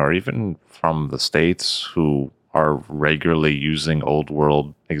Washington or even from the States who are regularly using old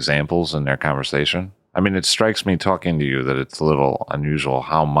world examples in their conversation? I mean, it strikes me talking to you that it's a little unusual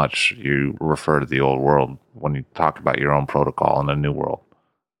how much you refer to the old world when you talk about your own protocol in the new world.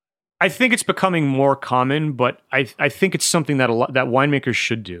 I think it's becoming more common, but I think it's something that that winemakers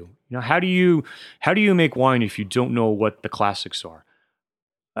should do. You know, how do you make wine if you don't know what the classics are?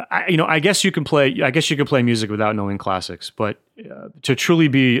 I guess you can play music without knowing classics, but to truly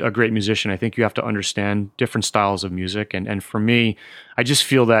be a great musician, I think you have to understand different styles of music. And for me, I just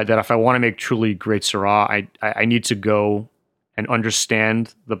feel that if I want to make truly great Syrah, I need to go and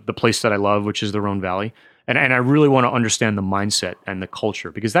understand the place that I love, which is the Rhone Valley. And I really want to understand the mindset and the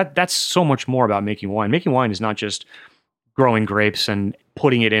culture, because that's so much more about making wine. Making wine is not just growing grapes and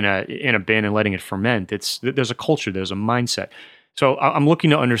putting it in a bin and letting it ferment. There's a culture, there's a mindset. So I'm looking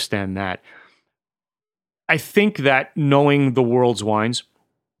to understand that. I think that knowing the world's wines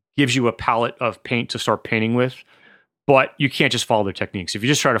gives you a palette of paint to start painting with, but you can't just follow their techniques. If you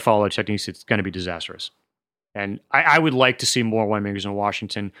just try to follow their techniques, it's going to be disastrous. And I would like to see more winemakers in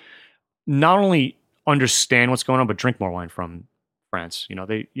Washington not only understand what's going on, but drink more wine from France.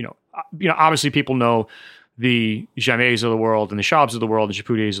 Obviously people know the Jamets of the world and the Chabs of the world, the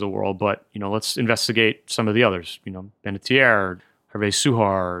Chapoutiers of the world, but let's investigate some of the others. Benetier, Hervé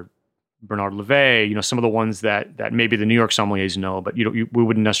Suhar, Bernard Levet. Some of the ones that maybe the New York sommeliers know, but we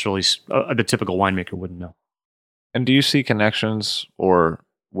wouldn't necessarily. The typical winemaker wouldn't know. And do you see connections, or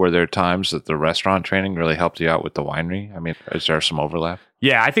were there times that the restaurant training really helped you out with the winery? I mean, is there some overlap?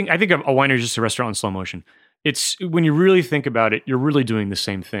 Yeah, I think a winery is just a restaurant in slow motion. It's when you really think about it, you're really doing the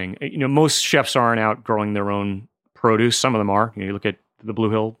same thing. Most chefs aren't out growing their own produce. Some of them are. You look at the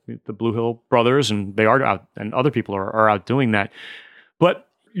Blue Hill brothers, and they are out, and other people are out doing that. But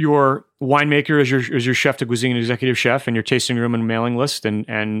your winemaker is your chef de cuisine, executive chef, and your tasting room and mailing list,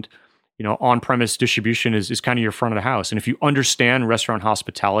 and on-premise distribution is kind of your front of the house. And if you understand restaurant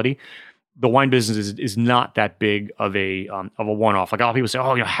hospitality, the wine business is not that big of a one-off. Like a lot of people say,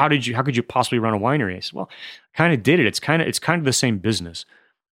 "Oh, how could you possibly run a winery?" I said, "Well, I kind of did it. It's kind of the same business."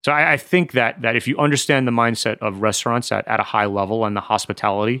 So I think that if you understand the mindset of restaurants at a high level and the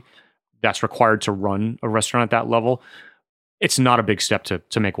hospitality that's required to run a restaurant at that level, it's not a big step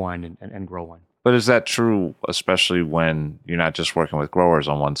to make wine and grow wine. But is that true, especially when you're not just working with growers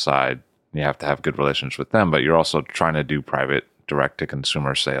on one side? You have to have good relations with them, but you're also trying to do private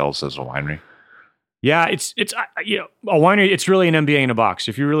direct-to-consumer sales as a winery? Yeah, it's a winery. It's really an MBA in a box.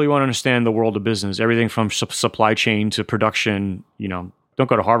 If you really want to understand the world of business, everything from supply chain to production, don't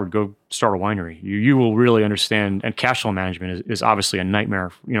go to Harvard. Go start a winery. You will really understand. And cash flow management is obviously a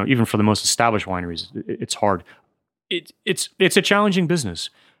nightmare. Even for the most established wineries, it's hard. It's a challenging business,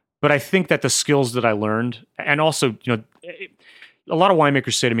 but I think that the skills that I learned, and also a lot of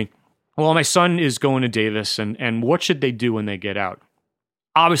winemakers say to me, "Well, my son is going to Davis, and what should they do when they get out?"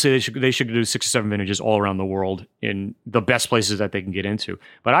 Obviously, they should do 6 or 7 vintages all around the world in the best places that they can get into.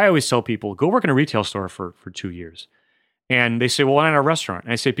 But I always tell people, go work in a retail store for 2 years. And they say, "Well, why not a restaurant?"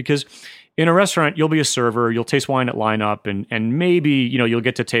 And I say, because in a restaurant, you'll be a server, you'll taste wine at lineup, and maybe you'll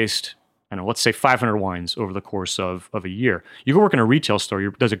get to taste, let's say 500 wines over the course of a year. You go work in a retail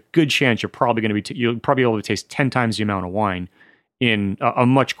store, there's a good chance you're probably going to you'll probably be able to taste 10 times the amount of wine in a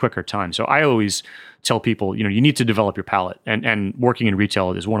much quicker time. So I always tell people, you need to develop your palate, and working in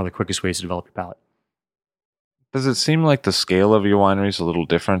retail is one of the quickest ways to develop your palate. Does it seem like the scale of your winery is a little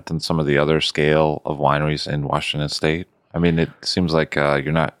different than some of the other scale of wineries in Washington State? I mean, it seems like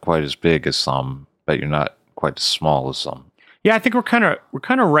you're not quite as big as some, but you're not quite as small as some. Yeah, I think we're kind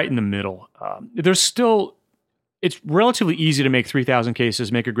of right in the middle. It's relatively easy to make 3,000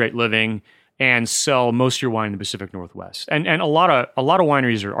 cases, make a great living, and sell most of your wine in the Pacific Northwest. And a lot of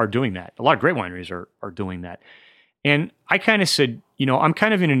wineries are doing that. A lot of great wineries are doing that. And I kind of said, I'm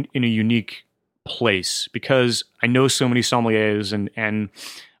kind of in a unique place because I know so many sommeliers, and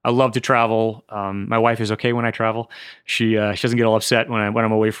I love to travel. My wife is okay when I travel. She doesn't get all upset when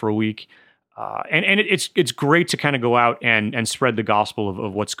I'm away for a week. And it's great to kind of go out and spread the gospel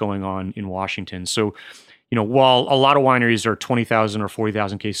of what's going on in Washington. So, while a lot of wineries are 20,000 or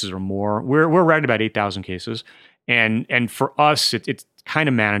 40,000 cases or more, we're right at about 8,000 cases. And for us, it's kind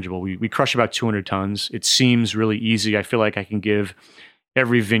of manageable. We crush about 200 tons. It seems really easy. I feel like I can give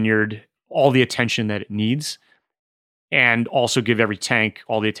every vineyard all the attention that it needs, and also give every tank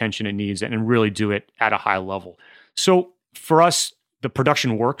all the attention it needs, and really do it at a high level. So for us, the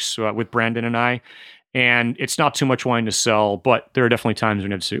production works with Brandon and I, and it's not too much wine to sell, but there are definitely times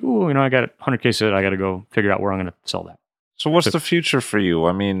when you have to say, "Oh, I got 100 cases. I got to go figure out where I'm going to sell that." So what's the future for you?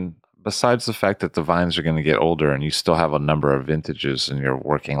 I mean, besides the fact that the vines are going to get older and you still have a number of vintages in your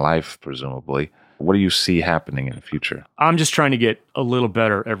working life, presumably, what do you see happening in the future? I'm just trying to get a little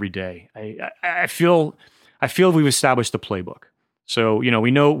better every day. I feel we've established the playbook. So,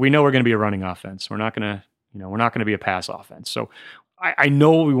 we know we're going to be a running offense. We're not going to be a pass offense. So I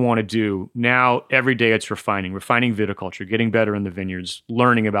know what we want to do. Now, every day it's refining viticulture, getting better in the vineyards,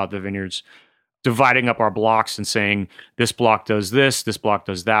 learning about the vineyards, dividing up our blocks and saying, this block does this block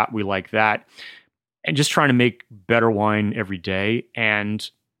does that, we like that. And just trying to make better wine every day and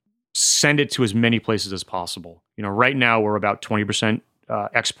send it to as many places as possible. Right now we're about 20%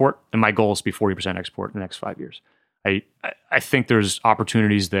 export, and my goal is to be 40% export in the next 5 years. I think there's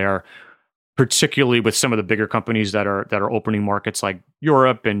opportunities there, particularly with some of the bigger companies that are opening markets like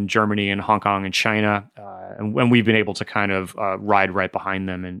Europe and Germany and Hong Kong and China, and when we've been able to kind of ride right behind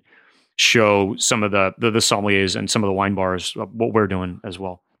them and show some of the sommeliers and some of the wine bars what we're doing as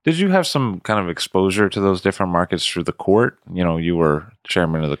well. Did you have some kind of exposure to those different markets through the court? You were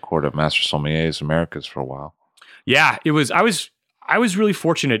chairman of the Court of Master Sommeliers Americas for a while. Yeah, it was. I was really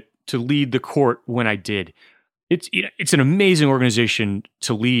fortunate to lead the court when I did. It's an amazing organization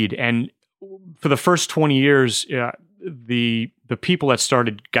to lead, and for the first 20 years, the people that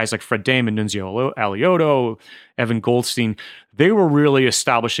started, guys like Fred Dame and Nunzio Alioto, Evan Goldstein, they were really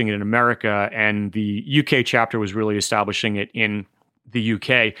establishing it in America, and the UK chapter was really establishing it in the UK.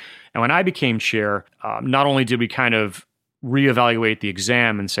 And when I became chair, not only did we kind of reevaluate the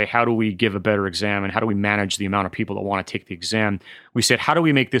exam and say, how do we give a better exam and how do we manage the amount of people that want to take the exam, we said, how do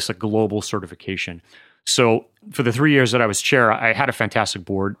we make this a global certification? So for the 3 years that I was chair, I had a fantastic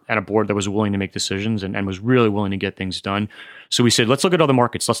board and a board that was willing to make decisions and was really willing to get things done. So we said, let's look at other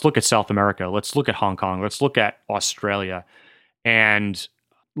markets. Let's look at South America. Let's look at Hong Kong. Let's look at Australia. And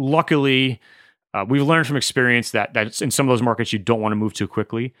luckily, we've learned from experience that in some of those markets, you don't want to move too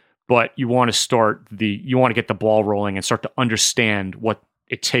quickly, but you want to get the ball rolling and start to understand what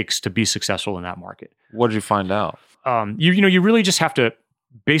it takes to be successful in that market. What did you find out? You really just have to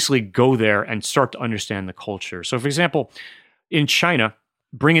basically go there and start to understand the culture. So for example, in China,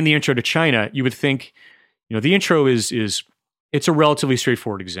 bringing the intro to China, you would think, the intro is it's a relatively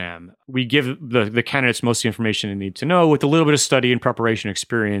straightforward exam. We give the candidates most of the information they need to know with a little bit of study and preparation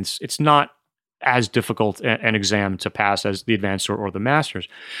experience. It's not as difficult an exam to pass as the advanced or the master's.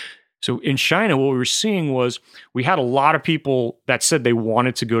 So in China, what we were seeing was we had a lot of people that said they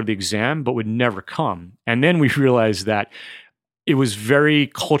wanted to go to the exam, but would never come. And then we realized that it was very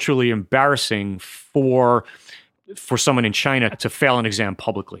culturally embarrassing for someone in China to fail an exam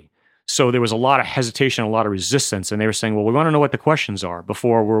publicly. So there was a lot of hesitation, a lot of resistance, and they were saying, well, we want to know what the questions are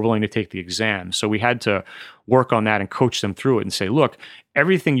before we're willing to take the exam. So we had to work on that and coach them through it and say, look,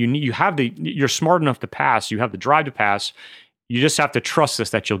 everything you need, you're smart enough to pass, you have the drive to pass, you just have to trust us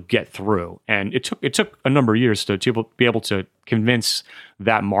that you'll get through. And it took a number of years to be able to convince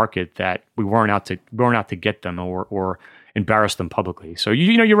that market that we weren't out to get them or embarrass them publicly. So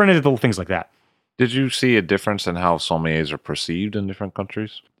you run into little things like that. Did you see a difference in how sommeliers are perceived in different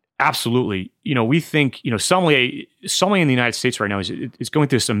countries? Absolutely. We think, sommelier in the United States right now is going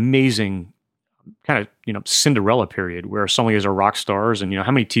through this amazing kind of, Cinderella period where sommeliers are rock stars, and,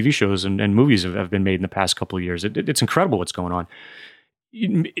 how many TV shows and movies have been made in the past couple of years. It's incredible what's going on.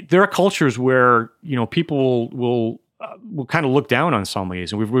 There are cultures where, people will kind of look down on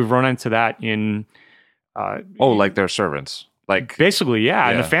sommeliers, and we've run into that in... like their servants. Like basically, yeah.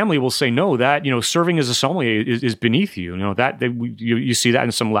 And the family will say, no, that, serving as a sommelier is beneath you. You see that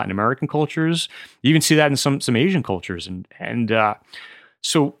in some Latin American cultures. You even see that in some Asian cultures. And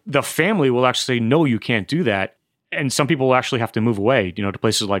so the family will actually say, no, you can't do that. And some people will actually have to move away, to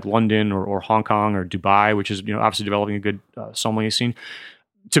places like London or Hong Kong or Dubai, which is, obviously developing a good sommelier scene,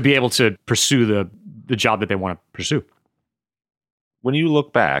 to be able to pursue the job that they want to pursue. When you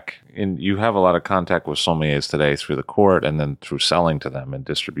look back, and you have a lot of contact with sommeliers today through the court and then through selling to them and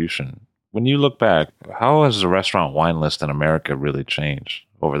distribution. When you look back, how has the restaurant wine list in America really changed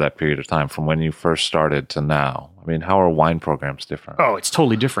over that period of time from when you first started to now? I mean, how are wine programs different? Oh, it's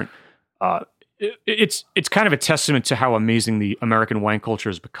totally different. It's kind of a testament to how amazing the American wine culture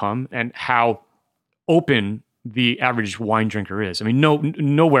has become and how open the average wine drinker is. I mean,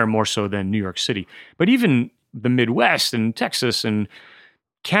 nowhere more so than New York City, but even the Midwest and Texas and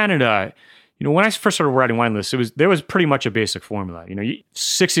Canada. When I first started writing wine lists, there was pretty much a basic formula.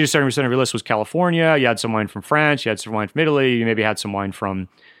 60 to 70% of your list was California. You had some wine from France. You had some wine from Italy. You maybe had some wine from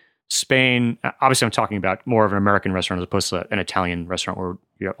Spain, obviously I'm talking about more of an American restaurant as opposed to an Italian restaurant where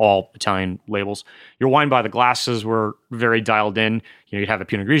you have all Italian labels. Your wine by the glasses were very dialed in. You'd have a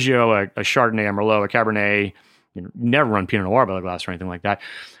Pinot Grigio, a Chardonnay, a Merlot, a Cabernet. Never run Pinot Noir by the glass or anything like that.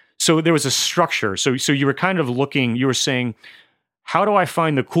 So there was a structure. So you were kind of looking, you were saying, how do I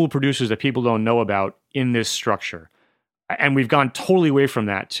find the cool producers that people don't know about in this structure? And we've gone totally away from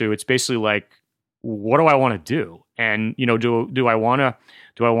that to, it's basically like, what do I want to do? And, do I want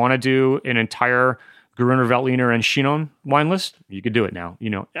to do an entire Gruner Veltliner and Chinon wine list? You could do it now,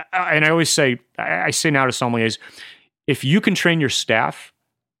 and I always say, I say now to sommeliers, if you can train your staff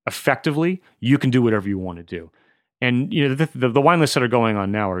effectively, you can do whatever you want to do. And, the wine lists that are going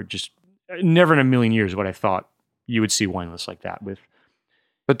on now are just never in a million years what I thought you would see wine lists like that with.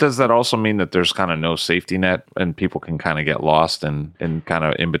 But does that also mean that there's kind of no safety net and people can kind of get lost and kind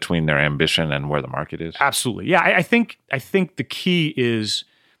of in between their ambition and where the market is? Absolutely. Yeah, I think the key is,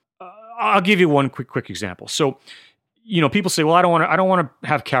 I'll give you one quick example. So, people say, well, I don't want to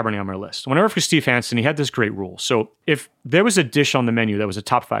have Cabernet on my list. When I worked for Steve Hansen, he had this great rule. So if there was a dish on the menu that was a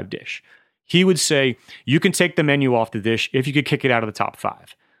top 5 dish, he would say, you can take the menu off the dish if you could kick it out of the top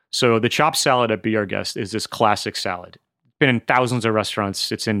 5. So the chopped salad at Be Our Guest is this classic salad. Been in thousands of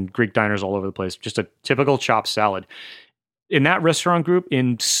restaurants. It's in Greek diners all over the place. Just a typical chopped salad. In that restaurant group,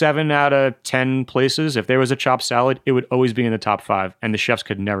 in 7 out of 10 places, if there was a chopped salad, it would always be in the top 5, and the chefs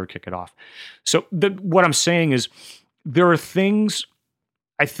could never kick it off. So what I'm saying is, there are things.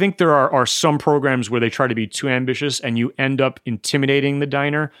 I think there are some programs where they try to be too ambitious, and you end up intimidating the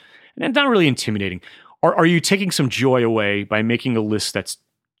diner. And it's not really intimidating. Are you taking some joy away by making a list that's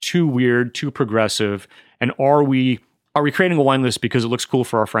too weird, too progressive? And are we creating a wine list because it looks cool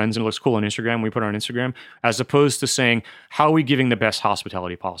for our friends and it looks cool on Instagram? We put it on Instagram, as opposed to saying, how are we giving the best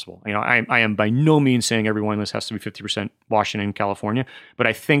hospitality possible? I am by no means saying every wine list has to be 50% Washington, California. But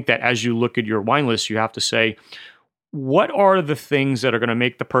I think that as you look at your wine list, you have to say, what are the things that are going to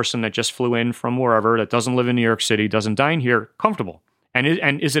make the person that just flew in from wherever, that doesn't live in New York City, doesn't dine here, comfortable? And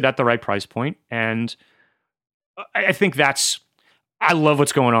is it at the right price point? And I think I love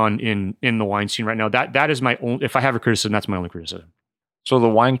what's going on in the wine scene right now. That is my only, if I have a criticism, that's my only criticism. So the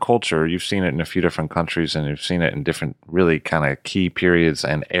wine culture, you've seen it in a few different countries, and you've seen it in different really kind of key periods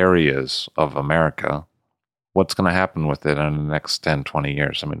and areas of America. What's going to happen with it in the next 10, 20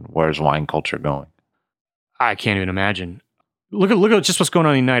 years? I mean, where's wine culture going? I can't even imagine. Look at just what's going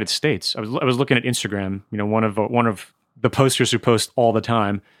on in the United States. I was looking at Instagram, one of the posters who post all the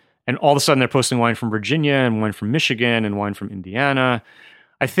time. And all of a sudden, they're posting wine from Virginia and wine from Michigan and wine from Indiana.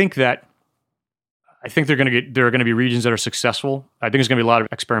 I think there are going to be regions that are successful. I think there's going to be a lot of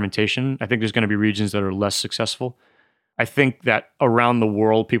experimentation. I think there's going to be regions that are less successful. I think that around the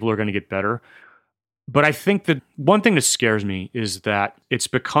world, people are going to get better. But I think that one thing that scares me is that it's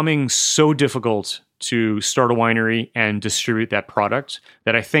becoming so difficult to start a winery and distribute that product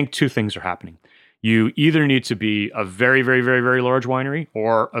that I think 2 things are happening. You either need to be a very, very, very, very large winery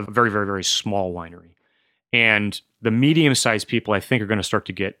or a very, very, very small winery. And the medium-sized people, I think, are going to start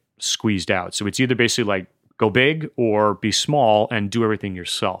to get squeezed out. So it's either basically like go big or be small and do everything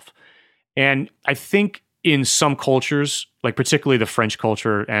yourself. And I think in some cultures, like particularly the French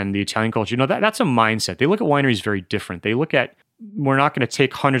culture and the Italian culture, that's a mindset. They look at wineries very different. They look at, we're not going to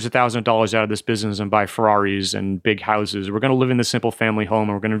take hundreds of thousands of dollars out of this business and buy Ferraris and big houses. We're going to live in the simple family home,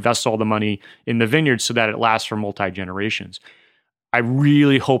 and we're going to invest all the money in the vineyard so that it lasts for multi-generations. I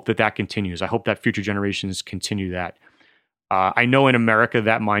really hope that continues. I hope that future generations continue that. I know in America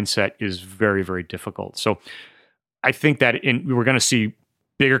that mindset is very, very difficult. So I think that we're going to see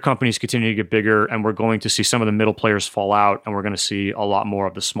bigger companies continue to get bigger, and we're going to see some of the middle players fall out, and we're going to see a lot more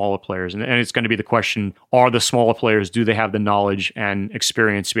of the smaller players. And it's going to be the question, are the smaller players, do they have the knowledge and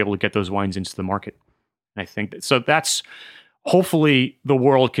experience to be able to get those wines into the market? And I think so that's, hopefully the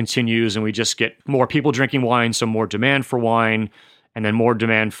world continues and we just get more people drinking wine, so more demand for wine, and then more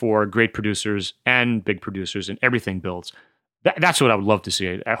demand for great producers and big producers, and everything builds. That's what I would love to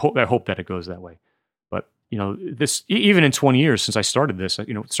see. I hope that it goes that way. But this, even in 20 years since I started this,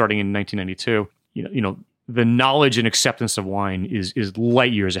 starting in 1992, the knowledge and acceptance of wine is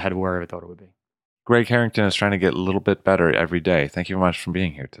light years ahead of where I ever thought it would be. Greg Harrington is trying to get a little bit better every day. Thank you very much for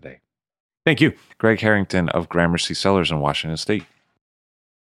being here today. Thank you. Greg Harrington of Gramercy Cellars in Washington State.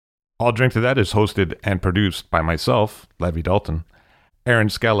 I'll Drink to That is hosted and produced by myself, Levi Dalton. Aaron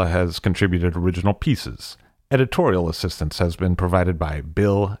Scala has contributed original pieces. Editorial assistance has been provided by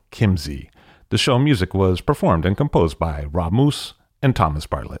Bill Kimsey. The show music was performed and composed by Rob Moose and Thomas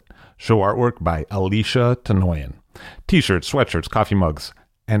Bartlett. Show artwork by Alicia Tenoyan. T-shirts, sweatshirts, coffee mugs,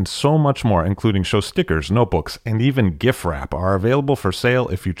 and so much more, including show stickers, notebooks, and even gift wrap, are available for sale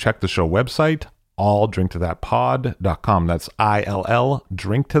if you check the show website, alldrinktothatpod.com. That's ILL,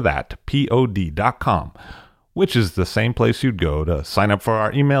 drinktothatpod.com, which is the same place you'd go to sign up for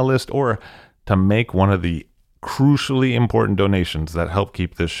our email list or to make one of the crucially important donations that help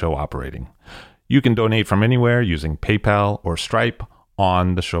keep this show operating. You can donate from anywhere using PayPal or Stripe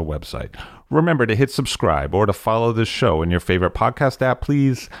on the show website. Remember to hit subscribe or to follow this show in your favorite podcast app,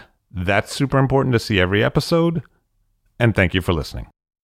 please. That's super important to see every episode. And thank you for listening.